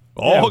 Huh?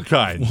 All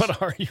kinds.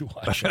 What are you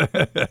watching?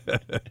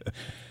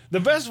 The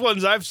best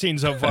ones I've seen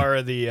so far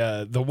are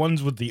the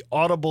ones with the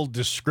audible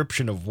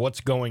description of what's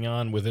going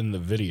on within the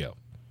video.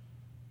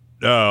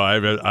 No, I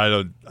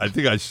don't. I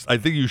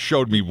think you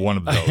showed me one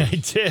of those. I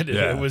did.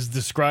 Yeah. It was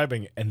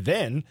describing, and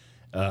then.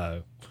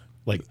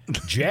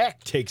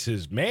 Jack takes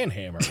his man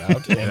hammer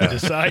out and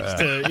decides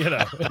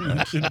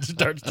to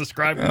starts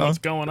describing what's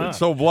going on.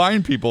 So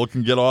blind people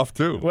can get off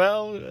too.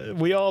 Well,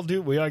 we all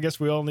do. I guess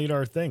we all need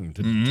our thing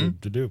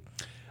to do.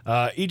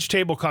 Each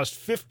table costs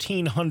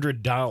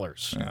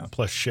 $1,500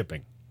 plus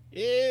shipping.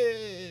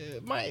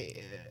 If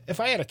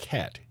I had a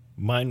cat,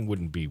 mine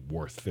wouldn't be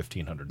worth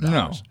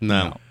 $1,500.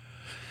 No.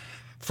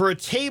 For a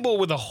table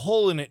with a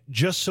hole in it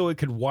just so it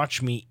could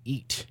watch me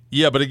eat.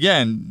 Yeah, but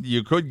again,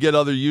 you could get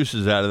other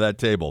uses out of that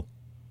table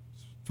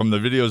from the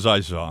videos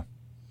I saw.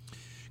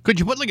 Could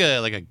you put like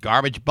a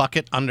garbage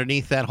bucket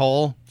underneath that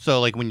hole?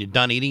 So like when you're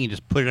done eating, you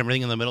just put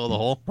everything in the middle of the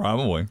hole?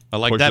 Probably. I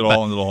like Push that. It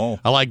all into the hole.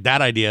 I like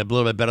that idea a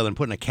little bit better than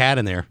putting a cat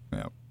in there.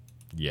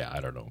 Yeah,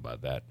 I don't know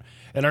about that.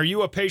 And are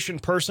you a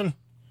patient person?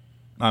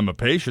 I'm a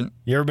patient.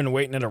 You ever been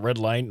waiting at a red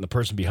light and the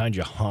person behind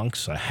you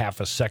honks a half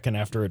a second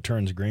after it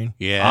turns green?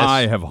 Yes.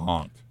 I have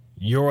honked.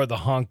 You're the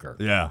honker.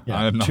 Yeah,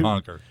 I am the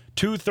honker.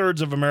 2/3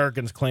 of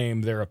Americans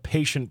claim they're a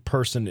patient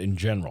person in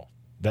general.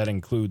 That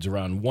includes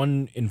around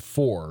 1 in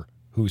 4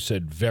 who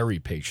said very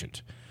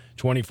patient.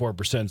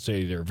 24%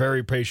 say they're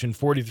very patient.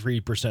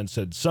 43%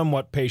 said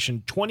somewhat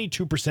patient.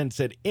 22%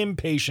 said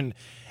impatient.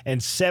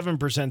 And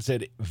 7%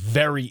 said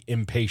very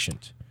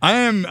impatient.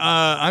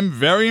 I'm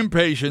very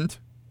impatient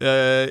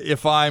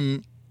if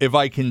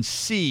I can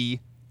see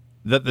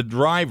that the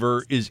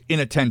driver is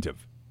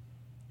inattentive.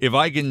 If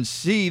I can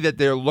see that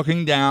they're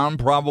looking down,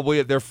 probably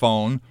at their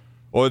phone,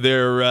 or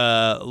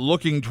they're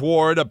looking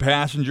toward a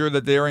passenger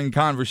that they're in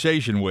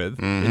conversation with,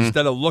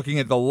 instead of looking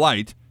at the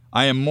light,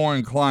 I am more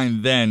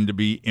inclined then to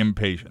be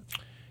impatient.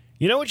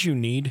 You know what you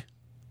need?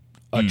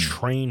 A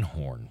train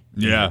horn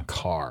in your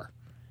car.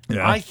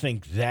 Yeah. I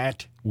think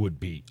that would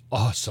be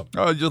awesome.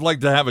 I'd just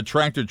like to have a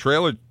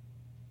tractor-trailer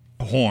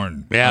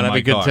horn. Yeah, that'd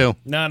be good, too.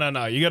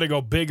 No. You got to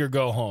go big or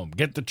go home.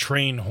 Get the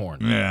train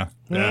horn. Yeah.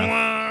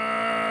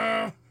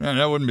 Yeah,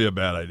 that wouldn't be a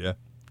bad idea.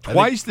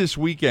 Twice this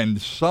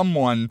weekend,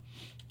 someone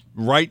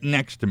right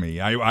next to me,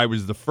 I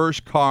was the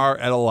first car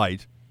at a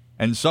light,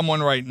 and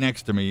someone right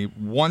next to me,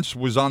 once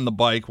was on the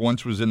bike,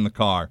 once was in the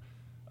car.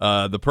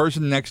 The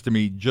person next to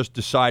me just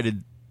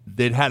decided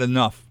they'd had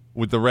enough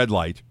with the red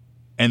light,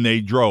 and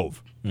they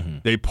drove. Mm-hmm.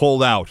 They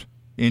pulled out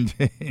into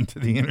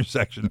the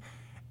intersection,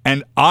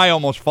 and I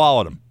almost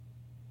followed them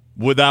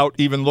without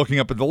even looking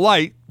up at the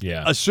light,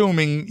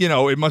 assuming,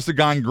 it must have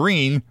gone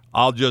green.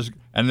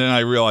 And then I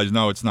realized,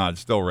 no, it's not.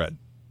 It's still red.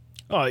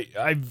 Oh,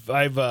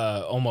 I've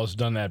almost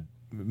done that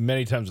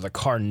many times with a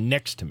car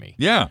next to me.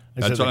 Yeah,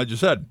 that's what I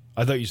just said.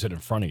 I thought you said in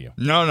front of you.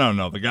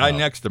 No, the guy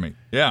next to me.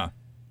 Yeah.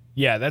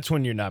 Yeah, that's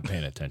when you're not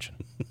paying attention.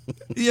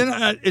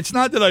 It's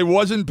not that I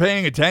wasn't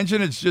paying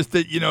attention. It's just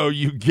that,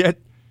 you get,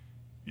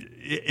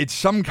 it's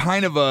some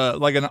kind of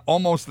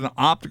almost an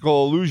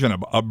optical illusion,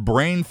 a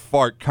brain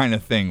fart kind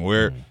of thing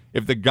where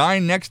if the guy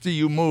next to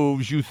you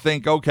moves, you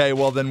think, okay,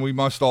 well, then we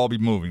must all be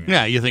moving.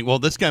 Yeah, you think, well,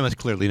 this guy must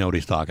clearly know what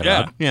he's talking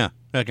about. Yeah,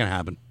 that can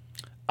happen.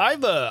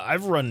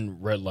 I've run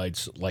red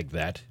lights like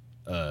that,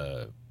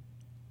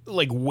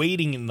 like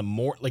waiting in the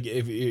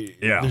if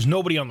there's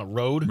nobody on the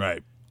road.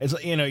 Right. It's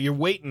you're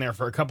waiting there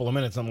for a couple of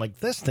minutes. I'm like,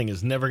 this thing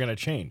is never going to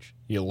change.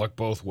 You look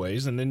both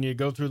ways, and then you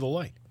go through the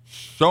light.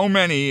 So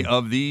many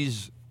of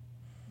these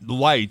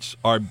lights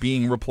are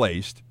being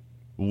replaced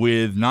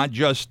with not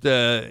just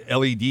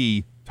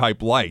LED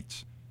type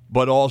lights,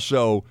 but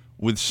also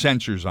with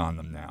sensors on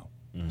them now,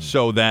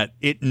 so that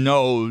it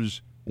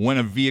knows when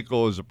a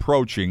vehicle is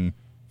approaching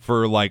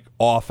for like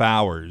off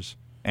hours,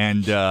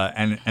 and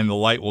the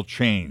light will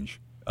change.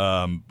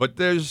 But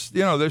there's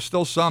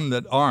still some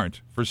that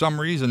aren't. For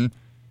some reason,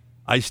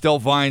 I still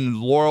find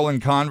Laurel and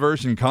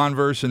Converse and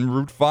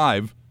Route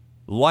 5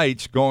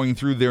 lights going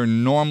through their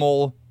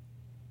normal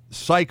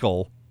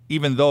cycle,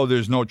 even though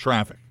there's no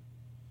traffic.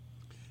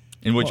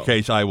 In which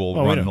case, I will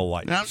run the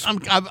light. Now,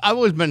 I've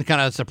always been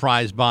kind of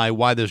surprised by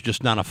why there's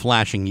just not a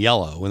flashing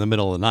yellow in the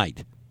middle of the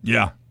night.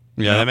 Yeah.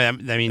 Yeah, I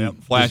mean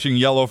flashing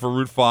yellow for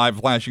Route 5,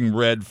 flashing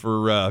red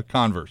for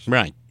Converse.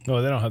 Right. No,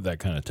 they don't have that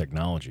kind of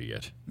technology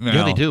yet.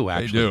 Yeah, they do,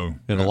 actually. They do.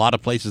 In a lot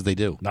of places, they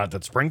do. Not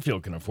that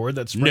Springfield can afford.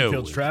 That's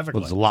Springfield's traffic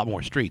light. There's a lot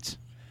more streets.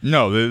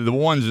 No, the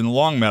ones in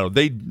Longmeadow,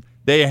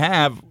 they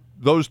have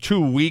those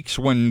 2 weeks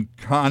when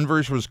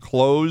Converse was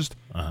closed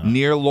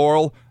near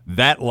Laurel,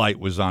 that light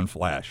was on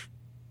flash.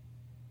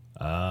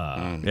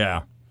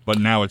 Yeah, but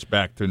now it's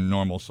back to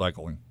normal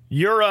cycling.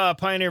 Your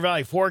Pioneer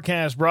Valley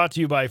forecast brought to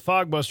you by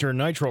Fogbuster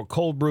Nitro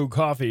Cold Brew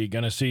Coffee.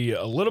 Going to see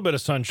a little bit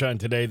of sunshine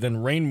today, then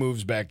rain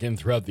moves back in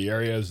throughout the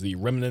area as the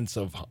remnants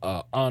of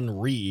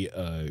Henri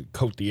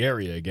coat the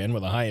area again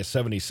with a high of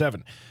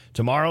 77.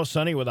 Tomorrow,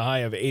 sunny with a high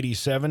of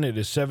 87. It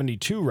is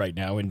 72 right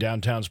now in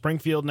downtown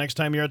Springfield. Next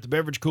time you're at the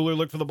beverage cooler,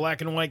 look for the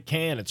black and white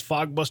can. It's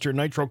Fogbuster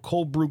Nitro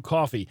Cold Brew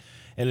Coffee.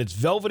 And it's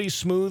velvety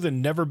smooth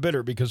and never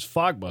bitter because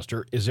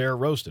Fogbuster is air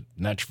roasted.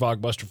 And that's your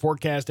Fogbuster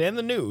forecast and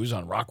the news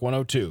on Rock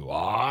 102.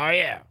 Oh,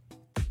 yeah.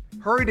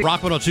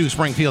 Rock 102,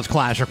 Springfield's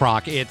Classic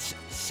Rock. It's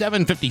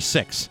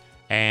 7:56.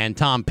 And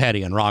Tom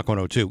Petty on Rock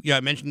 102. Yeah,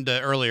 I mentioned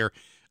earlier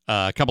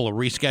a couple of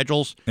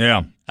reschedules.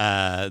 Yeah.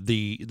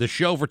 The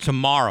show for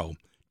tomorrow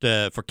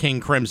for King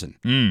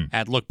Crimson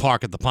at Look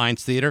Park at the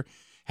Pines Theater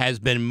has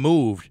been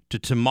moved to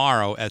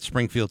tomorrow at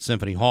Springfield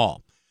Symphony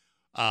Hall.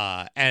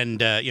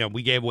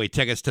 We gave away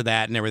tickets to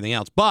that and everything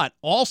else. But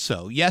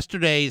also,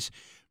 yesterday's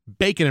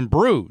Bacon and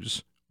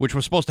Brews, which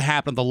was supposed to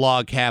happen at the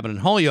Log Cabin in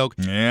Holyoke,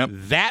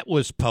 that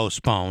was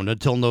postponed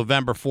until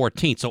November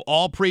 14th. So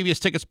all previous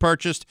tickets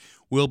purchased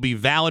will be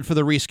valid for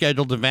the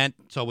rescheduled event.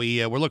 So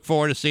we're looking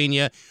forward to seeing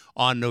you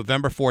on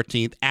November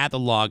 14th at the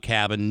Log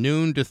Cabin,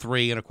 noon to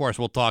 3. And, of course,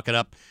 we'll talk it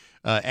up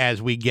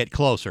as we get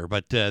closer.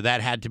 But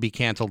that had to be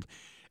canceled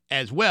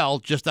as well,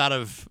 just out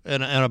of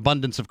an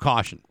abundance of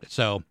caution.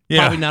 So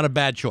probably not a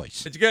bad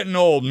choice. It's getting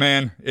old,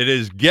 man. It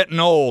is getting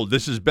old.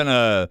 This has been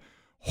a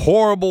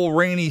horrible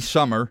rainy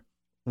summer,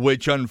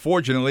 which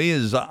unfortunately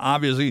is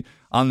obviously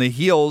on the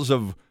heels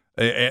of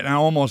an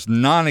almost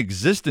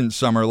non-existent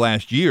summer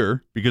last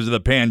year because of the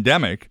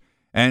pandemic.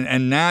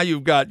 And now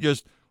you've got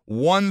just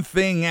one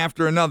thing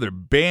after another.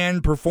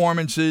 Band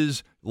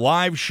performances,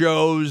 live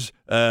shows,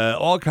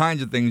 all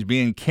kinds of things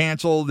being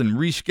canceled and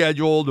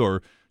rescheduled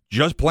or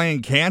just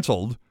plain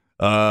canceled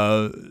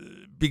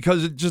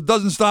because it just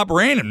doesn't stop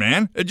raining,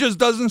 man. It just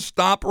doesn't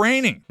stop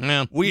raining.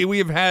 Yeah. We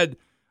have had,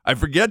 I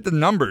forget the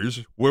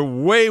numbers, we're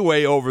way,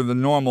 way over the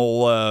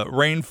normal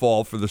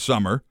rainfall for the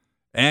summer.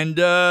 And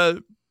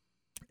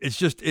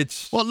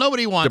it's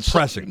nobody wants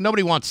depressing.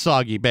 Nobody wants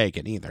soggy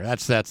bacon either.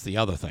 That's the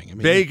other thing. I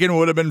mean, bacon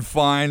would have been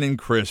fine and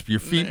crisp. Your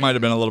feet might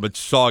have been a little bit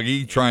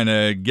soggy trying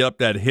to get up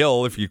that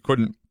hill if you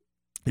couldn't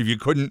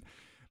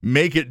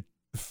make it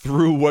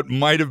through what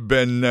might have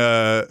been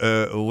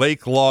a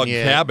lake log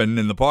cabin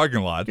in the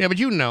parking lot. Yeah, but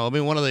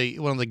one of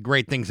the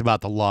great things about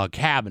the log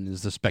cabin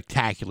is the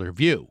spectacular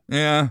view.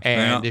 Yeah.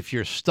 And if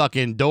you're stuck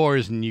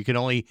indoors and you can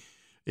only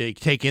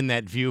take in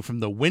that view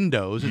from the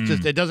windows,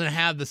 it doesn't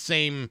have the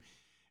same.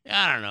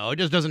 I don't know. It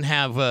just doesn't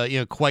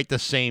have quite the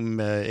same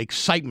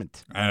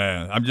excitement.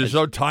 I'm just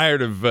so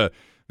tired of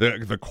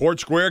The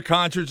Court Square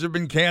concerts have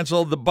been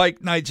canceled. The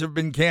bike nights have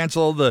been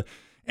canceled. The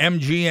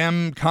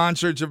MGM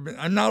concerts have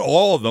been, not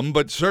all of them,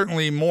 but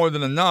certainly more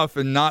than enough,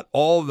 and not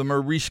all of them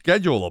are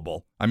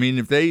reschedulable. I mean,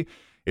 if they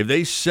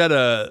set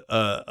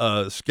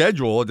a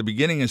schedule at the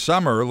beginning of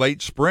summer or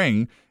late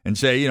spring and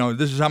say,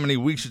 this is how many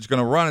weeks it's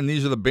going to run, and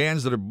these are the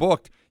bands that are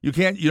booked, you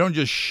don't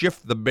just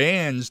shift the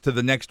bands to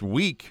the next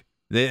week.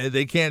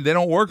 They can't. They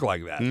don't work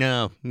like that.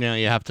 No,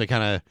 you have to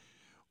kind of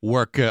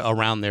work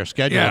around their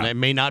schedule, and it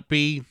may not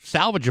be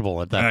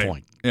salvageable at that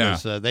point. Yeah,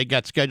 because they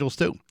got schedules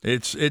too.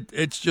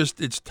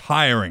 It's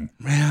tiring.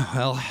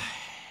 Well,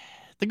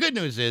 the good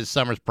news is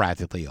summer's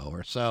practically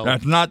over. So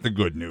that's not the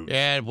good news.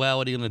 Yeah, well,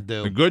 what are you going to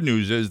do? The good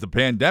news is the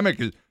pandemic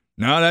is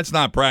that's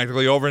not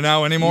practically over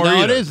now anymore. No,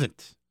 either. It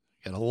isn't.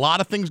 Got a lot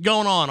of things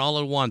going on all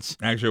at once.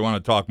 Actually, I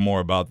want to talk more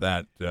about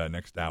that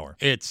next hour.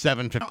 It's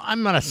 7:50.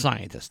 I'm not a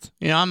scientist.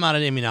 I'm not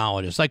an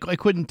immunologist. I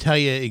couldn't tell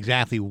you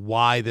exactly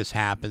why this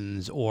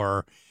happens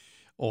or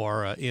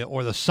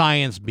the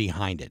science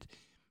behind it.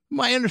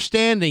 My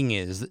understanding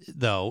is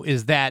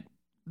that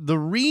the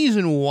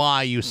reason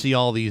why you see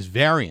all these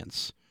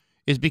variants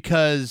is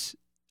because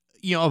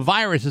a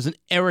virus is an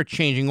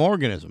ever-changing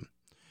organism,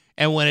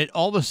 and when it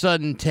all of a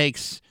sudden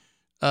takes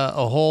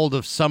a hold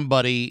of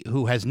somebody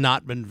who has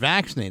not been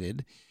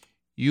vaccinated,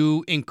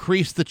 you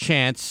increase the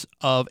chance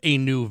of a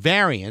new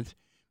variant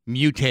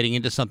mutating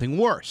into something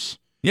worse.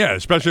 Yeah,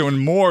 especially when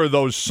more of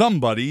those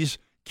somebodies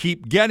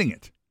keep getting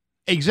it.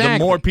 Exactly.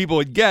 The more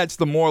people it gets,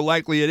 the more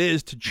likely it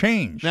is to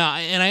change. Now,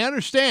 and I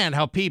understand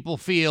how people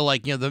feel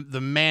like, the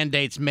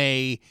mandates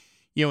may,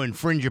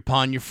 infringe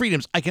upon your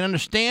freedoms. I can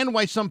understand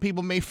why some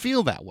people may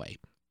feel that way.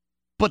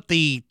 But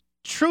the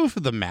truth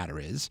of the matter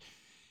is,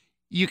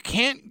 you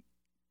can't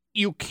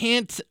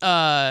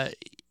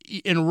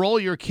enroll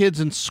your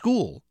kids in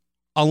school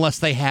unless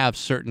they have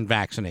certain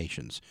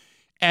vaccinations.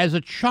 As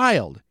a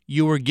child,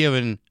 you were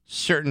given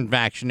certain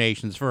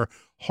vaccinations for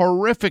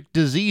horrific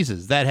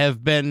diseases that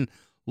have been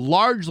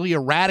largely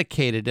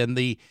eradicated in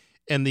the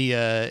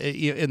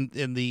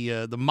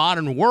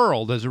modern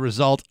world as a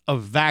result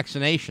of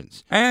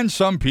vaccinations. And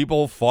some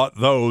people fought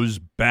those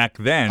back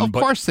then. Of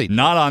course they did.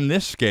 Not on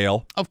this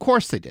scale. Of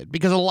course they did,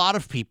 because a lot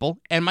of people,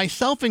 and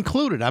myself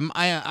included,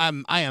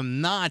 I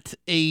am not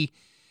a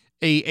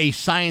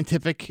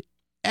scientific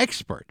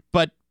expert,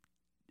 but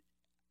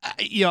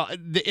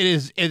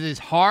it is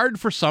hard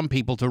for some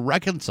people to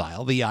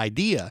reconcile the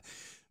idea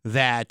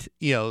that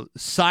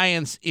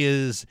science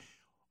is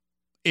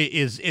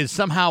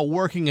somehow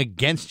working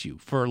against you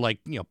for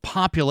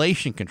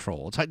population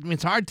control.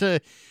 It's hard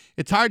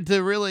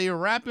to really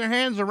wrap your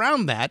hands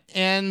around that,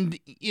 and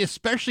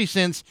especially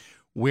since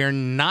we're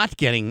not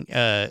getting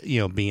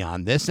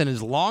beyond this, and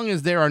as long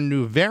as there are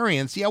new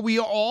variants, we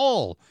are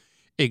all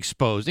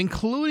exposed,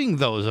 including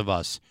those of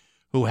us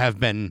who have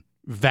been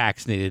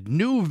vaccinated.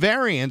 New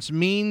variants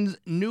means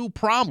new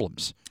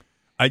problems.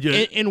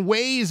 In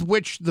ways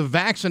which the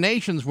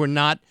vaccinations were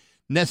not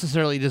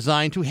necessarily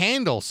designed to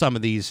handle some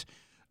of these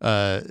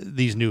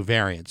new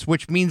variants,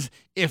 which means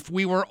if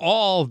we were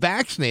all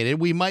vaccinated,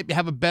 we might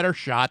have a better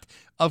shot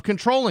of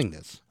controlling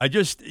this.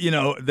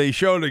 They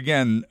showed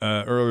again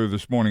earlier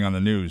this morning on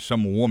the news,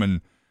 some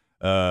woman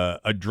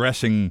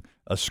addressing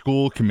a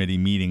school committee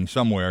meeting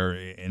somewhere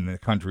in the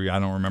country. I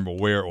don't remember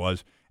where it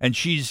was. And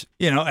she's,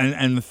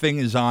 and the thing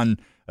is on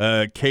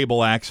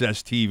cable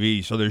access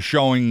TV. So they're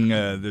showing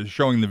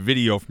the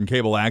video from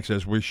cable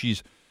access where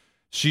she's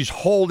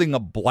holding a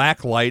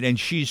black light and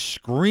she's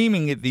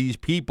screaming at these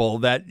people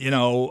that,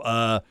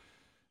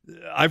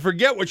 I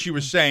forget what she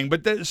was saying,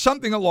 but there's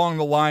something along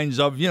the lines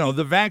of,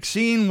 the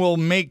vaccine will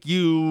make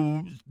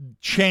you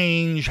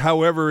change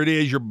however it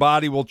is. Your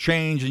body will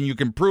change and you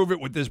can prove it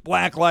with this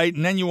black light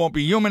and then you won't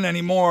be human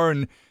anymore.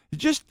 And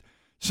just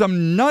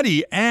some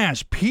nutty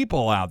ass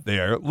people out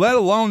there, let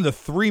alone the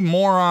three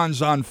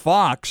morons on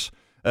Fox,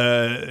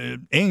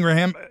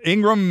 Ingram,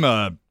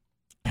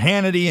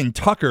 Hannity, and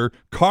Tucker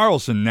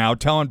Carlson, now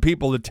telling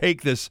people to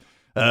take this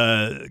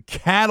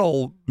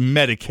cattle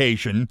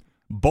medication,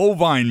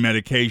 bovine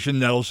medication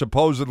that'll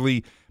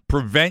supposedly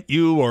prevent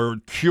you or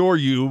cure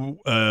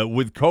you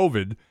with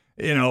COVID,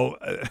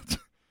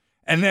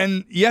 And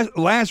then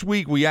last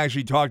week we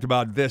actually talked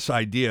about this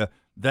idea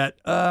that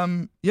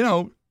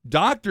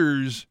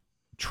doctors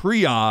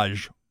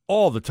triage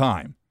all the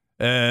time.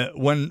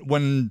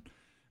 When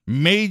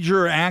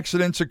major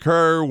accidents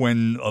occur,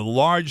 when a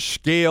large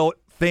scale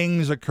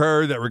things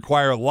occur that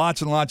require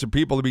lots and lots of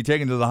people to be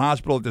taken to the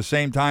hospital at the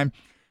same time,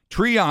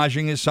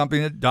 triaging is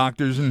something that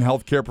doctors and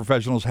healthcare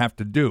professionals have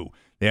to do.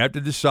 They have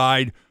to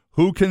decide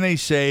who can they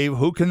save,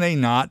 who can they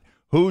not,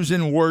 who's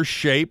in worse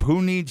shape,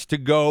 who needs to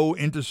go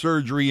into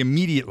surgery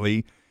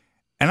immediately.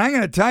 And I'm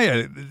going to tell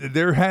you,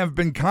 there have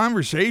been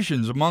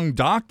conversations among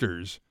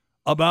doctors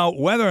about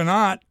whether or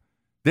not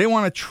they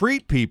want to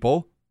treat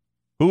people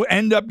who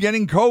end up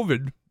getting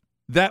COVID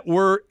that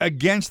were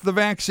against the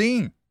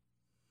vaccine.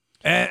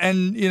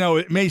 And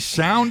it may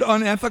sound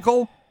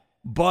unethical,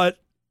 but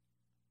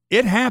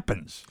it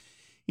happens.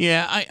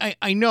 Yeah,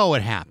 I know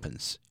it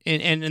happens.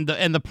 And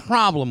the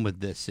problem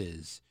with this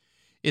is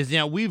is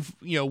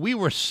we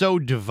were so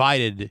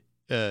divided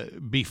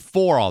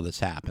before all this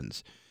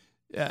happens,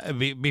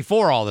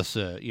 before all this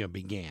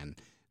began,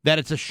 that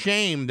it's a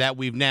shame that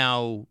we've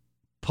now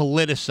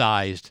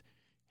politicized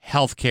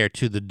healthcare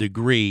to the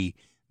degree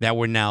that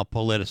we're now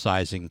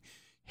politicizing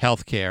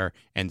healthcare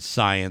and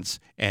science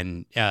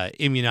and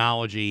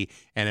immunology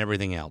and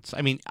everything else.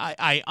 I mean,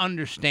 I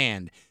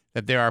understand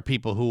that there are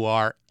people who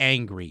are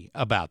angry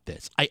about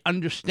this. I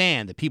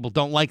understand that people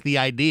don't like the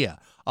idea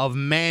of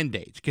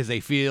mandates because they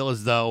feel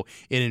as though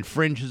it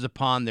infringes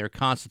upon their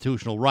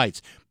constitutional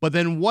rights. But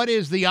then what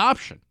is the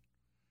option?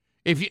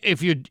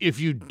 If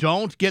you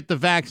don't get the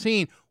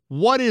vaccine,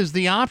 what is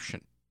the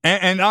option?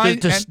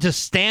 To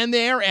stand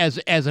there as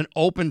an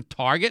open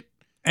target?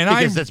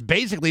 Because that's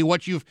basically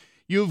what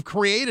you've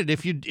created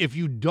if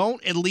you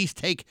don't at least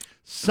take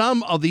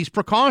some of these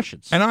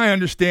precautions. And I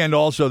understand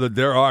also that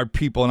there are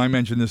people, and I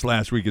mentioned this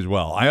last week as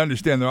well, I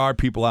understand there are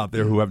people out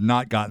there who have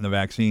not gotten the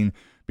vaccine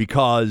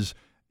because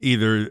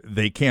either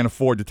they can't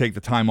afford to take the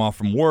time off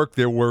from work,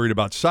 they're worried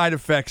about side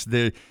effects,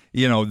 they're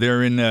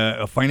in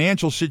a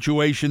financial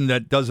situation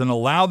that doesn't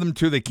allow them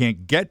to, they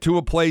can't get to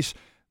a place.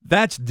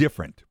 That's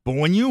different. But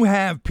when you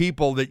have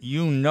people that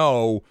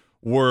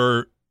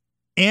were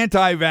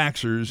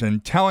anti-vaxxers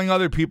and telling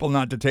other people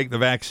not to take the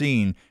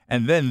vaccine,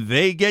 and then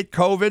they get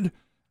COVID,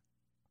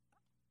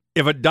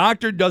 if a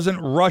doctor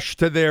doesn't rush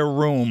to their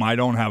room, I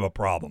don't have a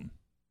problem.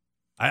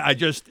 I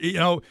just,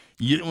 you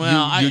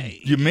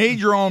made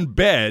your own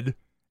bed,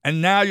 and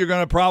now you're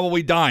going to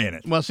probably die in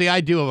it. Well, see,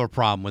 I do have a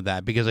problem with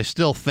that because I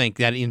still think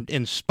that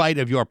in spite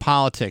of your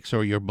politics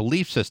or your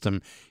belief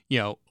system,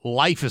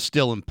 life is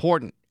still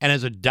important. And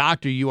as a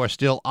doctor, you are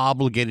still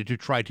obligated to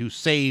try to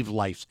save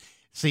lives,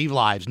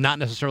 not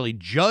necessarily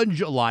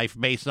judge a life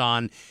based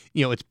on,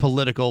 its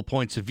political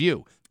points of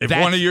view. If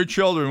one of your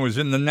children was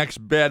in the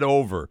next bed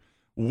over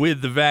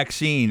with the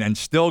vaccine and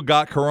still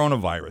got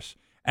coronavirus,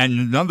 and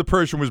another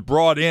person was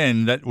brought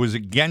in that was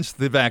against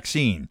the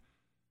vaccine,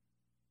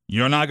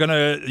 you're not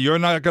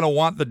gonna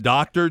want the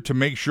doctor to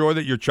make sure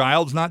that your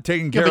child's not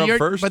taken care of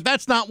first? But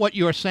that's not what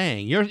you're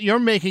saying. You're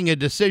making a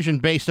decision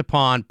based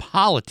upon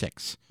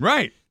politics.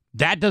 Right.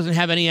 That doesn't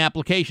have any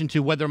application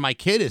to whether my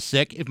kid is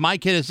sick. If my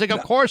kid is sick,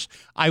 of course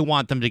I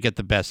want them to get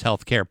the best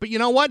health care. But you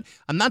know what?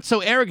 I'm not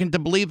so arrogant to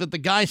believe that the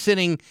guy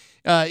sitting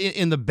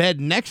in the bed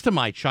next to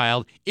my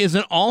child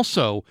isn't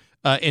also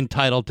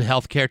entitled to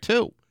health care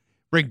too,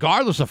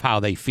 regardless of how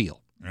they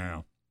feel.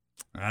 Yeah.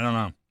 I don't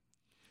know.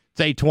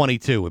 It's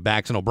 8:22 with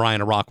Bax and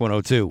O'Brien at Rock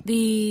 102.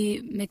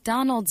 The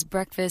McDonald's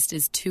breakfast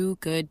is too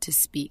good to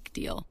speak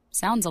deal.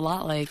 Sounds a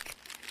lot like...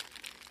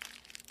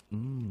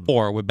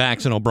 Or with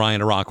Bax and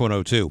O'Brien at Rock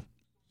 102.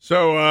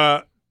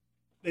 So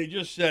they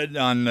just said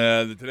on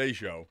the Today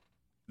Show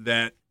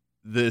that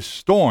the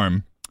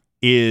storm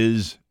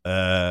is,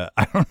 I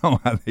don't know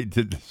how they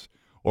did this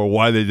or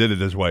why they did it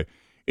this way.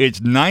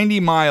 It's 90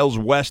 miles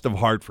west of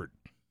Hartford.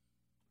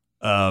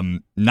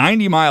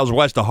 90 miles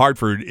west of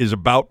Hartford is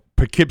about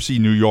Poughkeepsie,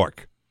 New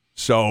York.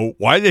 So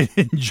why they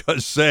didn't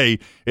just say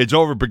it's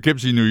over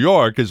Poughkeepsie, New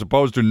York, as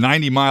opposed to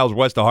 90 miles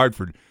west of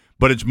Hartford,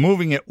 but it's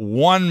moving at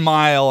 1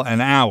 mile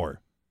an hour.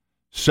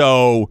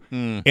 So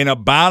in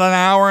about an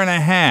hour and a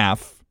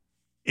half,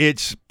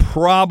 it's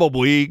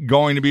probably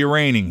going to be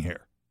raining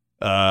here.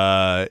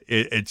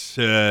 It's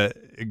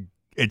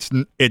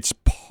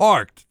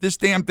parked. This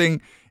damn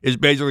thing is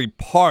basically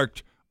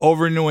parked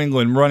over in New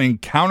England, running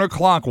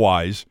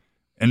counterclockwise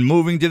and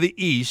moving to the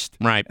east.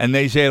 Right. And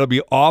they say it'll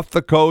be off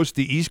the coast,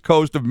 the east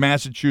coast of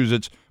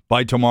Massachusetts,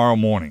 by tomorrow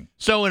morning.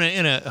 So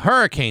in a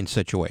hurricane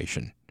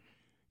situation,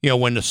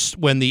 when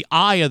the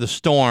eye of the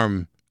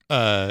storm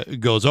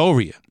goes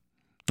over you,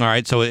 all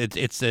right. So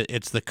it's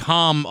the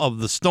calm of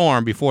the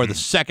storm before the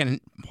second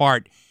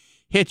part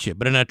hits you.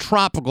 But in a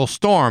tropical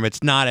storm,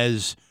 it's not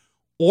as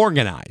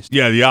organized.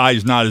 Yeah, the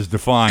eye's not as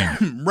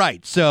defined.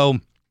 Right. So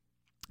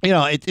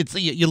it's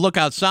you look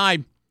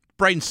outside,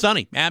 bright and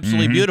sunny,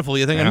 absolutely beautiful.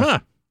 You're thinking,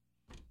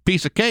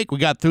 piece of cake. We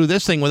got through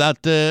this thing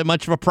without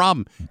much of a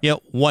problem.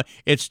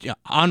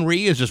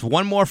 Henri is just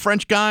one more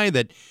French guy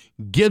that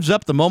gives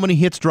up the moment he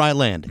hits dry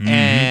land,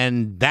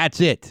 and that's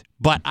it.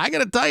 But I got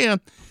to tell you,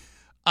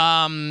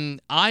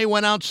 I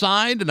went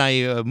outside and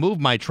I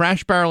moved my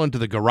trash barrel into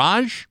the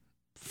garage.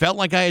 Felt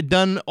like I had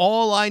done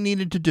all I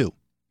needed to do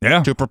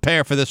to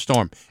prepare for this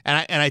storm,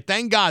 and I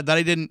thank God that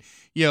I didn't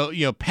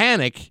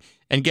panic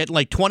and get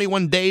like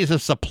 21 days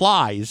of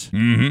supplies.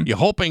 You're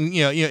hoping,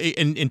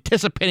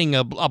 anticipating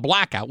a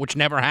blackout, which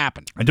never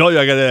happened. I told you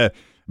I got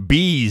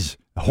bees,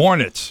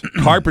 hornets,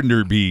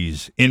 carpenter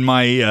bees in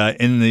my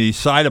in the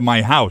side of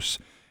my house,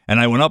 and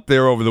I went up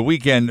there over the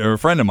weekend, or a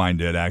friend of mine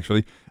did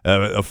actually,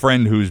 a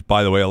friend who's,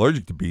 by the way,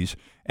 allergic to bees,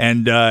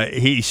 and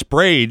he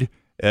sprayed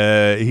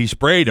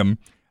them,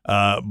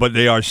 but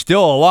they are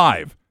still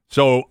alive.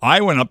 So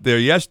I went up there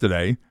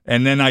yesterday,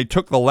 and then I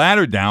took the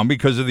ladder down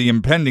because of the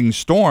impending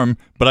storm,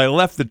 but I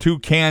left the 2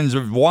 cans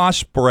of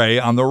wasp spray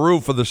on the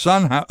roof of the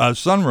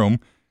sunroom,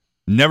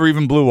 never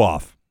even blew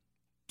off.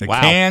 The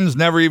cans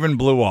never even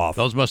blew off.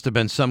 Those must have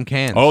been some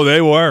cans. Oh,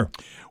 they were.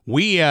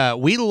 We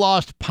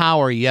lost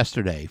power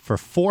yesterday for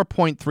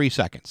 4.3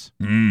 seconds,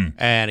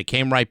 and it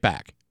came right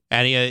back.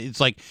 And it's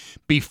like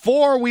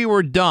before we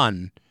were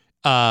done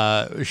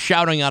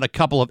shouting out a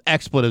couple of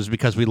expletives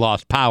because we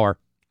lost power,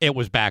 it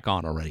was back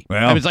on already.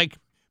 Well, I was like,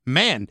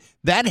 man,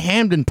 that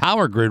Hamden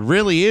power grid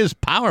really is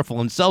powerful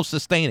and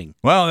self-sustaining.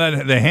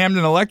 Well, the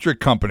Hamden Electric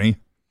Company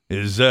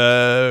is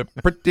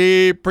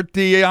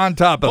pretty on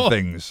top of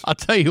things. I'll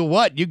tell you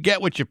what, you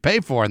get what you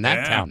pay for in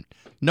that town.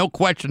 No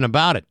question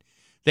about it.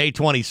 Day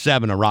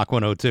 27 of Rock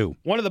 102.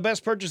 One of the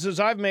best purchases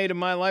I've made in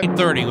my life.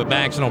 8:30 with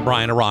Max and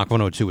O'Brien at Rock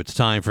 102. It's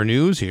time for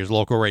news. Here's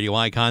local radio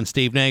icon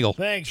Steve Nagel.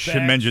 Thanks,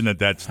 Should mention that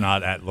that's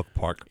not at Look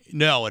Park.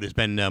 No, it has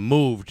been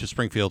moved to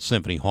Springfield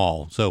Symphony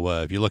Hall. So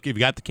if you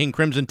got the King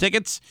Crimson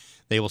tickets,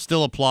 they will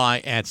still apply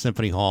at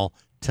Symphony Hall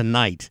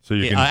tonight. So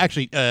you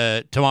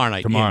can tomorrow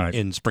night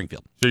in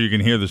Springfield. So you can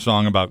hear the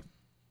song about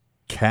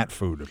cat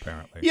food,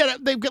 apparently. Yeah,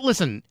 they've got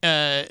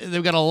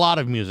a lot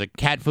of music.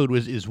 Cat food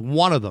is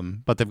one of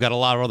them, but they've got a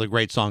lot of other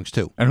great songs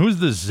too. And who's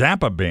the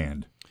Zappa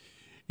band?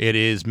 It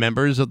is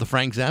members of the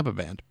Frank Zappa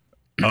band.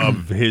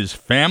 Of his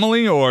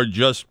family or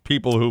just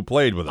people who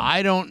played with him?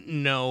 I don't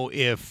know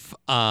if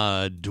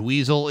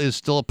Dweezil is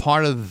still a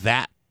part of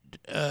that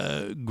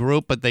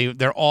group, but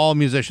they're all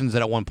musicians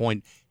that at one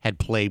point had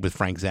played with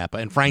Frank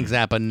Zappa. And Frank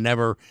Zappa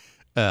never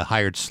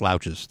hired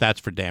slouches. That's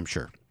for damn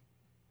sure.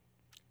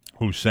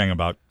 Who sang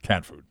about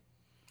cat food?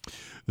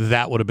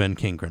 That would have been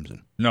King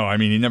Crimson. No, I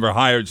mean, he never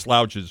hired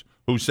slouches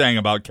who sang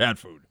about cat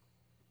food.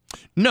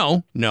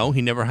 No,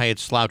 he never hired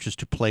slouches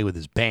to play with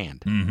his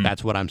band. Mm-hmm.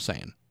 That's what I'm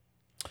saying.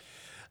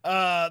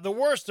 The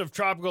worst of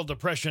tropical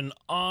depression,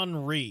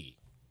 Henri.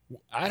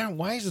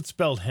 Why is it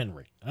spelled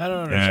Henry? I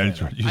don't understand. Yeah,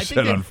 that's what you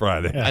said on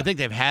Friday. I think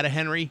they've had a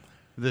Henry.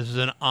 This is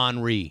an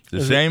Henri.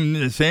 The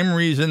same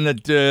reason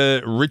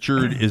that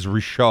Richard is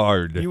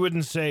Richard. You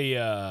wouldn't say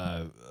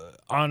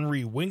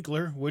Henri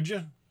Winkler, would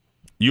you?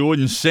 You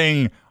wouldn't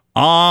sing,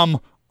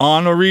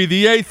 Henri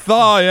the Eighth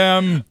I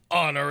am.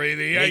 Henri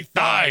the Eighth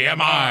I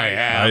am.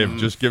 I have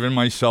just given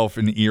myself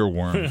an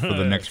earworm for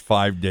the next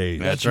 5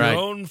 days. That's right.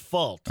 Your own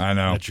fault. I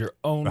know. That's your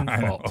own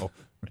fault.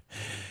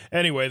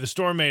 Anyway, the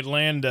storm made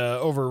land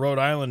over Rhode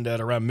Island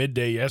at around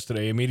midday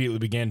yesterday, immediately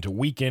began to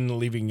weaken,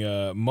 leaving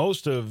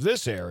most of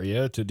this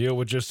area to deal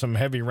with just some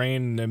heavy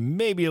rain and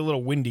maybe a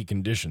little windy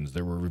conditions.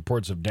 There were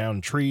reports of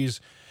downed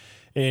trees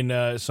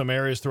in some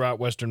areas throughout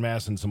western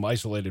Mass and some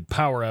isolated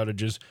power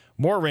outages.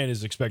 More rain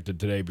is expected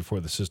today before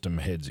the system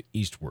heads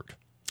eastward.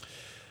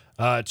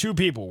 2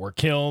 people were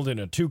killed in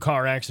a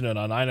 2-car accident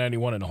on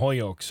I-91 in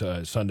Holyoke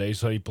Sunday.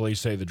 So police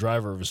say the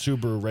driver of a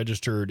Subaru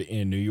registered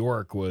in New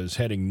York was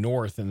heading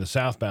north in the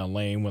southbound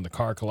lane when the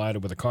car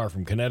collided with a car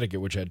from Connecticut,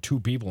 which had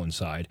 2 people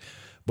inside.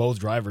 Both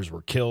drivers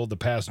were killed. The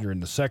passenger in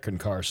the second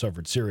car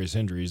suffered serious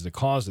injuries. The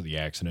cause of the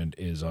accident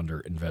is under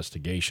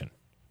investigation.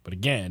 But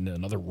again,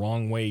 another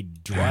wrong-way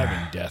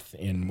driving death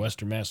in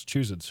western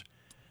Massachusetts.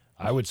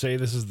 I would say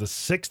this is the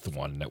 6th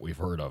one that we've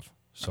heard of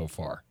so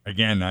far.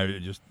 Again, I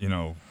just,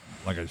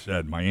 like I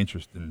said, my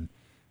interest in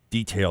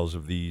details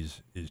of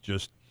these is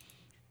just,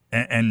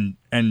 and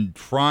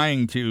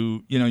trying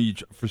to,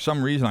 for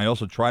some reason, I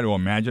also try to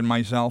imagine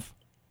myself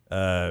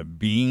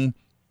being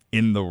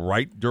in the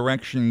right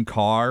direction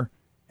car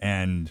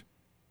and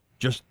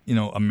just,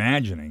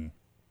 imagining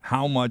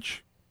how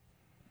much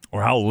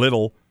or how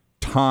little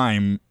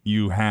time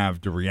you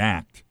have to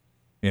react,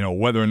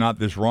 whether or not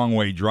this wrong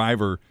way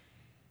driver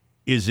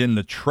is in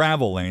the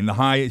travel lane, the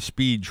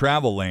high-speed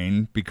travel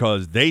lane,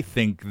 because they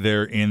think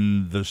they're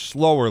in the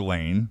slower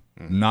lane,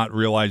 not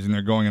realizing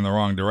they're going in the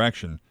wrong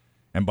direction.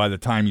 And by the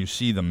time you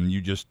see them,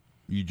 you just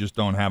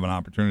don't have an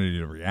opportunity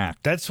to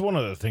react. That's one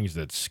of the things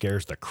that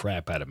scares the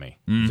crap out of me.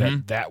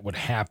 That would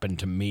happen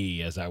to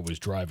me as I was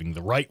driving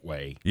the right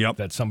way. Yep.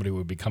 That somebody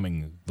would be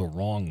coming the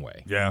wrong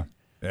way. Yeah.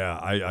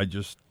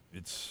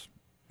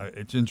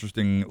 It's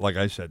interesting, like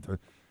I said, to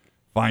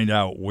find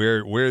out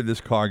where did this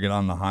car get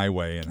on the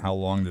highway and how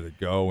long did it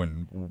go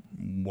and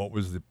what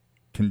was the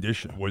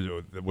condition?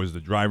 Was the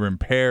driver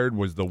impaired?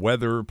 Was the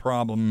weather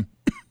problem?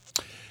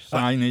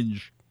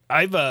 Signage?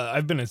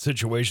 I've been in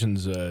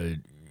situations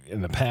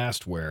in the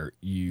past where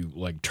you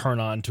turn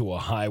onto a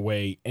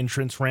highway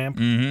entrance ramp,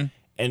 and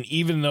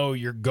even though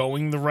you're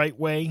going the right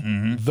way,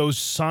 those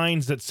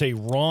signs that say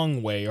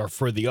wrong way are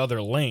for the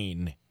other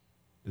lane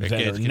that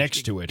are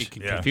next to it. It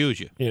can confuse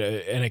you.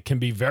 And it can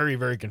be very,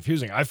 very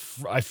confusing. I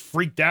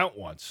freaked out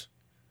once.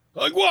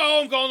 Like,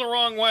 whoa, I'm going the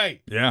wrong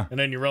way. Yeah. And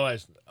then you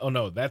realize, oh,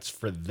 no, that's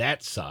for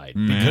that side.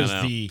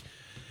 Because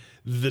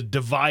the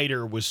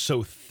divider was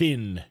so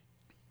thin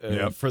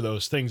for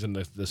those things, and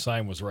the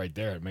sign was right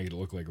there. It made it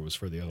look like it was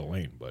for the other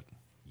lane, but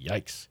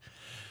yikes.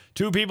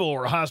 2 people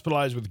were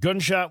hospitalized with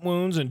gunshot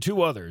wounds and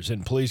 2 others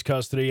in police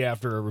custody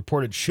after a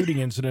reported shooting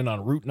incident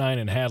on Route 9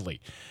 in Hadley.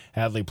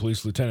 Hadley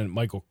Police Lieutenant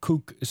Michael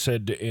Kook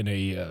said in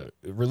a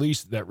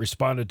release that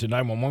responded to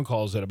 911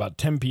 calls at about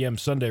 10 p.m.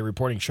 Sunday,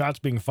 reporting shots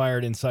being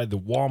fired inside the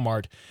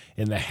Walmart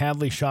in the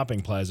Hadley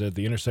Shopping Plaza at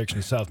the intersection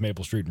of South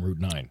Maple Street and Route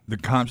 9. The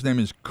cop's name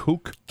is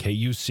Kook?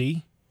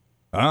 K-U-C.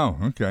 Oh,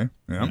 okay.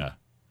 Yeah.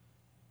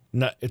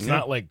 No, it's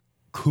not like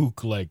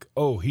kook like,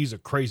 oh, he's a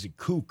crazy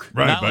kook.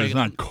 Right, Not but like- it's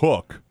not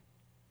Cook,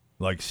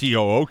 like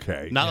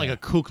COOK. Not like a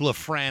Kukla,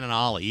 Fran, and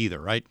Ollie either,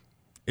 right?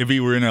 If he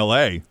were in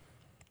L.A.,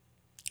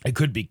 It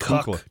could be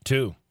Cuck, Kookla.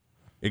 too.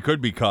 it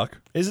could be Cuck.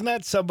 Isn't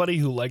that somebody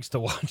who likes to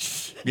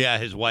watch? Yeah,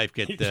 his wife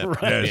get. Right.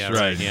 Yeah, That's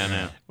right.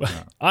 Yeah, no.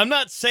 I'm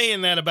not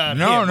saying that about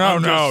No, him. no,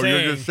 I'm no. Just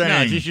You're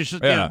saying, just No,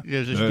 saying.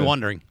 it's just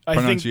wondering. I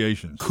think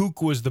Pronunciations.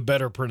 kook was the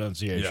better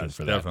pronunciation Yes,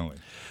 for that. definitely.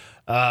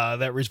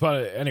 That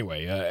responded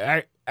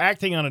anyway.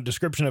 Acting on a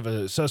description of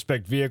a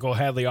suspect vehicle,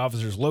 Hadley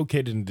officers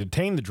located and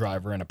detained the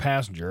driver and a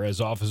passenger. As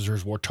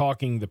officers were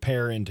taking the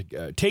pair into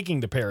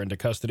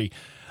custody,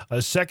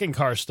 a second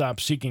car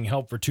stopped seeking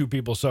help for two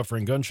people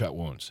suffering gunshot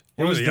wounds.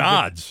 What are the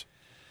odds?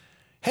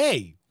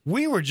 Hey,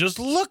 we were just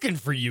looking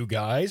for you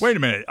guys. Wait a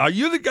minute. Are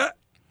you the guy?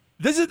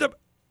 This is the.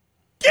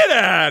 Get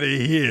out of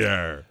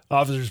here.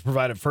 Officers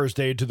provided first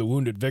aid to the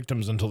wounded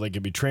victims until they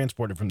could be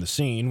transported from the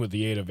scene with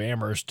the aid of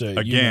Amherst.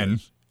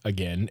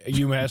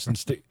 UMass and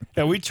State.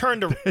 Yeah, we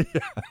turned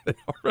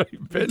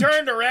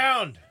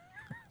around.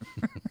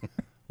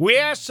 We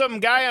asked some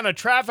guy on a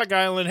traffic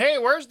island, hey,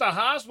 where's the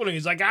hospital?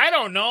 He's like, I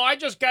don't know. I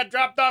just got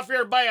dropped off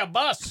here by a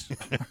bus.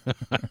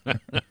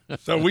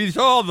 So we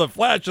saw the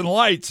flashing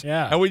lights,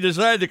 Yeah. and we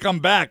decided to come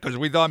back because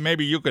we thought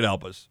maybe you could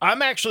help us.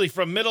 I'm actually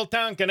from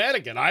Middletown,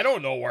 Connecticut. I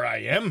don't know where I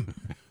am.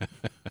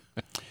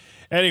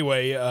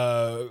 Anyway,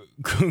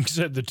 Cook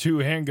said the two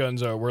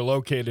handguns were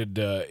located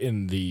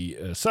in the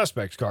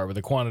suspect's car with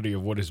a quantity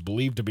of what is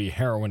believed to be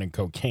heroin and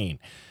cocaine.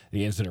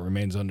 The incident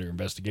remains under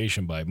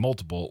investigation by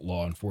multiple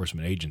law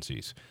enforcement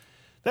agencies.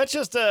 That's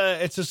just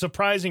it's a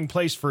surprising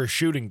place for a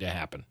shooting to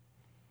happen.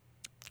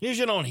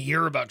 Usually don't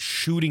hear about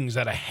shootings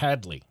at a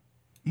Hadley.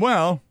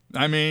 Well,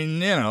 I mean,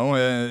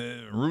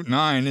 Route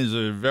 9 is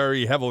a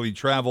very heavily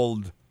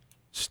traveled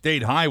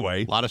state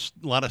highway. A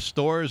lot of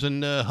stores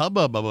and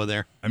hubbub over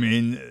there. I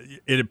mean,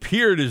 it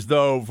appeared as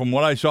though, from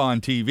what I saw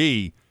on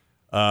TV,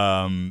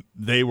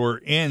 they were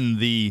in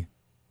the,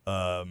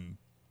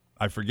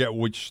 I forget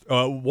which,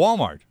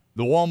 Walmart,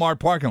 the Walmart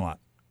parking lot.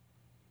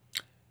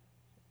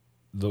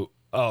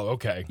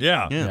 Okay.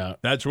 Yeah.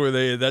 That's where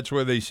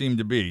they seem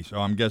to be. So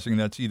I'm guessing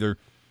that's either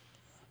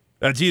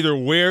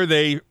where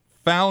they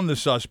found the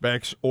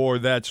suspects or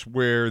that's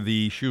where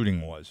the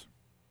shooting was.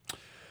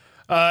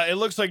 It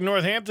looks like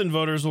Northampton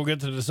voters will get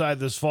to decide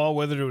this fall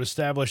whether to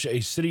establish a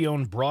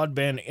city-owned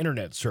broadband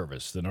internet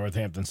service. The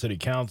Northampton City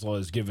Council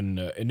has given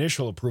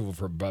initial approval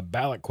for a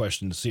ballot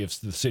question to see if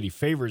the city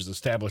favors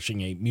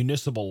establishing a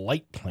municipal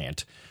light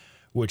plant,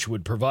 which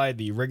would provide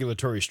the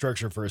regulatory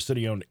structure for a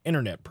city-owned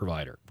internet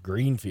provider.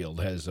 Greenfield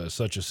has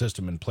such a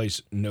system in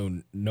place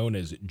known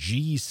as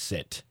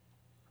GSIT.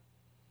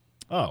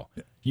 Oh,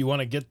 you want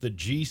to get the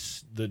G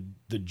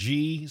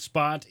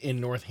spot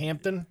in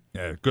Northampton?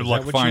 Yeah, good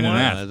luck finding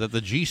that. Is that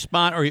the G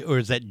spot or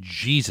is that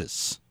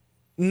Jesus?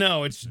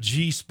 No, it's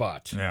G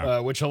Spot,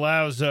 which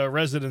allows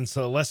residents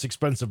less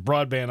expensive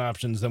broadband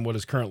options than what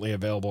is currently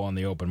available on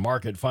the open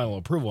market. Final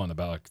approval on the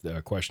ballot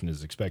question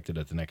is expected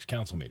at the next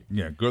council meeting.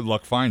 Yeah, good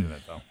luck finding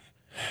it, though.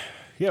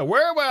 Yeah,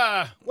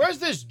 where's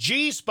this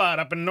G Spot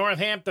up in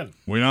Northampton?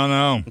 We don't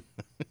know.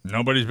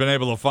 Nobody's been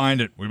able to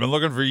find it. We've been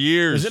looking for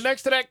years. Is it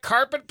next to that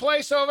carpet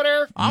place over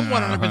there? I'm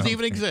wondering if it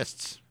even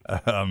exists.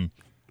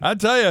 I'll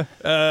tell you,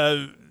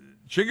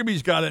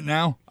 Chicobee's got it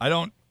now. I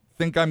don't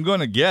think I'm going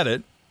to get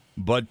it,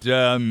 but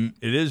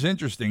it is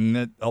interesting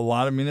that a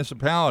lot of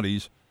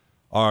municipalities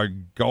are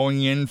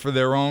going in for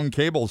their own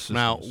cable systems.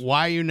 Now,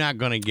 why are you not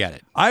going to get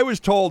it? I was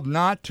told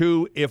not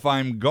to if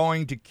I'm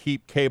going to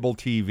keep cable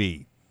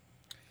TV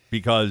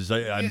because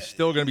I'm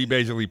still going to be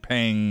basically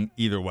paying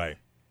either way.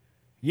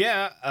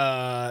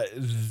 Yeah,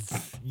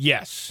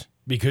 yes,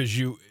 because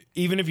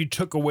even if you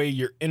took away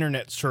your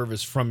internet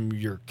service from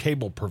your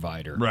cable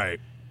provider, Right.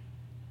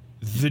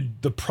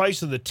 the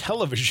price of the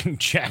television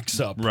jacks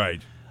up.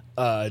 Right.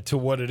 To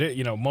what it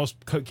is. Most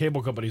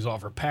cable companies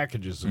offer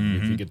packages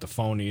if you get the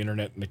phone, the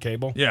internet, and the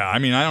cable. Yeah, I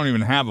mean, I don't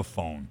even have a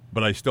phone,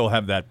 but I still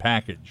have that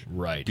package.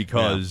 Right.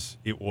 Because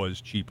it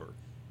was cheaper.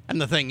 And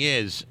the thing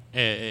is,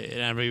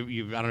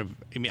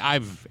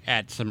 I've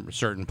at some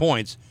certain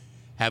points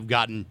have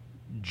gotten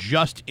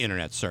just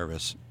internet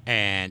service,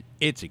 and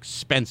it's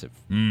expensive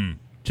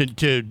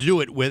to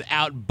do it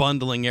without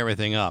bundling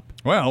everything up.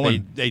 Well,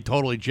 they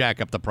totally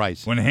jack up the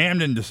price. When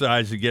Hamden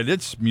decides to get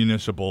its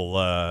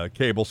municipal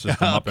cable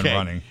system up and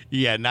running,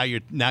 yeah, now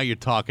you're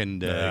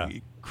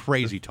talking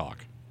crazy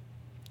talk.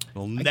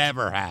 It'll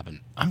never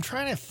happen. I'm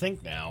trying to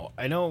think now.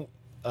 I know,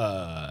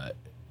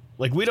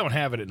 we don't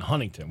have it in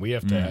Huntington. We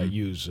have to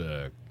use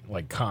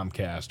like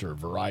Comcast or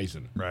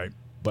Verizon. Right.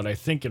 But I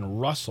think in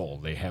Russell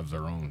they have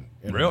their own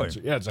internet.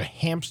 Really? Yeah, it's a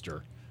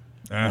hamster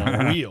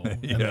on a wheel,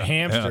 and the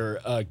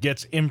hamster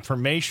gets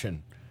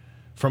information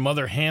from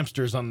other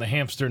hamsters on the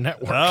hamster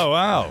network. Oh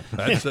wow,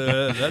 that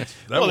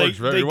works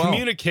very well. They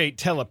communicate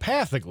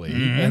telepathically,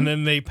 and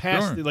then they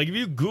pass. Like if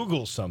you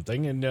Google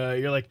something and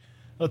you're like,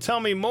 "Well, tell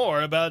me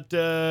more about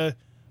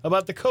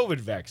about the COVID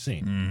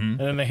vaccine. And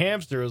then the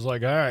hamster was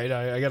like, all right,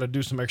 I got to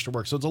do some extra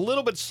work. So it's a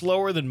little bit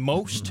slower than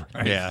most.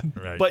 Yeah.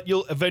 Right. But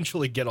you'll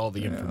eventually get all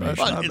the information.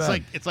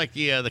 But it's like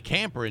the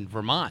camper in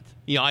Vermont.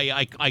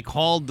 I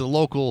called the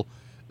local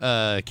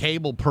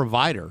cable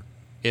provider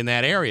in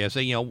that area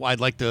saying, I'd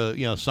like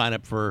to sign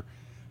up for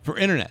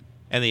internet.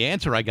 And the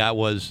answer I got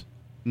was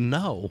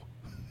no.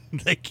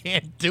 They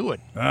can't do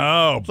it.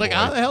 Oh, it's like,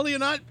 how the hell do you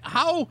not?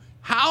 How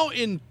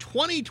in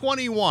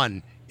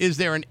 2021 is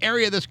there an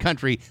area of this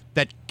country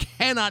that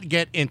cannot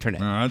get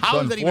internet? How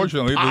is that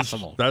even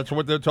possible? That's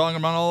what they're talking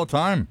about all the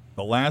time.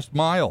 The last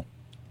mile.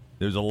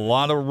 There's a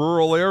lot of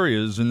rural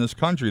areas in this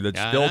country that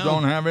still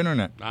don't have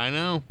internet. I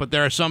know, but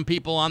there are some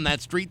people on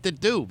that street that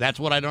do. That's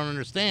what I don't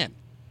understand.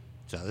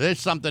 So there's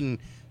something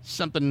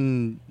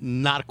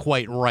not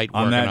quite right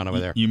working on over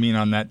there. You mean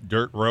on that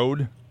dirt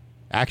road?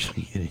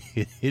 Actually,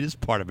 it is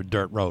part of a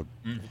dirt road.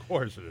 Of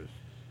course it is.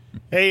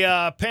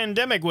 A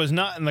pandemic was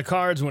not in the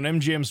cards when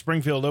MGM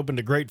Springfield opened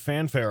to great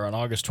fanfare on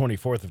August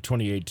 24th of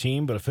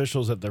 2018, but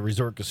officials at the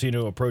resort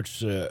casino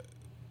approach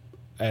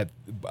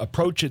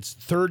its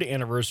third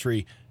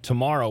anniversary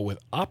tomorrow with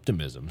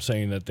optimism,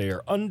 saying that they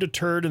are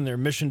undeterred in their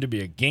mission to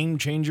be a game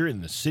changer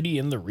in the city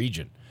and the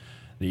region.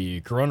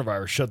 The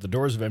coronavirus shut the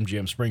doors of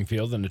MGM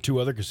Springfield and the two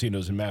other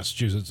casinos in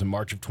Massachusetts in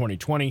March of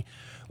 2020.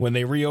 When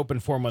they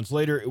reopened 4 months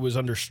later, it was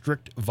under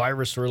strict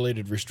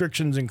virus-related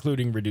restrictions,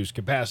 including reduced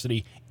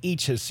capacity.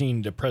 Each has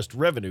seen depressed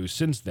revenue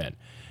since then.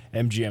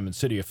 MGM and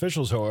city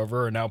officials,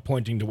 however, are now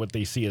pointing to what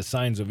they see as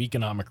signs of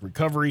economic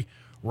recovery,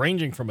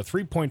 ranging from a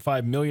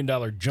 $3.5 million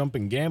jump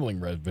in gambling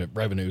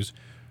revenues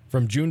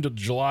from June to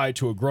July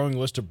to a growing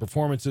list of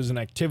performances and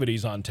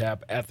activities on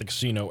tap at the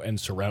casino and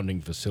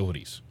surrounding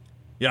facilities.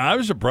 Yeah, I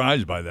was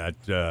surprised by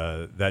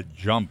that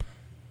jump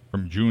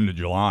from June to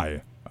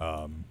July.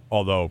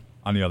 Although,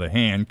 on the other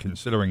hand,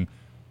 considering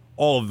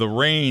all of the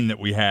rain that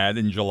we had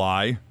in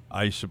July,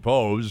 I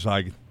suppose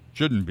I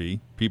shouldn't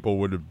be. People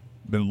would have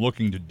been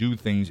looking to do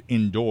things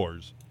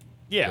indoors.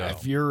 Yeah,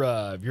 if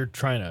you're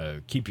trying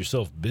to keep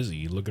yourself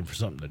busy, looking for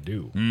something to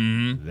do,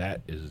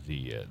 that is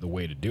the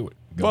way to do it.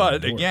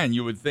 But again,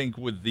 you would think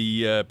with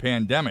the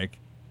pandemic,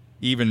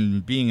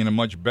 even being in a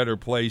much better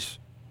place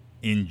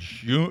in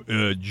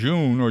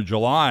June or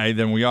July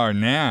than we are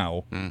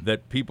now,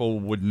 that people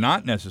would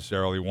not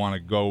necessarily want to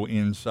go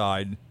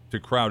inside to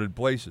crowded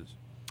places.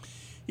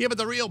 Yeah, but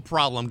the real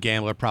problem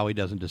gambler probably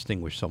doesn't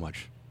distinguish so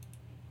much.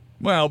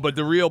 Well, but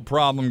the real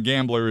problem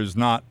gambler is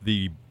not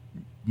the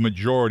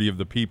majority of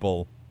the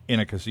people in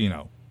a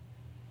casino.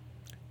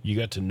 You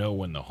got to know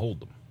when to hold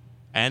them.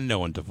 And know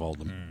when to fold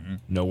them. Mm-hmm.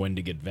 Know when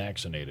to get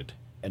vaccinated.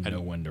 And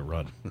know when to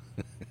run.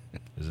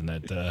 Isn't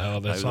that how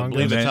that song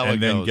goes?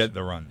 And then get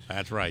the runs.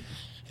 That's right.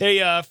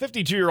 A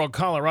 52-year-old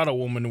Colorado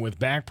woman with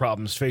back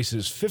problems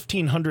faces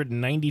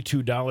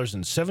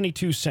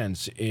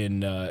 $1,592.72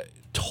 in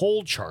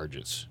toll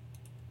charges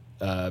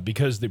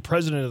because the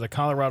president of the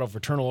Colorado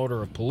Fraternal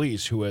Order of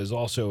Police, who has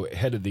also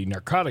headed the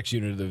narcotics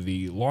unit of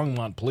the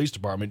Longmont Police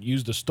Department,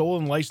 used a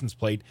stolen license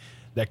plate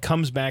that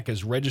comes back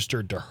as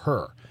registered to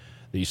her.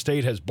 The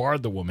state has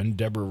barred the woman,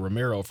 Deborah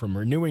Romero, from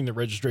renewing the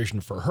registration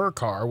for her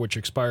car, which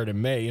expired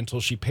in May, until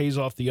she pays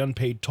off the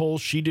unpaid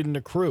tolls she didn't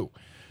accrue.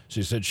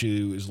 She said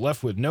she was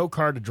left with no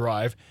car to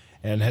drive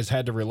and has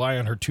had to rely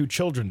on her two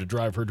children to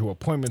drive her to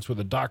appointments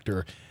with a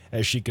doctor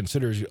as she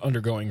considers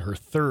undergoing her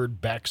third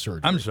back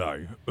surgery. I'm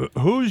sorry.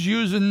 Who's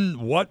using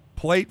what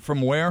plate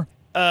from where?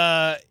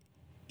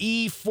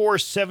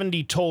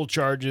 E470 toll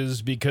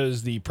charges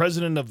because the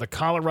president of the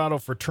Colorado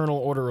Fraternal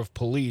Order of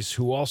Police,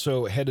 who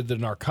also headed the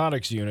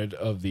narcotics unit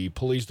of the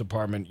police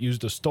department,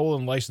 used a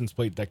stolen license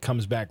plate that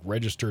comes back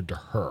registered to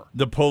her.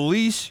 The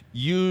police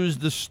used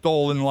the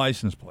stolen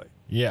license plate?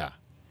 Yeah.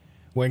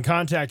 When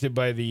contacted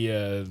by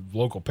the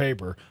local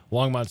paper,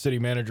 Longmont City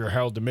Manager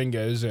Harold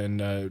Dominguez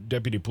and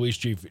Deputy Police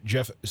Chief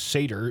Jeff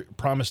Sater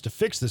promised to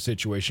fix the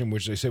situation,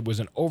 which they said was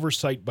an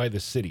oversight by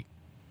the city.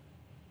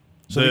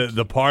 So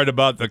the part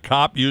about the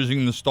cop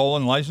using the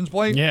stolen license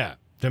plate? Yeah.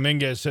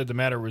 Dominguez said the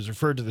matter was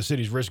referred to the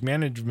city's risk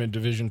management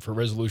division for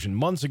resolution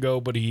months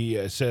ago, but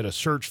he said a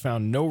search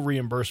found no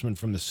reimbursement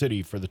from the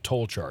city for the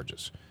toll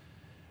charges.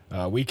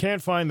 We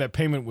can't find that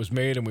payment was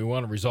made, and we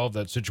want to resolve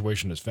that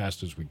situation as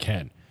fast as we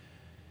can.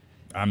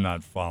 I'm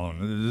not following.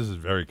 This is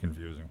very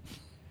confusing.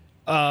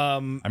 I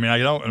mean, I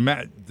don't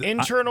imagine.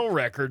 Internal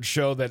records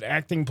show that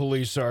acting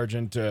police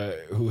sergeant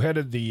who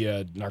headed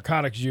the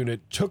narcotics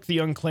unit took the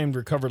unclaimed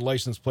recovered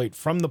license plate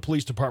from the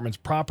police department's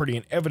property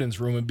and evidence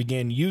room and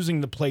began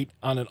using the plate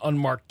on an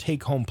unmarked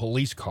take-home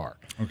police car.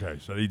 Okay,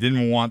 so he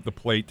didn't want the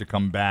plate to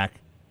come back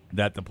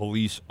that the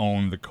police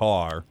owned the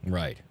car.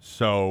 Right.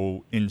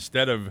 So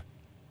instead of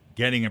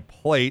getting a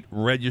plate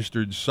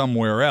registered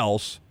somewhere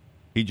else,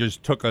 he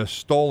just took a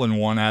stolen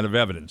one out of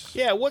evidence.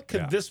 Yeah, what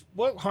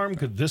harm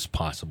could this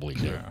possibly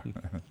do?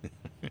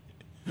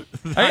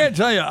 I gotta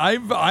tell you,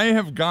 I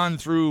have gone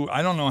through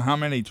I don't know how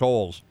many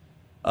tolls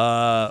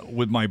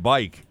with my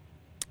bike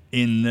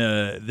in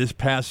this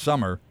past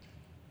summer.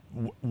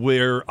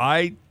 Where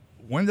I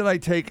took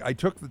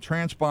the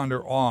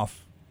transponder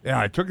off. Yeah,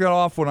 I took that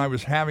off when I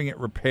was having it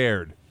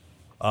repaired,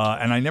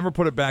 and I never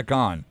put it back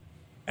on.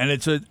 And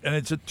it's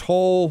a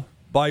toll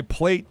by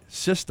plate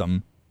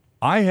system.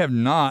 I have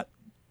not.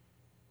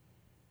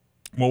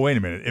 Well, wait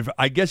a minute.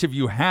 If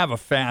you have a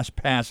Fast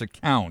Pass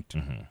account,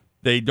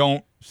 they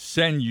don't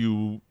send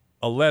you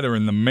a letter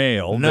in the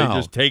mail. No. They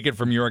just take it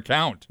from your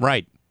account.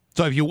 Right.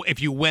 So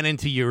if you went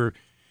into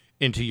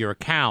your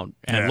account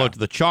and looked at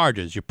the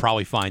charges, you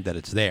probably find that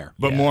it's there.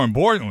 But more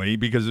importantly,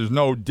 because there's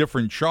no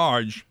different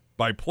charge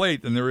by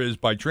plate than there is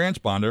by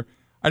transponder,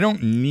 I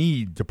don't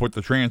need to put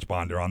the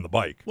transponder on the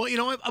bike.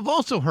 Well, I've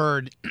also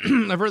heard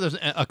I've heard this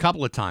a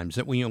couple of times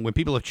that when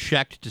people have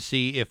checked to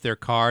see if their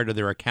card or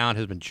their account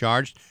has been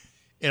charged,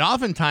 it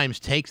oftentimes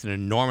takes an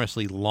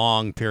enormously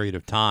long period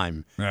of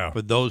time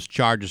for those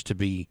charges to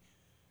be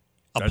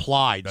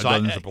applied. That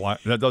doesn't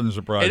surprise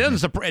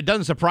me. It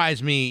doesn't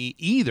surprise me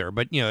either.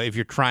 But if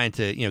you're trying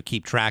to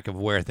keep track of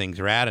where things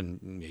are at,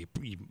 and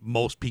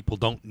most people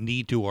don't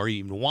need to or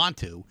even want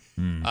to,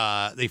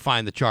 they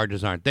find the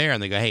charges aren't there,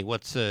 and they go, "Hey,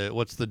 what's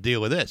the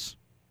deal with this?"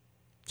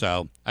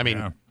 So I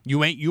mean, you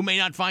may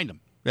not find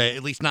them,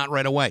 at least not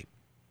right away.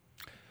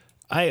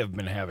 I have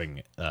been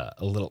having a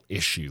little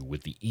issue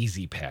with the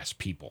Easy Pass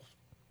people.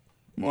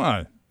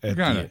 What?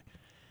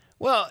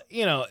 Well,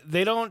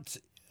 they don't.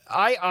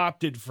 I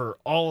opted for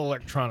all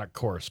electronic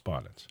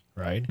correspondence,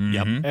 right?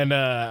 Yep. And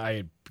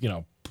I,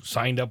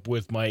 signed up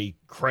with my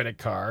credit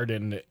card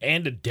and a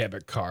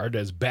debit card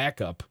as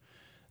backup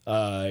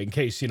in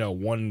case,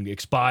 one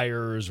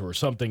expires or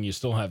something. You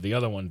still have the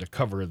other one to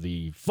cover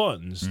the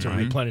funds, to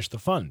replenish the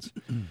funds.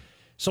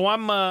 So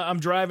I'm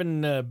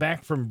driving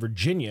back from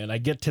Virginia, and I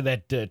get to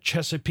that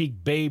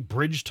Chesapeake Bay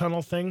Bridge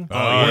Tunnel thing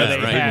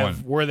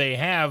where they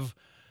have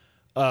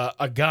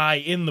a guy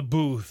in the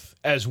booth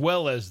as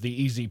well as the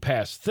Easy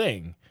Pass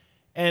thing,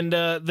 and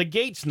the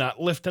gate's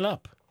not lifting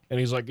up. And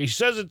he's like, he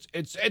says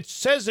it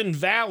says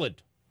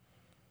invalid.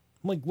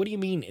 I'm like, what do you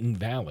mean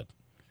invalid?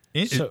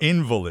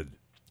 Invalid.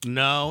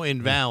 No,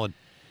 invalid.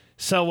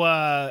 So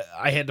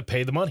I had to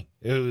pay the money.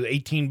 It was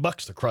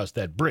 $18 to cross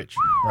that bridge,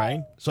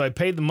 right? So I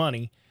paid the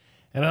money,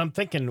 and I'm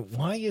thinking,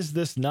 why is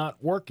this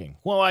not working?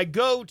 Well, I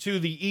go to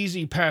the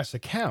Easy Pass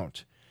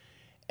account,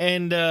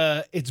 and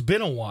it's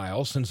been a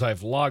while since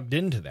I've logged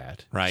into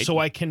that. Right. So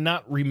I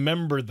cannot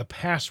remember the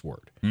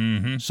password.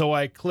 Mm-hmm. So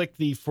I click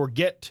the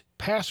forget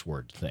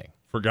password thing.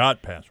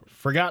 Forgot password.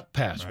 Forgot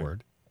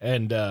password. Right.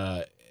 And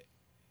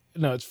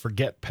no, it's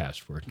forget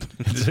password.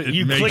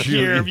 You Makes click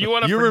here. If you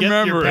want to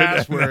forget your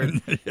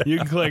password, Yeah. you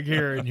can click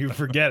here and you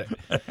forget it.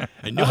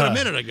 I knew it a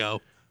minute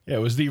ago. Yeah, it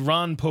was the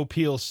Ron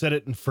Popeil set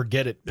it and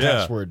forget it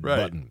password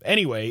button.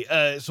 Anyway,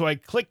 so I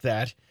click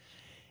that.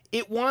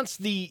 It wants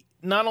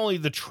not only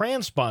the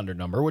transponder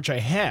number, which I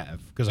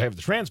have because I have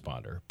the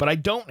transponder, but I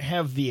don't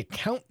have the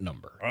account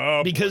number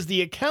because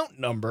the account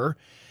number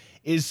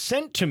is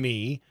sent to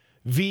me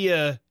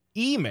via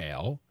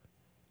email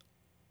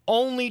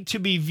only to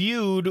be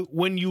viewed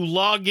when you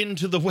log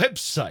into the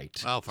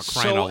website. Oh, for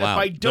crying out loud. If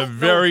I don't the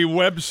very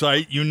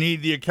website you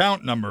need the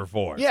account number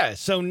for. Yeah,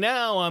 so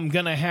now I'm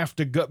going to have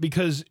to go,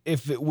 because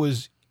if it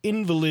was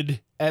invalid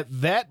at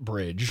that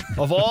bridge,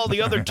 of all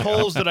the other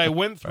tolls that I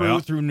went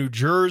through New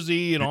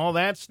Jersey and all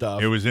that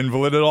stuff. It was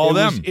invalid at all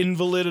them. It was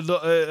invalid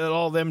at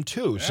all them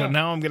too. Yeah. So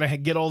now I'm going to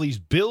get all these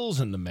bills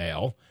in the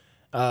mail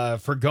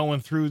for going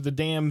through the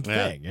damn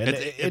thing. And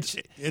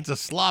it's a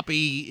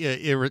sloppy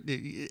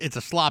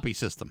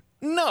system.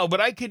 No,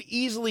 but I could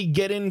easily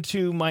get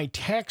into my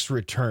tax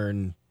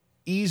return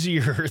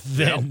easier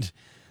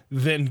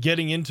than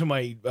getting into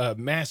my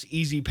Mass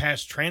Easy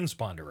Pass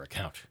transponder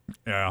account.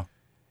 Yeah.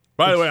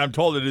 By the way, I'm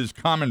told it is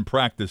common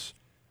practice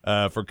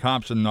for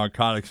cops and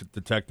narcotics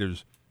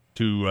detectives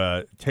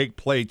to take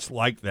plates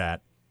like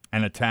that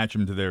and attach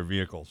them to their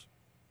vehicles.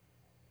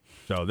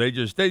 So they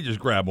just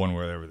grab one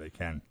wherever they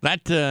can.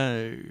 That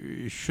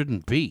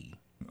shouldn't be.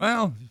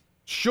 Well,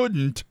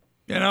 shouldn't,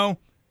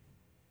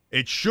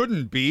 It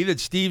shouldn't be that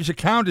Steve's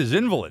account is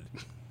invalid.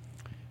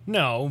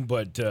 No,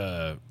 but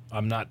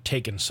I'm not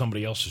taking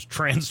somebody else's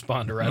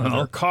transponder out of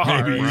their car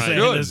maybe you and saying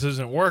should. this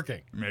isn't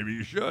working. Maybe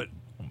you should.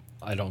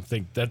 I don't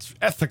think that's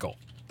ethical.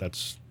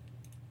 That's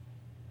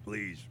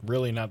Please.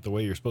 really not the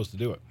way you're supposed to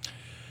do it.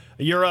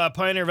 Your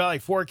Pioneer Valley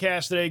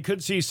forecast today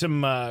could see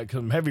some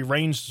heavy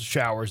rain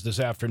showers this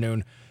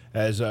afternoon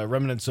as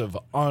remnants of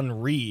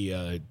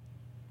Henri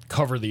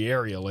cover the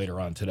area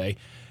later on today.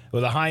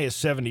 With a high of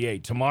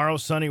 78. Tomorrow,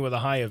 sunny with a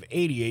high of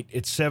 88.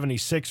 It's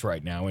 76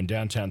 right now in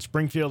downtown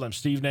Springfield. I'm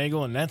Steve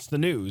Nagel, and that's the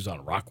news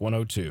on Rock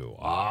 102.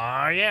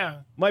 Yeah.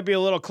 Might be a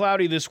little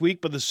cloudy this week,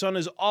 but the sun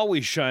is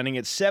always shining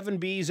at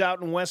 7B's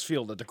out in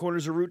Westfield at the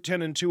corners of Route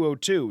 10 and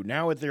 202.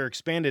 Now at their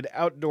expanded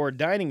outdoor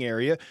dining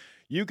area,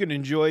 you can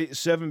enjoy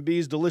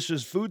 7B's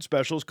delicious food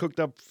specials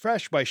cooked up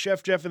fresh by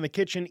Chef Jeff in the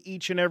kitchen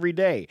each and every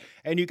day.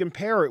 And you can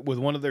pair it with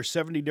one of their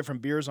 70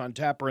 different beers on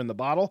tap or in the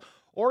bottle,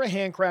 or a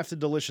handcrafted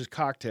delicious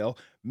cocktail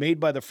made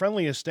by the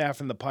friendliest staff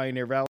in the Pioneer Valley.